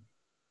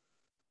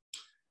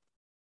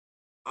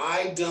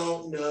I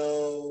don't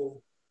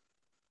know,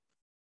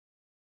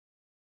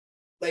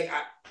 like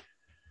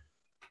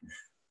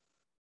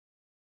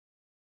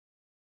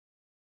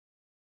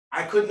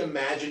I couldn't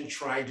imagine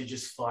trying to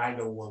just find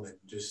a woman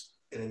just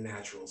in a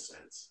natural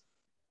sense.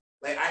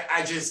 Like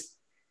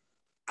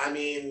I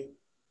mean,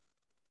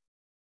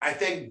 I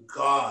thank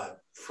God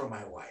for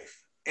my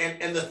wife.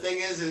 And the thing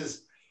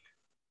is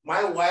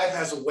my wife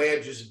has a way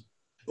of just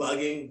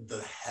bugging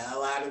the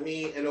hell out of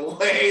me in a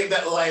way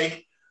that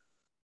like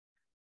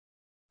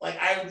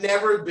I've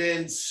never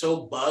been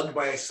so bugged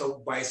by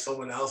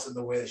someone else in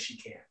the way that she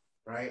can,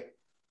 right?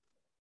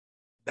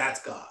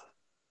 That's God.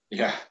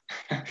 Yeah.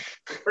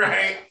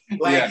 Right?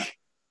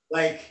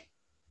 Like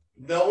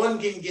no one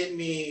can get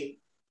me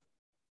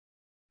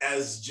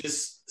as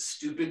just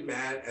stupid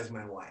mad as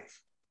my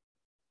wife.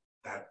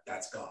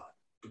 That's God.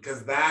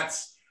 Because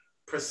that's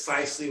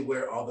precisely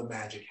where all the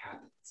magic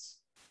happens.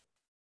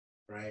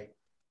 Right?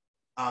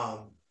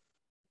 And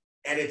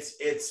it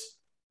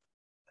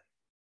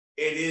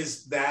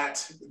is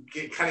that,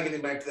 kind of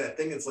getting back to that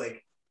thing, it's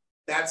like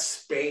that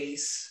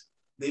space,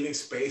 leaving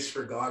space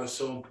for God is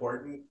so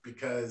important,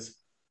 because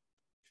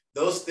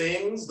those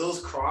things,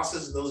 those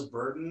crosses, and those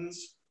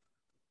burdens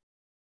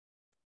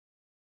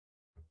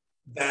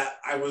that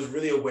I was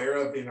really aware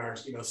of in our,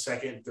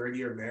 second, third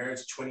year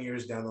marriage, 20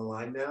 years down the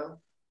line now,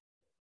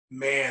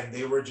 man,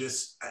 they were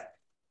just,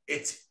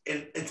 it's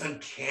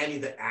uncanny,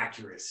 the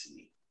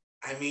accuracy.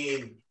 I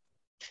mean,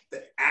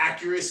 the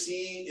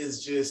accuracy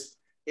is just,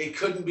 it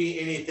couldn't be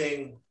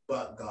anything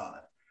but God.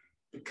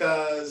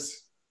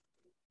 Because,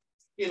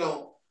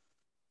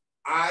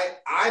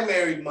 I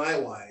married my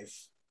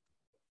wife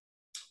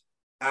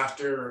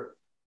after,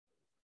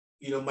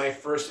 my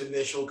first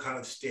initial kind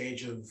of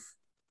stage of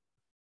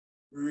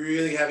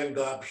really having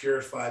God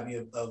purify me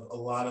of a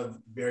lot of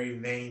very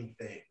vain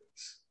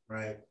things,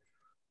 right?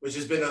 Which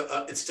has been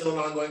it's still an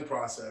ongoing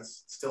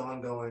process, still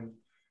ongoing.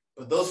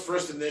 But those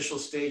first initial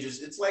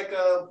stages, it's like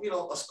a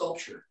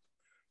sculpture.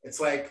 It's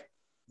like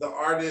the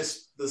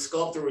artist, the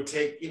sculptor would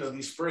take,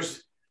 these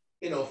first,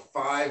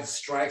 5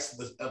 strikes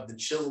of the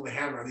chisel and the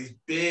hammer, these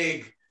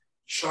big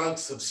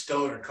chunks of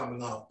stone are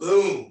coming off.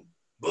 Boom,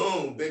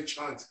 boom, big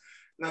chunks.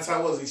 And that's how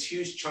it was. These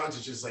huge chunks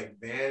of just like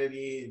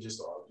vanity and just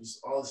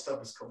all the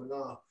stuff is coming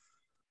off.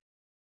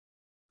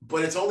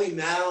 But it's only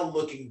now,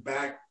 looking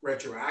back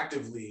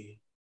retroactively,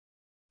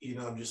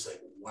 I'm just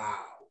like,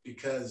 wow,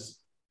 because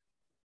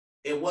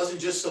it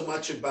wasn't just so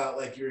much about,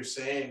 like you were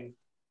saying,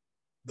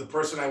 the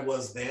person I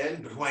was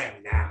then, but who I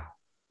am now.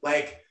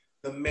 Like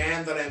the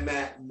man that I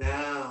met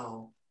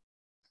now,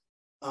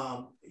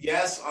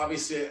 yes,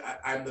 obviously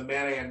I'm the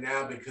man I am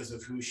now because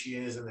of who she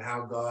is and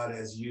how God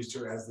has used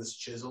her as this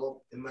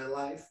chisel in my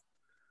life.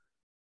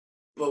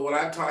 But what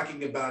I'm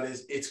talking about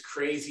is, it's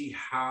crazy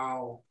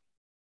how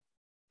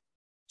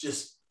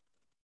just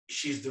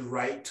she's the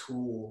right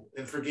tool.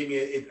 And forgive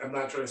me, I'm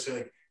not trying to say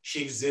like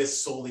she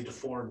exists solely to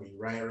form me,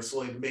 right? Or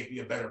solely to make me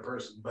a better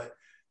person. But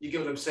you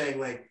get what I'm saying?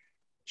 Like,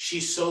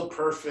 she's so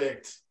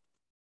perfect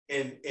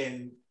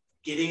in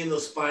getting in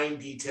those fine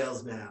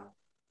details now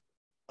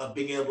of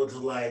being able to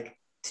like,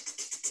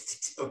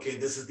 okay,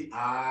 this is the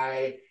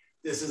eye,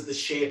 this is the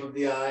shape of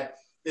the eye.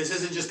 This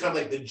isn't just kind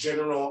of like the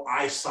general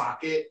eye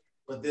socket,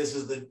 but this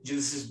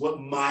is what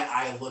my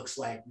eye looks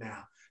like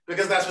now.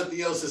 Because that's what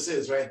theosis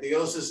is, right?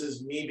 Theosis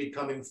is me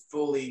becoming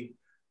fully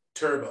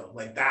turbo.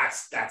 Like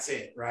that's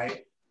it,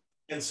 right?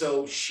 And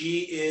so she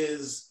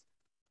is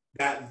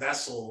that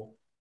vessel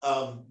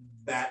of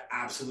that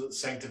absolute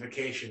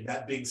sanctification,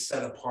 that being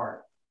set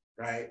apart,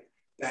 right?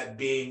 That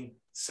being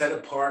set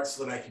apart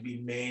so that I can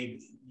be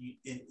made,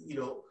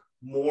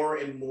 more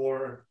and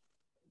more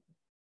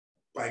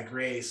by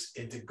grace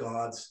into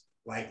God's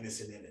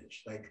likeness and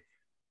image. Like,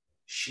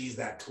 she's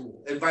that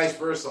tool, and vice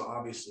versa,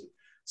 obviously.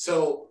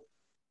 So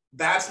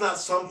that's not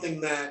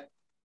something that,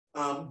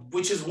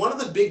 which is one of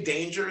the big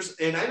dangers.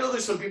 And I know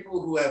there's some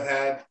people who have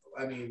had,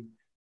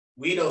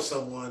 we know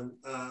someone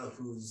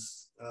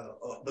who's,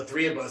 the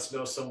 3 of us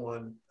know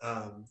someone,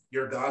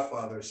 your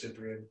godfather,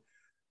 Cyprian,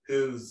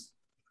 who's,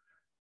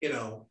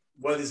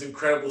 one of these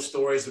incredible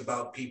stories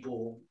about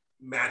people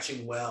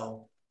matching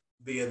well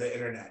via the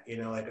internet,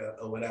 like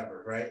a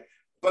whatever, right?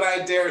 but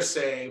I dare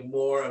say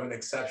more of an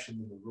exception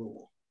than the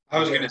rule. I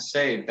was going to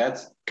say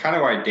that's kind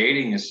of why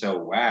dating is so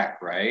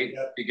whack, right?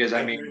 Yep. Because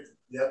I mean,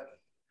 yep.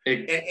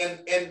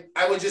 And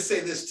I would just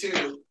say this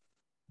too.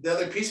 The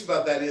other piece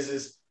about that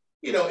is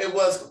it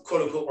was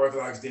quote unquote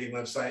Orthodox dating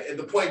website, and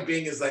the point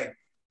being is like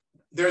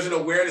there's an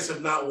awareness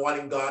of not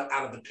wanting God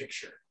out of the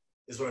picture,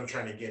 is what I'm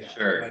trying to get at.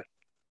 Sure. Like,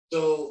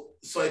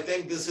 so I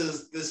think this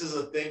is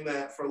a thing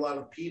that for a lot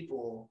of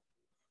people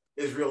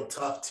is real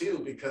tough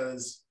too,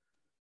 because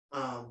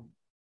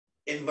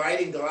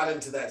inviting God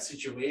into that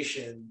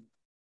situation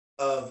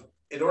of,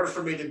 in order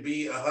for me to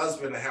be a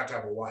husband, I have to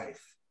have a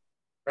wife,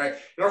 right?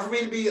 In order for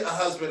me to be a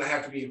husband, I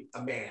have to be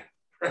a man,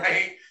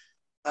 right?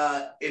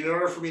 In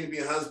order for me to be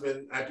a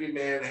husband, I have to be a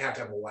man, I have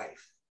to have a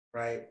wife,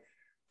 right?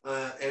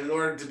 And in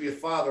order to be a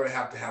father, I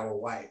have to have a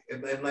wife.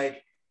 And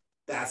like,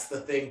 that's the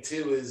thing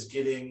too, is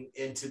getting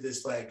into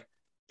this, like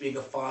being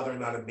a father,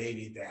 not a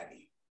baby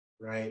daddy,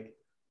 right?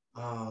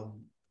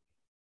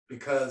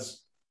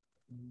 Because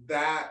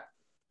that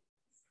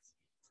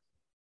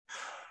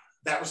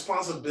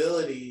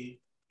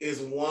responsibility is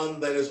one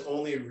that is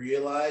only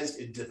realized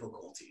in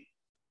difficulty,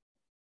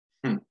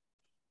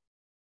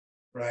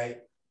 right?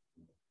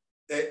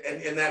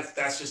 And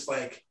that's just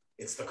like,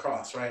 it's the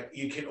cross, right?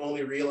 You can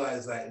only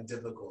realize that in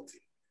difficulty.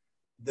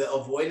 The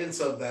avoidance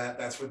of that,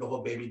 that's where the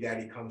whole baby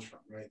daddy comes from,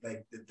 right?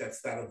 Like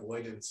that's that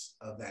avoidance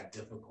of that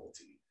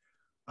difficulty.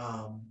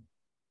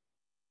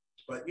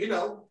 But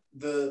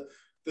the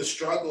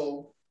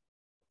struggle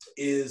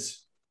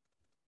is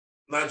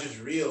not just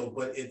real,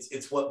 but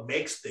it's what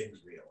makes things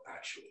real,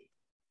 actually.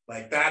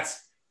 Like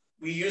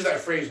we use that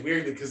phrase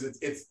weirdly because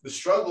it's the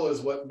struggle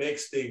is what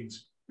makes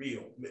things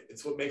real.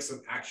 It's what makes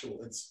them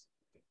actual.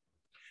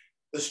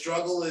 The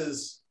struggle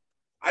is,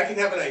 I can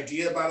have an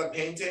idea about a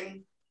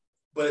painting,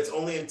 but it's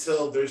only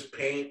until there's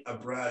paint, a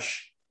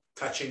brush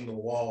touching the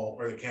wall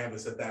or the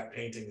canvas that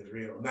painting is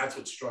real. And that's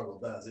what struggle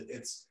does.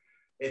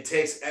 It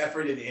takes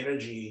effort and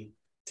energy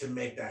to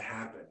make that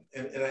happen.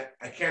 And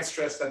I can't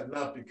stress that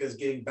enough, because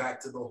getting back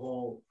to the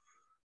whole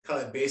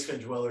kind of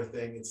basement dweller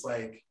thing, it's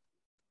like,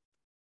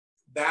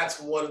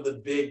 that's one of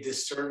the big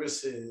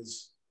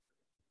disservices.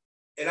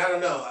 And I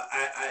don't know,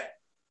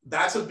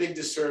 that's a big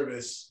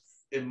disservice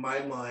in my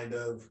mind,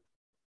 of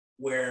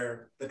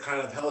where the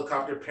kind of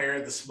helicopter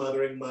parent, the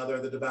smothering mother,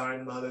 the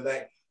devouring mother,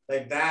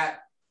 that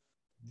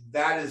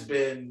has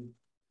been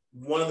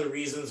one of the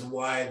reasons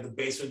why the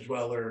basement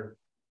dweller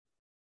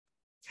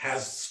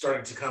has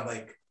started to kind of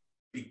like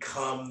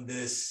become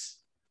this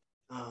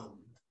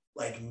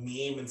like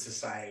meme in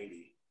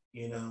society,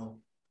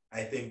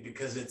 I think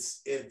because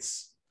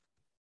it's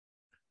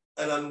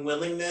an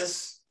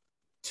unwillingness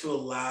to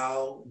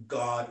allow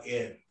God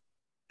in.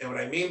 And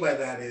what I mean by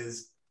that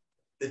is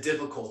the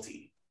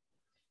difficulty,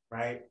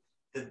 right?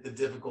 The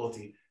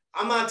difficulty.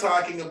 I'm not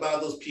talking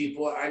about those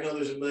people. I know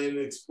there's a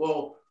million,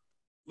 well,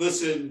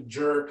 listen,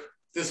 jerk,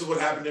 this is what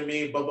happened to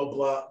me, blah, blah,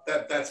 blah.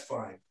 That's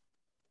fine.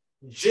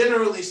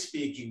 Generally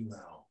speaking,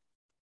 though,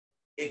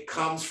 it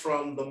comes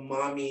from the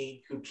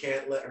mommy who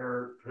can't let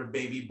her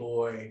baby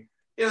boy,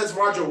 it's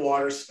Roger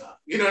Waters stuff.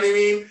 You know what I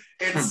mean?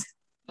 It's,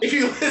 if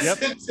you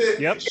listen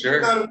to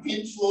sure.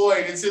 Pink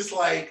Floyd, it's just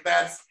like,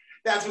 that's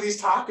what he's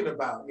talking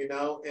about,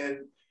 and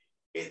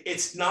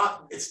it's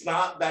not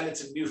that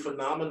it's a new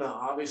phenomena,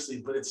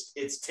 obviously, but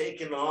it's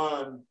taken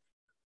on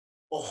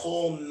a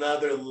whole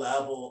nother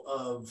level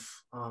of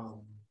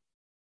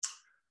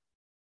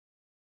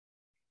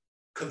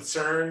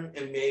concern,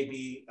 and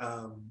maybe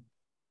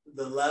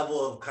the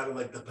level of kind of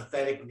like the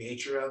pathetic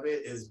nature of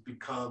it has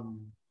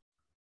become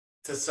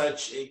to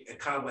such a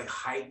kind of like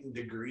heightened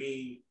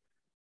degree,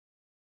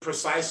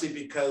 precisely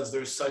because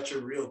there's such a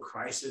real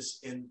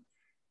crisis in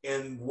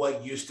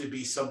what used to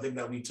be something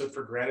that we took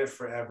for granted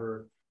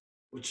forever,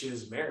 which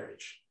is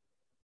marriage.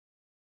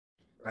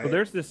 Right?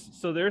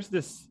 So there's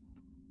this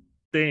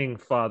thing,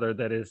 Father,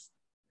 that is,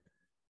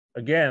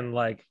 again,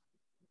 like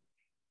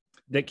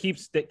that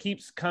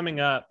keeps coming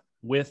up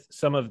with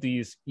some of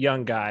these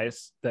young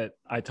guys that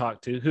I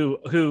talk to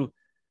who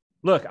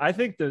look, I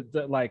think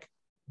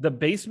the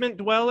basement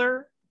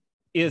dweller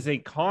is a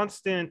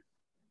constant,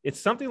 it's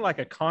something like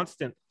a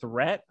constant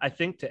threat, I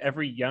think, to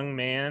every young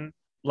man,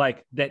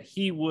 like that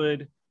he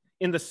would,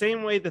 in the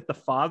same way that the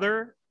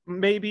father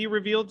may be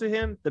revealed to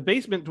him, the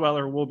basement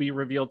dweller will be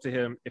revealed to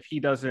him if he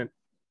doesn't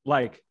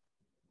like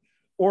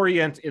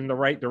orient in the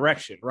right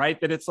direction, right?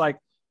 That it's like,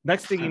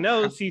 next thing he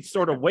knows, he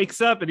sort of wakes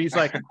up and he's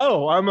like,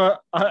 oh, I'm a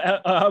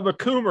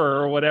coomer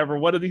or whatever.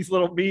 One of these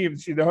little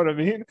memes, you know what I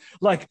mean?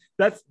 Like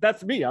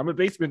that's me. I'm a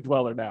basement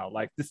dweller now.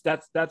 Like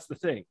that's the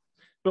thing.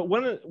 But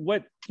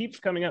what keeps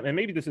coming up, and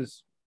maybe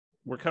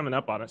we're coming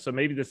up on it, so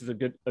maybe this is a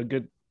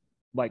good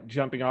like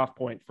jumping off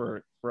point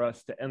for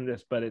us to end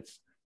this. But it's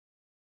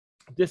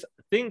this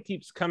thing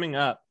keeps coming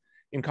up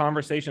in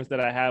conversations that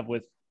I have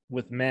with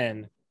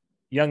men,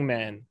 young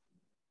men,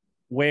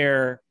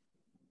 where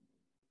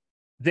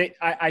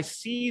I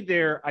see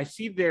their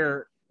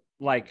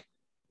like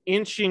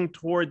inching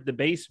toward the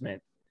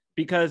basement,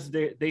 because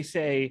they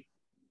say,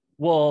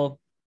 well,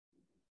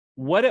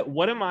 what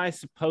am I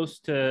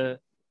supposed to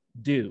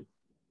do?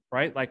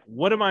 right? Like,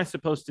 what am I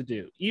supposed to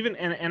do? Even,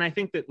 and I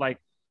think that like,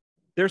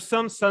 there's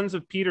some sons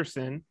of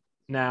Peterson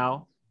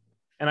now.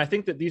 And I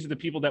think that these are the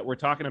people that we're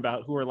talking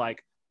about who are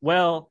like,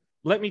 well,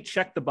 let me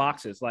check the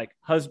boxes, like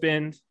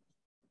husband,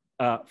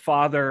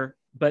 father,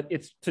 but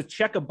it's to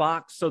check a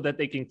box so that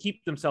they can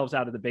keep themselves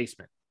out of the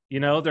basement. You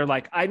know, they're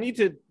like, I need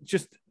to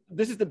just,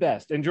 this is the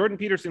best. And Jordan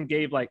Peterson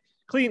gave like,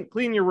 clean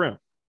your room.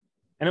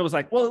 And it was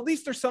like, well, at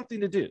least there's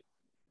something to do,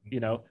 you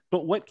know.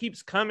 But what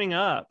keeps coming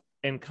up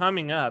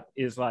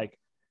is like,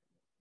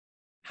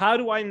 how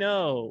do I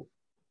know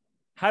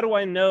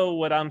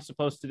what I'm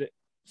supposed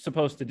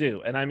to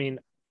do? And I mean,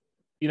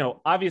 you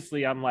know,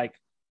 obviously I'm like,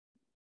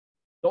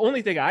 the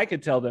only thing I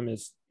could tell them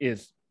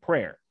is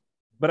prayer.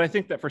 But I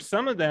think that for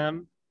some of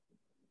them,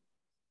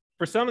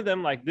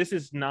 like, this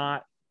is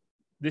not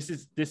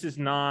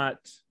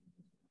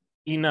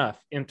enough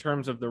in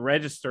terms of the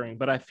registering.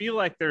 But I feel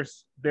like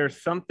there's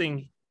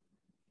something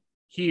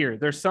here.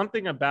 There's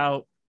something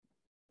about,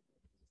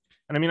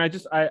 and I mean, I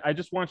just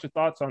want your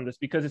thoughts on this,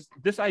 because it's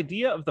this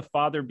idea of the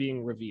Father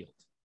being revealed,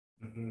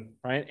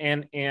 right?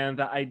 And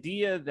the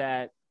idea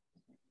that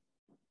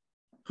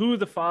who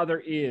the Father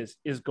is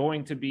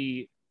going to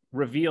be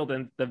revealed,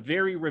 and the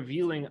very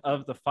revealing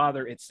of the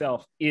Father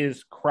itself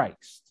is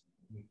Christ,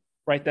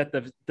 right? That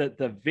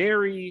the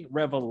very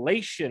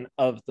revelation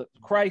of the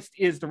Christ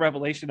is the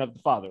revelation of the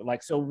Father.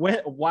 Like, so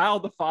while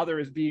the Father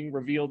is being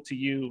revealed to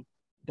you,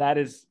 that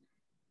is,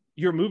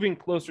 you're moving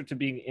closer to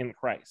being in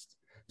Christ.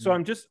 So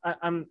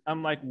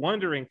I'm like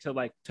wondering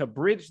to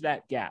bridge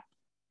that gap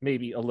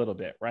maybe a little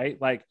bit,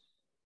 right? Like,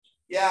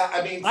 yeah,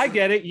 I mean, I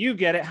get it, you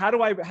get it. How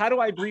do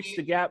I breach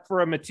the gap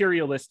for a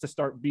materialist to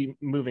start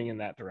moving in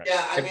that direction?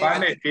 Yeah, if I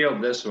may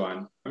field this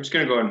one, I'm just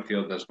going to go and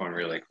field this one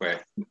really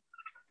quick.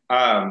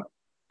 I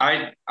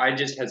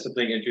just had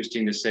something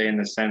interesting to say, in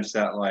the sense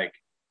that, like,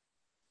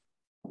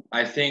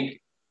 I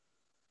think,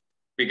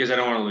 because I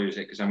don't want to lose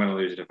it, because I'm going to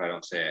lose it if I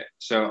don't say it.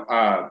 So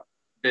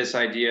this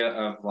idea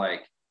of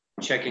like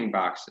checking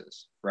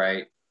boxes,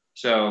 right?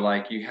 So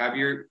like, you have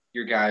your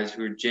guys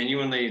who are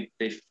genuinely,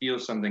 they feel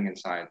something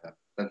inside them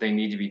that they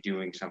need to be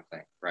doing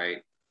something, right?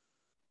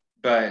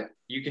 But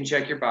you can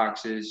check your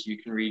boxes,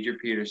 you can read your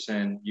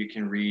Peterson, you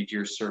can read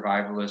your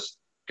survivalist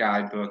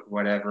guidebook,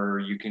 whatever.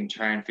 You can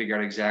try and figure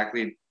out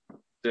exactly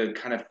the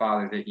kind of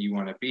father that you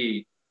want to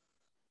be.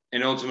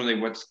 And ultimately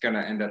what's going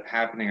to end up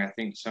happening, I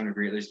think, to some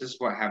degree, at least this is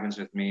what happens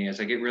with me, is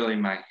I get really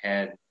in my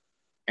head,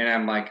 and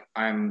I'm like,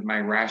 my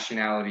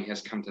rationality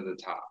has come to the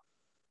top.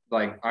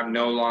 Like, I'm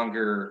no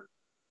longer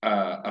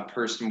a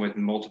person with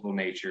multiple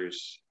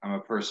natures. I'm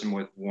a person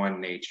with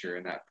one nature,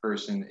 and that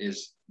person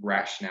is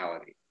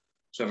rationality.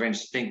 So if I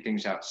just think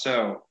things out.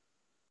 So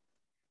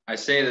I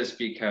say this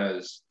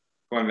because,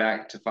 going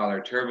back to Father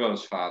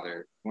Turbo's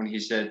father, when he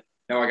said,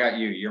 no, I got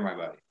you, you're my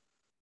buddy.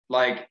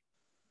 Like,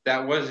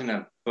 that wasn't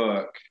a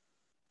book.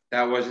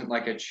 That wasn't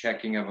like a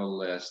checking of a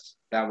list.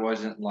 That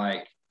wasn't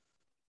like,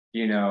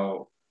 you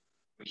know,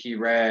 he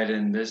read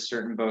in this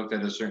certain book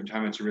at a certain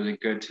time, it's really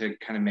good to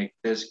kind of make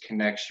this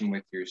connection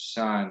with your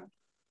son.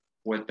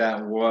 What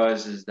that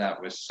was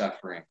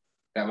suffering.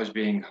 That was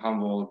being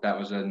humbled. That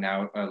was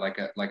like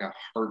a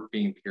heart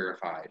being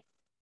purified,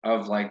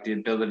 of like the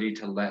ability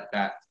to let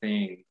that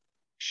thing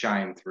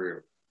shine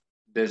through.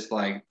 This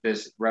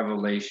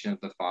revelation of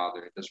the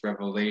Father, this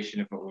revelation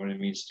of what it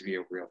means to be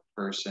a real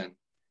person,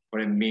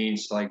 what it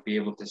means to like be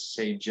able to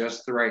say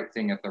just the right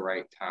thing at the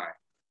right time.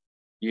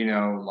 You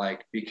know,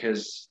 like,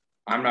 because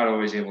I'm not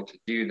always able to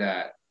do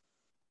that.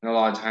 And a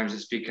lot of times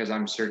it's because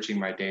I'm searching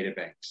my data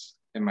banks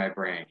in my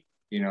brain.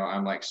 You know,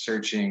 I'm like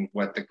searching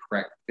what the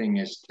correct thing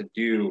is to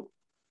do.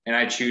 And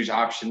I choose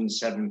option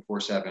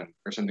 747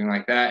 or something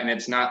like that. And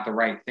it's not the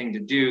right thing to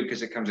do,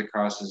 because it comes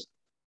across as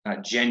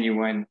not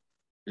genuine.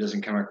 It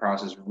doesn't come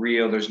across as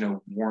real. There's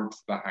no warmth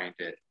behind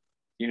it.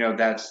 You know,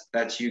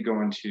 that's you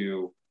going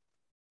to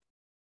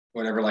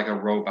whatever, like a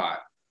robot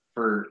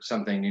for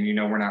something. And, you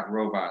know, we're not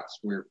robots.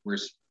 We're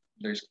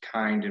there's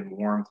kind and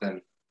warmth.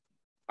 And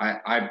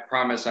I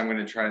promise I'm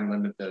going to try and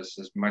limit this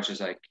as much as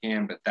I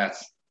can, but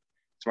that's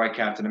why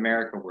Captain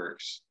America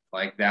works.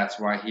 Like, that's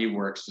why he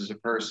works as a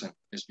person,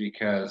 is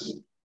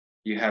because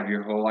you have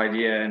your whole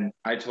idea. And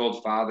I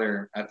told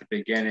Father at the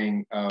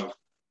beginning of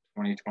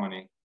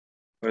 2020,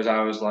 was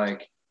I was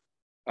like,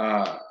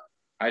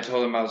 I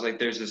told him, I was like,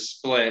 there's a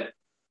split,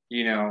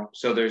 you know,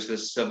 so there's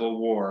this civil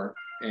war.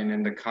 And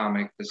in the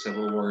comic, the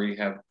Civil War, you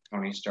have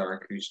Tony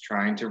Stark, who's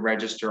trying to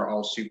register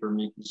all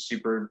superheroes,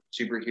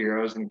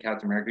 and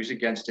Captain America, who's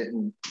against it.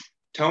 And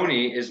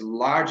Tony is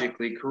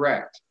logically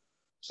correct.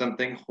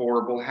 Something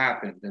horrible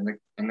happened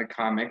in the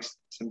comics.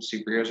 Some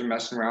superheroes are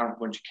messing around, a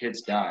bunch of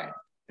kids died.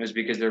 It was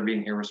because they're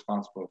being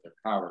irresponsible with their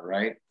power,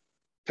 right?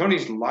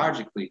 Tony's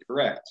logically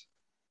correct.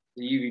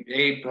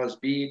 A plus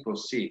B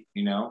equals C,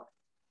 you know?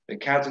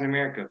 But Captain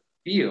America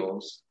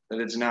feels that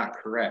it's not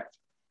correct.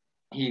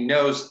 He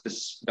knows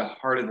the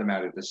heart of the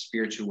matter, the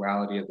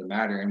spirituality of the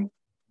matter. And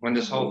when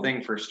this whole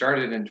thing first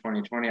started in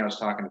 2020, I was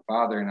talking to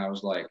Father, and I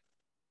was like,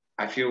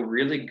 I feel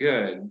really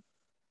good,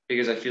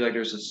 because I feel like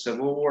there's a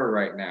civil war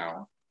right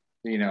now.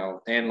 you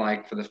know, and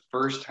like for the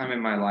first time in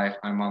my life,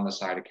 I'm on the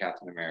side of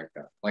Captain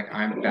America. Like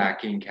I'm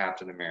backing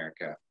Captain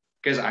America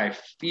because I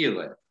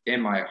feel it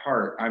in my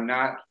heart. I'm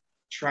not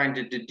trying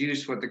to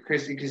deduce what the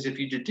Christian, because if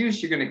you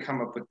deduce, you're going to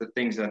come up with the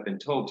things that have been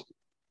told to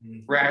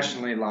you.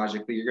 Rationally,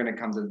 logically, you're going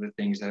to come to the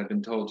things that have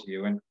been told to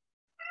you. And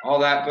all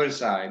that put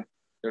aside,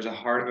 there's a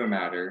heart of a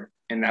matter.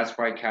 And that's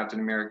why Captain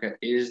America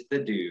is the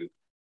dude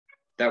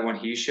that when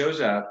he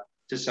shows up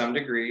to some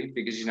degree,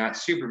 because he's not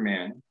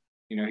Superman,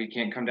 you know, he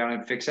can't come down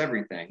and fix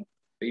everything,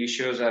 but he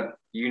shows up,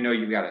 you know,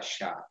 you got a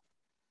shot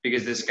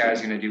because this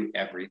guy's going to do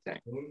everything.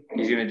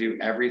 He's going to do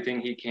everything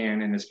he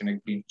can, and it's going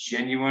to be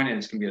genuine, and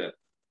it's going to be the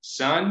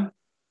son,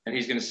 and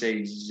he's going to say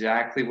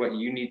exactly what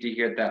you need to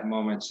hear at that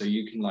moment, so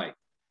you can, like,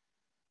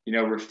 you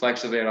know,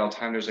 reflexively at all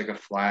time, there's like a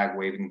flag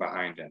waving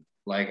behind him,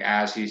 like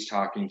as he's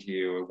talking to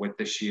you with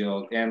the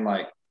shield, and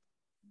like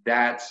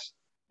that's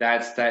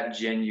that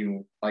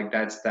genuine, like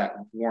that's that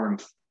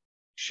warmth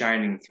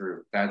shining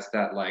through. That's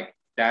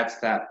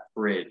that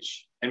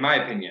bridge, in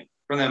my opinion,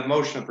 from the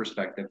emotional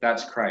perspective.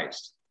 That's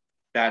Christ.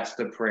 That's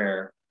the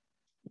prayer.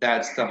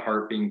 That's the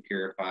heart being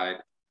purified.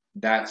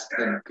 That's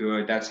the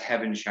good. That's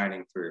heaven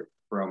shining through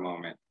for a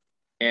moment.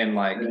 And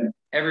like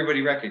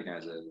everybody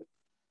recognizes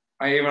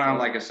it. Even on,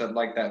 like I said,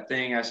 like that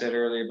thing I said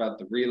earlier about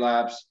the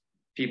relapse,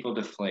 people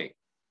deflate.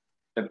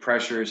 The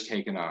pressure is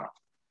taken off.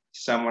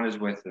 Someone is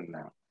with them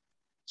now.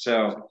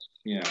 So,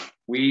 you know,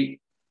 we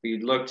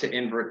look to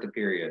invert the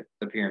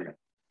pyramid,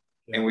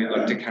 and we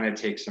look to kind of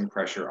take some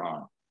pressure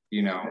on,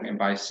 you know, and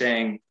by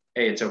saying,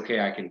 hey, it's okay,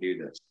 I can do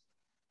this.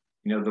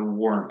 You know, the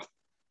warmth,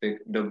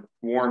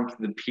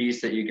 the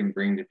peace that you can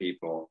bring to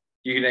people,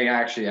 you can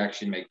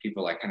actually make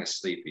people like kind of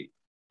sleepy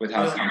with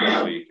how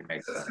beautiful you can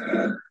make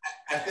them.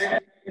 I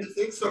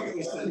think something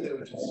you said there,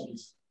 which is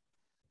just,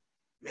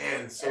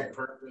 man, so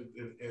perfect,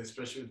 and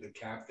especially with the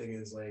Cap thing,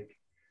 is like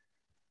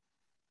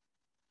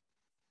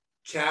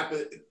Cap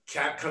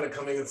kind of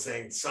coming and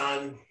saying,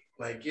 son,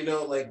 like, you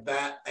know, like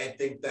that. I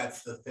think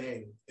that's the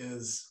thing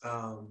is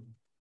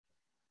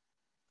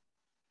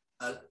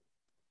a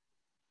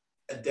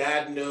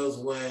dad knows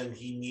when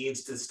he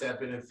needs to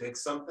step in and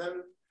fix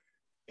something,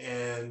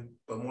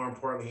 but more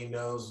importantly, he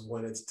knows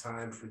when it's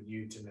time for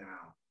you to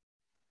now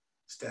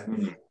step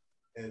in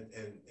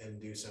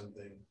and do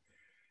something.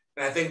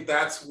 And I think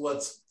that's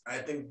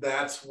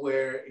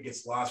where it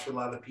gets lost for a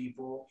lot of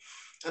people.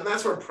 And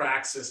that's where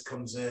praxis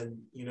comes in,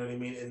 you know what I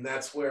mean? And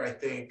that's where I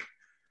think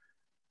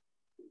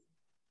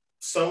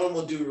someone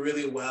will do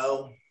really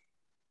well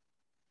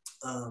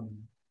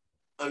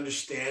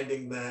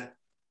understanding that,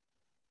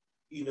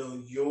 you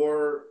know,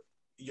 your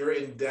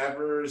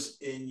endeavors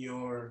in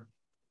your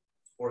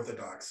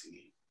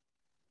orthodoxy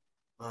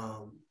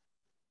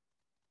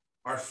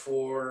are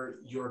for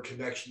your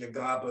connection to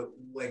God, but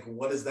like,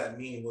 what does that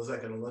mean? What's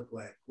that going to look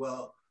like?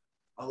 Well,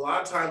 a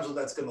lot of times what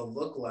that's going to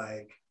look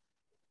like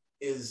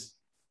is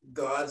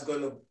God's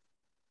going to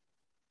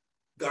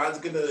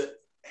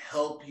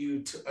help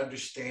you to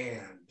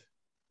understand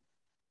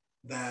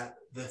that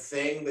the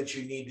thing that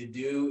you need to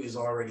do is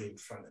already in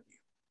front of you.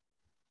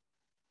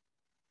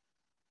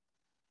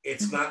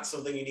 It's not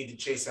something you need to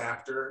chase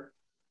after.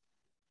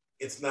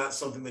 It's not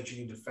something that you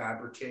need to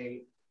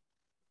fabricate.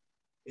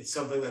 It's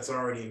something that's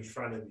already in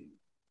front of you.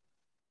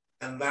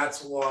 And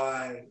that's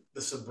why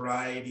the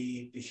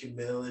sobriety, the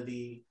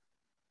humility,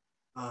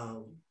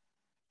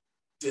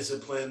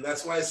 discipline,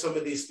 that's why some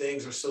of these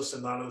things are so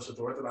synonymous with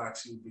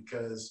orthodoxy,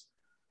 because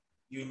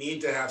you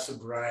need to have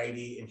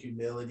sobriety and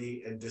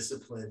humility and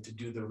discipline to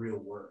do the real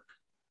work.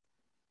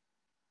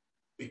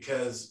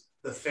 Because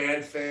the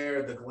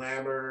fanfare, the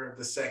glamour,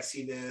 the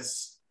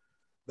sexiness,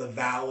 the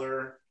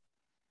valor,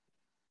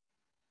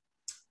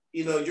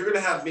 you know, you're going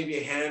to have maybe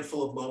a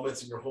handful of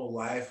moments in your whole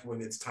life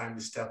when it's time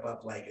to step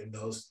up, like in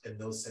those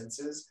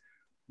senses.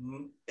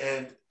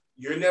 And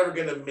you're never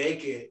going to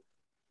make it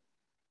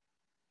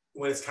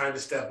when it's time to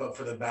step up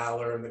for the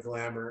valor and the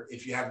glamour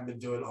if you haven't been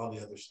doing all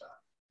the other stuff.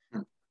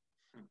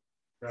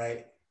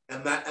 Right?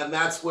 And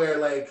that's where,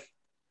 like,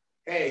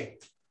 hey,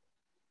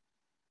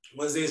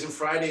 Wednesdays and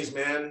Fridays,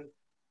 man,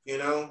 you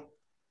know,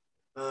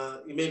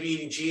 you may be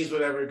eating cheese,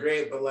 whatever,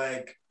 great, but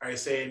like, are you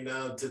saying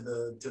no to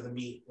the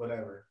meat,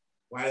 whatever?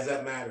 Why does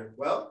that matter?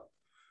 Well,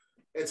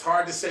 it's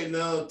hard to say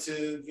no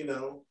to, you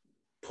know,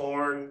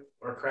 porn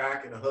or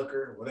crack and a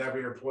hooker, whatever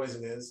your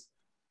poison is,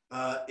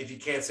 if you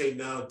can't say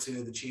no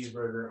to the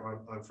cheeseburger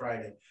on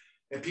Friday.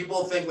 And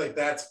people think like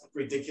that's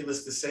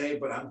ridiculous to say,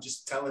 but I'm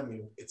just telling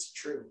you, it's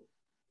true.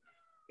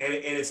 And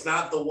it's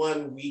not the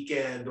one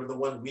weekend or the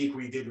 1 week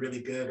where you did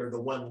really good, or the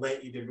one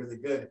Lent you did really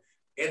good.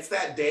 It's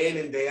that day in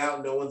and day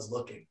out, no one's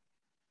looking,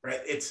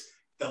 right? It's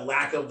the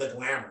lack of the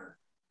glamour.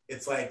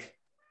 It's like,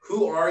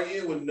 who are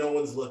you when no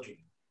one's looking,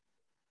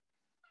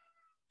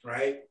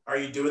 right? Are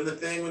you doing the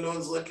thing when no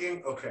one's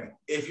looking? Okay.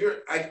 If you're,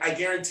 I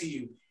guarantee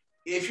you,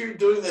 if you're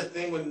doing the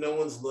thing when no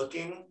one's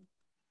looking,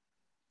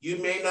 you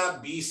may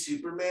not be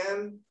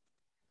Superman.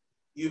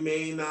 You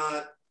may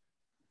not,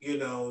 you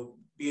know,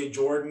 be a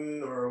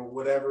Jordan or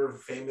whatever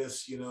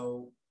famous, you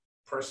know,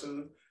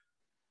 person,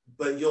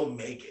 but you'll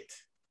make it.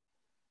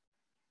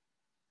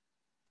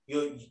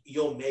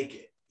 you'll make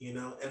it, you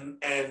know.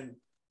 And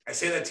I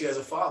say that to you as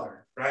a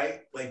father,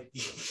 right? Like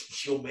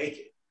you'll make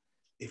it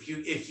if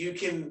you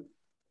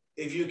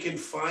can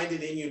find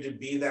it in you to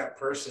be that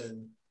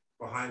person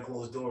behind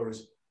closed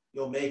doors.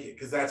 You'll make it,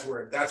 because that's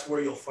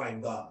where you'll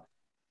find God,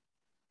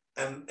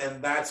 and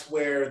that's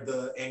where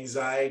the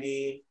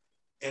anxiety,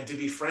 and to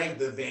be frank,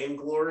 the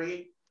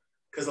vainglory,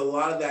 because a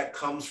lot of that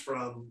comes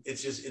from,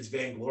 it's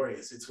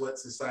vainglorious. It's what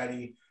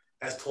society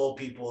has told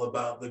people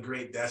about the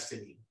great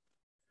destiny.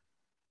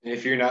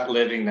 If you're not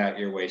living that,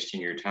 you're wasting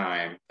your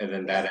time. And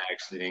then that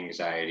adds to the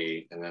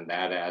anxiety. And then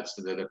that adds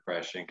to the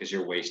depression, because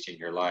you're wasting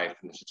your life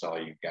and this is all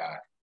you've got.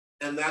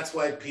 And that's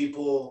why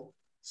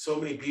so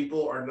many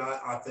people are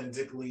not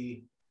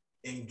authentically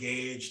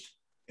engaged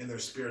in their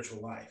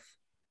spiritual life.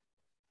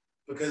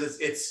 Because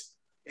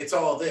it's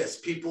all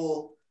this.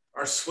 People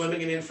are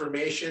swimming in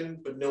information,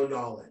 but no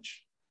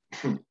knowledge.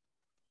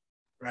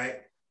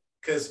 Right?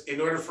 Because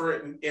in order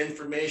for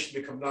information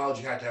to become knowledge,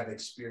 you have to have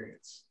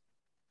experience.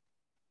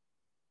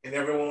 And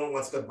everyone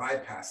wants to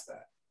bypass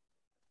that.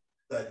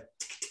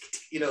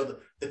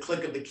 The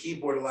click of the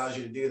keyboard allows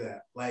you to do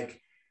that.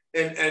 Like,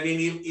 and I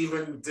mean,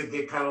 even to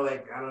get kind of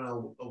like, I don't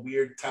know, a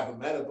weird type of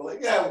meta, but like,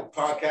 yeah,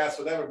 podcast,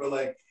 whatever. But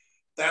like,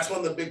 that's one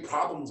of the big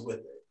problems with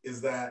it,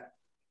 is that,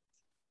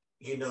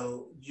 you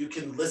know, you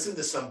can listen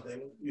to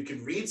something, you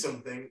can read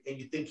something, and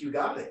you think you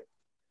got it.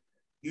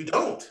 You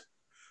don't.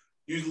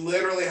 You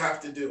literally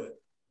have to do it.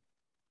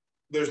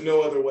 There's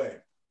no other way.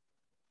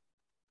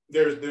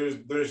 There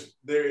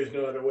is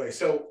no other way.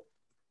 So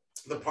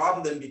the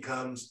problem then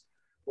becomes,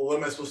 well, what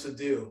am I supposed to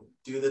do?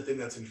 Do the thing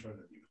that's in front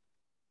of you.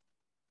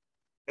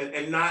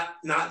 And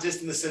not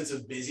just in the sense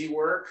of busy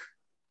work.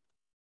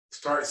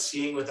 Start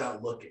seeing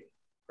without looking,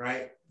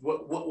 right?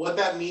 What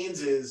that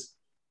means is,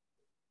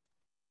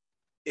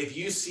 if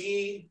you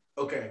see,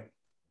 okay,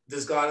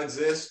 does God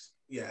exist?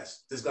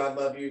 Yes. Does God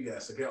love you?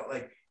 Yes. Okay,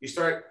 like you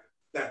start,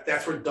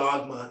 that's where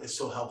dogma is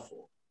so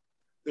helpful.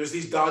 There's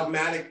these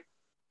dogmatic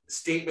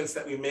statements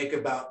that we make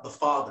about the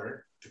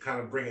Father to kind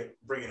of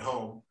bring it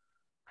home,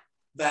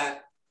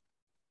 that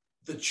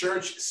the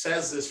church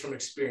says this from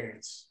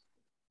experience.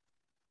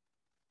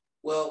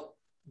 Well,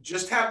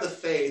 just have the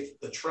faith,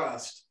 the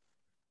trust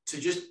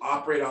to just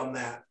operate on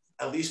that,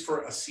 at least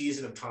for a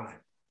season of time,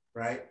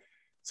 right?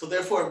 So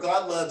therefore, if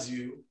God loves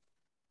you,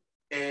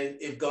 and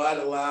if God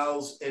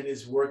allows and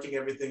is working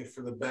everything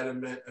for the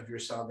betterment of your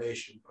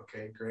salvation,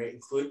 okay, great,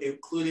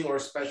 including or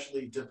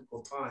especially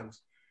difficult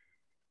times,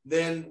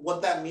 then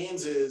what that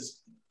means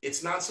is,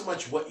 it's not so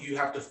much what you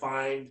have to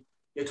find.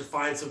 You have to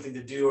find something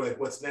to do, or like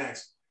what's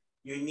next.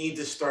 You need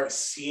to start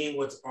seeing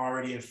what's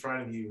already in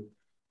front of you.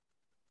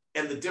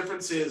 And the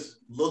difference is,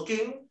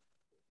 looking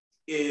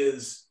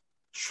is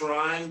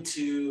trying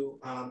to,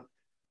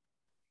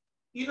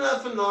 you know,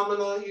 that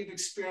phenomena you've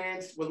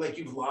experienced when like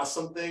you've lost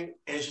something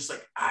and it's just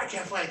like, I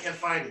can't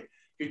find it.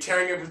 You're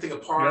tearing everything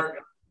apart.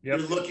 Yep.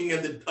 You're looking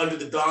at under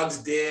the dog's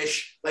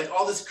dish, like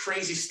all this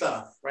crazy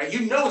stuff, right?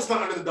 You know it's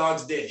not under the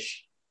dog's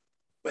dish,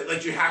 but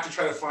like you have to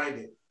try to find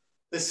it.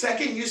 The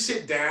second you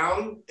sit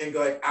down and go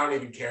like, I don't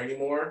even care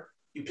anymore,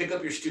 you pick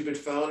up your stupid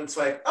phone, it's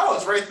like, oh,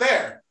 it's right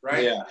there,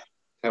 right? Yeah,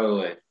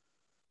 totally.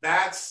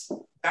 That's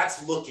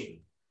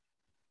looking.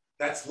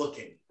 That's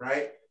looking,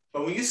 right?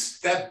 But when you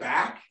step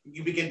back,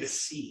 you begin to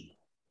see,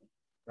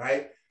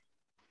 right?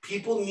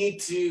 People need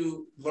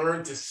to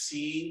learn to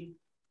see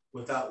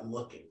without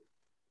looking.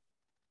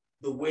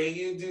 The way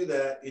you do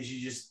that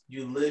is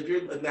you live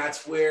and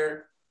that's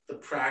where the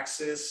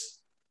praxis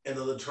and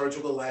the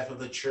liturgical life of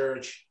the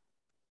church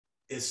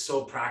is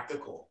so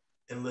practical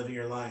in living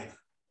your life,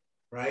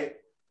 right?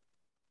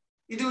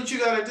 You do what you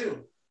got to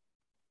do.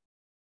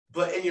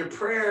 But in your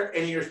prayer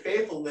and in your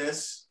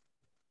faithfulness,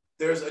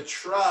 there's a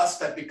trust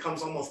that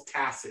becomes almost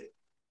tacit.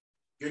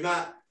 You're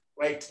not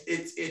like,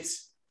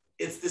 it's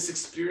this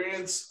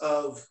experience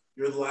of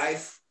your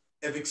life,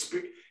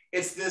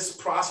 it's this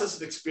process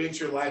of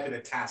experiencing your life in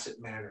a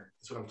tacit manner.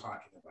 That's what I'm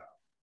talking about.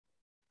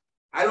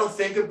 I don't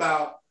think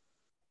about,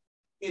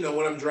 you know,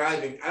 when I'm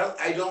driving,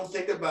 I don't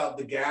think about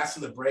the gas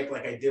and the brake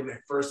like I did when I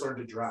first learned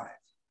to drive.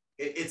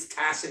 It's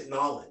tacit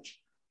knowledge.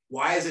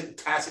 Why is it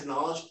tacit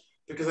knowledge?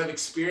 Because I've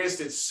experienced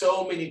it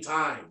so many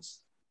times,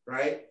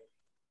 right?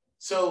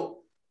 So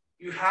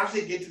you have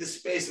to get to the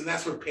space, and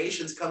that's where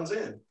patience comes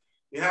in.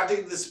 You have to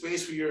get to the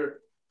space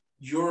where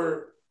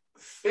your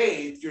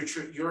faith,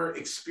 your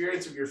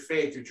experience of your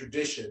faith, your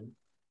tradition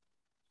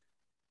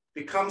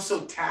becomes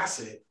so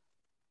tacit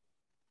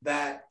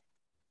that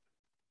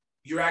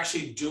you're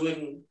actually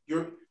doing,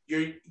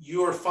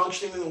 you're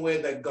functioning in a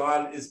way that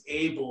God is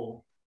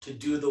able to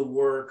do the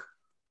work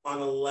on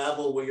a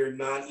level where you're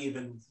not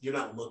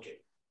looking.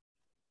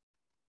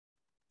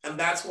 And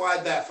that's why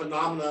that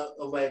phenomena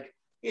of like,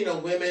 you know,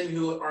 women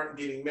who aren't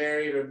getting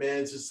married or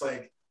men, it's just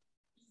like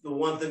the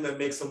one thing that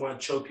makes them want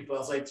to choke people. I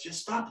was like, just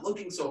stop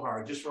looking so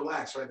hard, just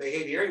relax, right? They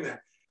hate hearing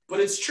that, but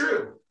it's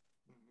true.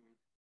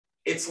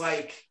 It's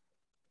like,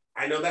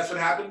 I know that's what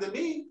happened to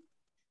me.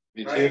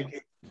 Me right? too.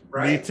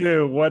 Right? Me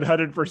too,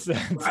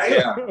 100%. Right?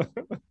 Yeah.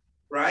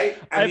 right?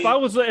 If I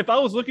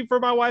was looking for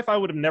my wife, I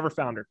would have never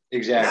found her.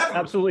 Exactly. Never.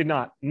 Absolutely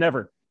not.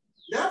 Never.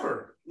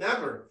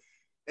 Never.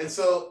 And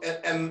so,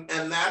 and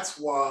that's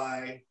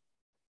why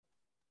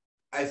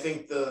I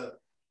think the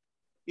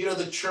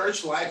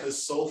church life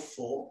is so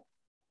full.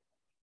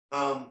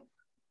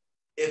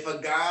 If a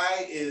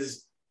guy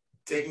is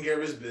taking care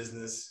of his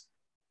business,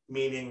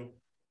 meaning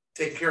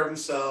taking care of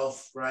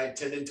himself, right,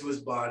 tending to his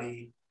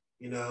body,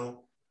 he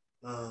doesn't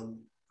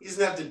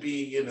have to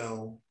be,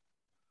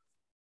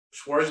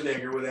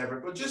 Schwarzenegger,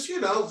 whatever, but just,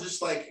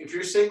 just like if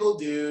you're a single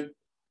dude,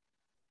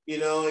 and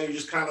you're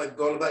just kind of like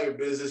going about your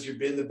business, you're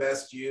being the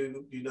best you're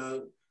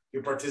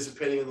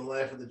participating in the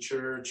life of the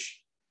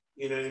church,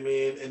 you know what I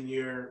mean? And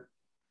you're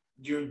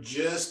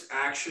just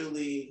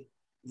actually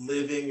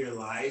living your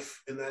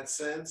life in that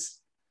sense.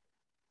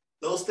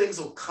 Those things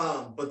will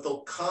come, but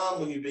they'll come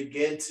when you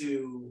begin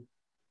to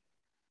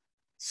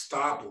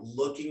stop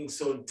looking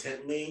so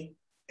intently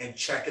and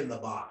checking the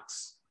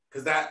box.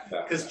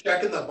 Because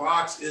checking the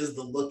box is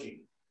the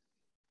looking.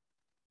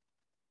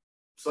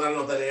 So I don't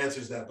know if that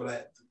answers that,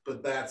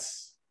 but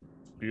that's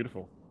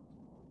beautiful.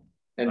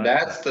 And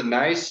that's the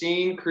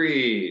Nicene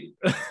Creed.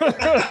 We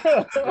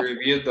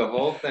reviewed the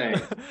whole thing.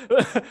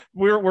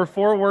 We're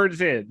 4 words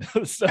in.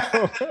 So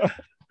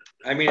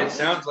I mean, it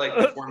sounds like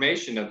the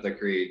formation of the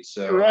creed.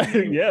 So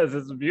right. Yes,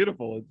 it's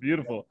beautiful. It's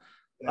beautiful.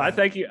 Yeah. I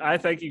thank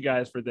you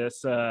guys for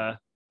this.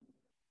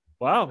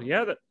 Wow.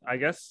 Yeah. I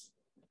guess.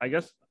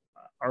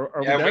 Are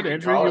we done,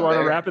 Andrew? You want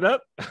to wrap it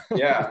up?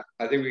 Yeah,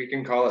 I think we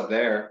can call it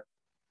there.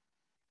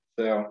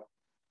 So,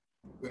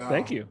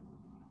 thank you.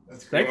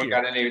 That's great. Anyone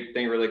got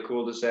anything really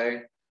cool to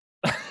say?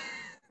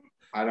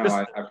 I don't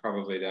know. I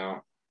probably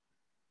don't.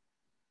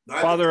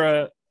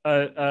 Father,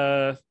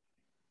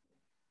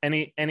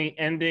 any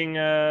ending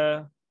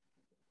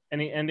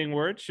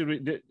words?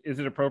 Is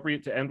it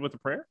appropriate to end with a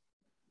prayer?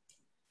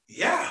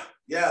 Yeah.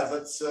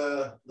 Let's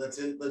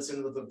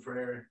end with a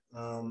prayer.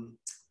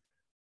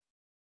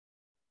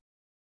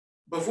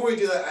 Before we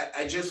do that,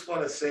 I just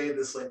want to say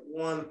this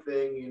one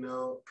thing,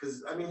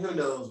 because who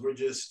knows?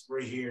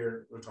 We're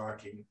here, we're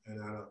talking, and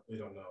we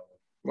don't know.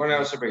 When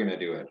else are we gonna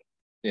do it?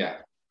 Yeah.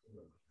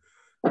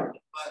 But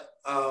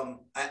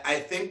I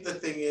think the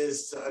thing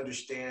is to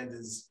understand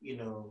is,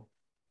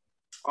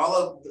 all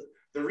of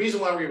the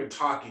reason why we're even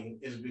talking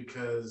is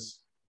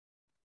because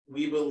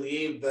we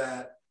believe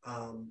that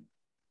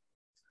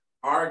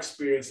our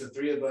experience, the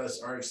 3 of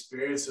us, our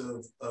experience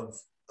of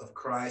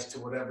Christ to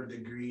whatever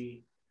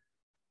degree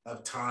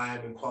of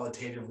time and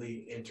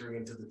qualitatively entering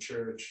into the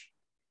church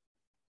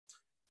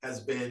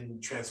has been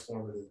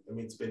transformative.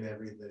 It's been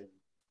everything.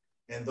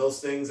 And those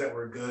things that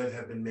were good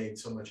have been made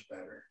so much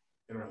better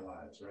in our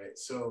lives, right?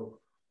 So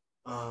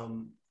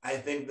I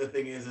think the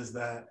thing is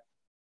that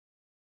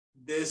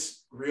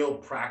this real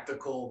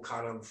practical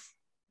kind of,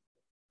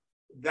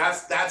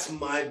 that's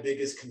my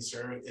biggest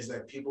concern, is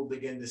that people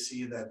begin to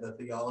see that the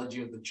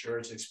theology of the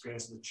church, the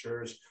experience of the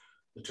church,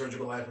 the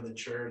liturgical life of the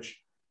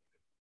church,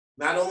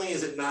 not only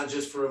is it not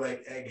just for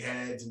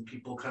eggheads and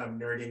people kind of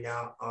nerding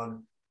out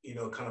on,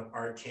 kind of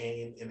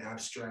arcane and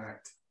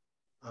abstract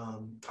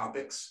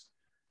topics,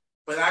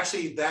 but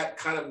actually that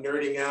kind of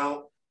nerding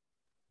out,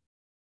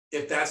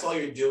 if that's all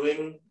you're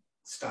doing,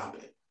 stop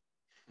it.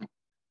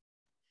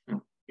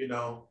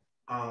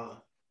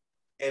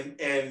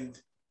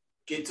 And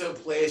get to a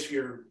place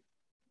where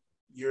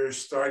you're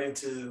starting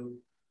to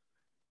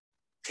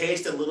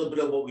taste a little bit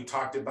of what we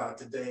talked about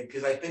today.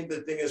 Because I think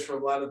the thing is, for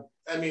a lot of,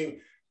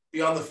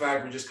 beyond the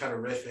fact we're just kind of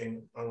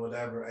riffing on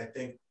whatever, I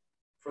think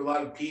for a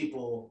lot of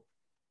people,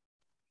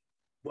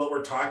 what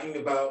we're talking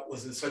about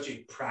was in such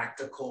a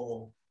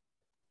practical,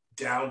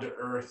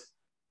 down-to-earth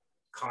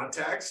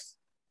context,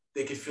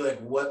 they could feel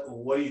like, what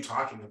are you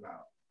talking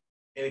about?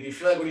 And if you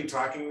feel like what are you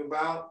talking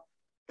about,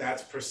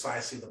 that's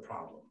precisely the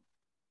problem,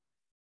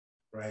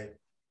 right?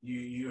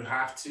 You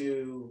have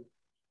to,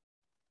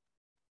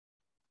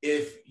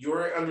 if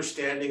your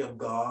understanding of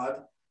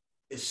God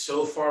is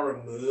so far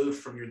removed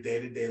from your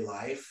day-to-day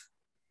life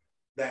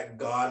that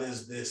God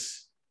is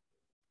this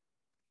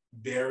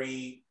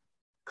very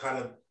kind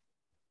of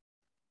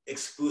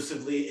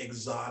exclusively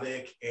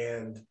exotic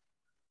and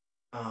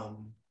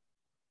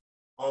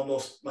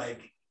almost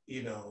like,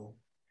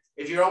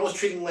 if you're almost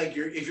treating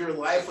if your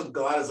life with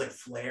God is like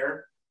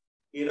flair,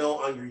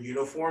 on your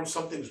uniform,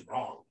 something's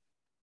wrong.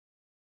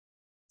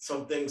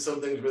 Something's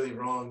really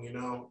wrong,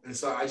 And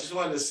so I just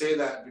wanted to say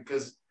that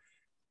because,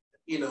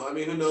 who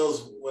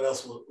knows what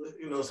else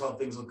who knows how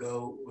things will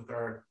go with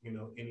our,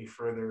 any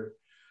further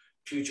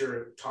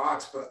future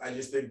talks. But I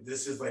just think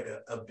this is like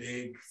a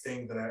big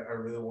thing that I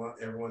really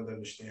want everyone to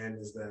understand,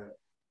 is that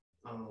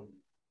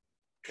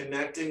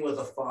connecting with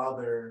a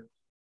father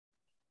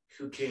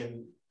who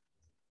can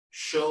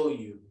show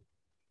you,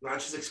 not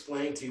just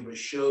explain to you, but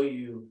show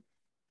you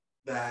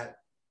that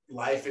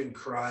life in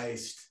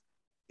Christ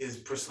is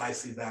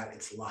precisely that.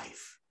 It's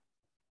life.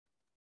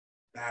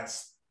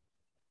 That's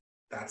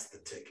the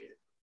ticket,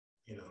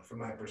 from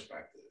my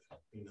perspective,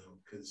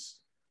 because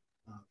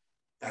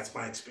that's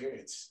my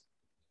experience.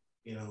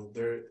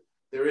 There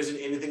isn't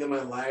anything in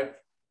my life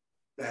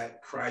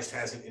that Christ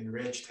hasn't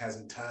enriched,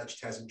 hasn't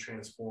touched, hasn't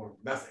transformed.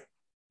 Nothing.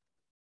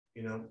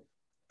 You know,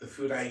 the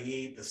food I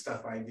eat, the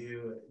stuff I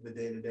do, the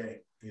day to day,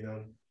 you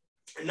know,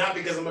 and not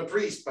because I'm a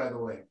priest, by the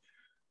way.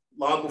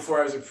 Long before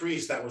I was a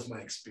priest, that was my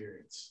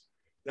experience.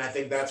 And I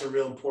think that's a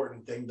real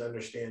important thing to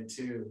understand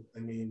too. I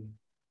mean,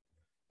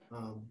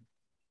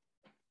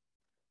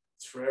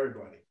 it's for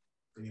everybody,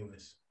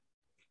 anyways.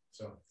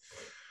 So.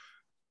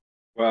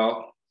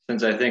 Well,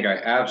 since I think I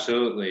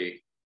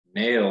absolutely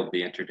nailed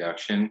the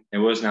introduction, it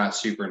was not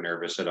super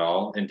nervous at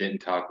all and didn't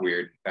talk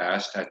weird and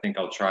fast. I think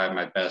I'll try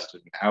my best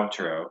with an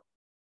outro.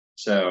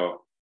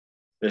 So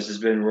this has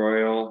been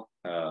Royal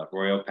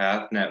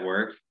Path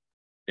Network.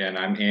 And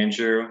I'm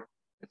Andrew,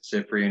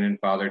 Cyprian, and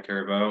Father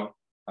Turbo.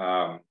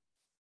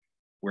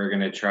 We're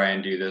going to try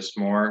and do this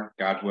more,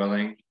 God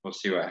willing. We'll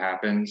see what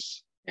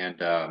happens. And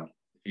if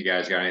you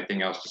guys got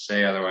anything else to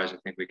say, otherwise I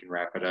think we can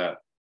wrap it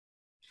up.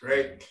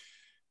 Great.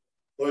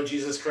 Lord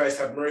Jesus Christ,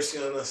 have mercy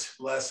on us,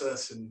 bless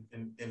us,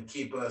 and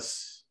keep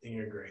us in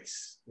your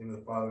grace. In the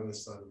Father, and the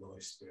Son, and the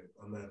Holy Spirit.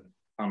 Amen.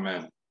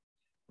 Amen.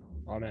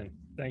 Amen.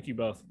 Thank you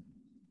both.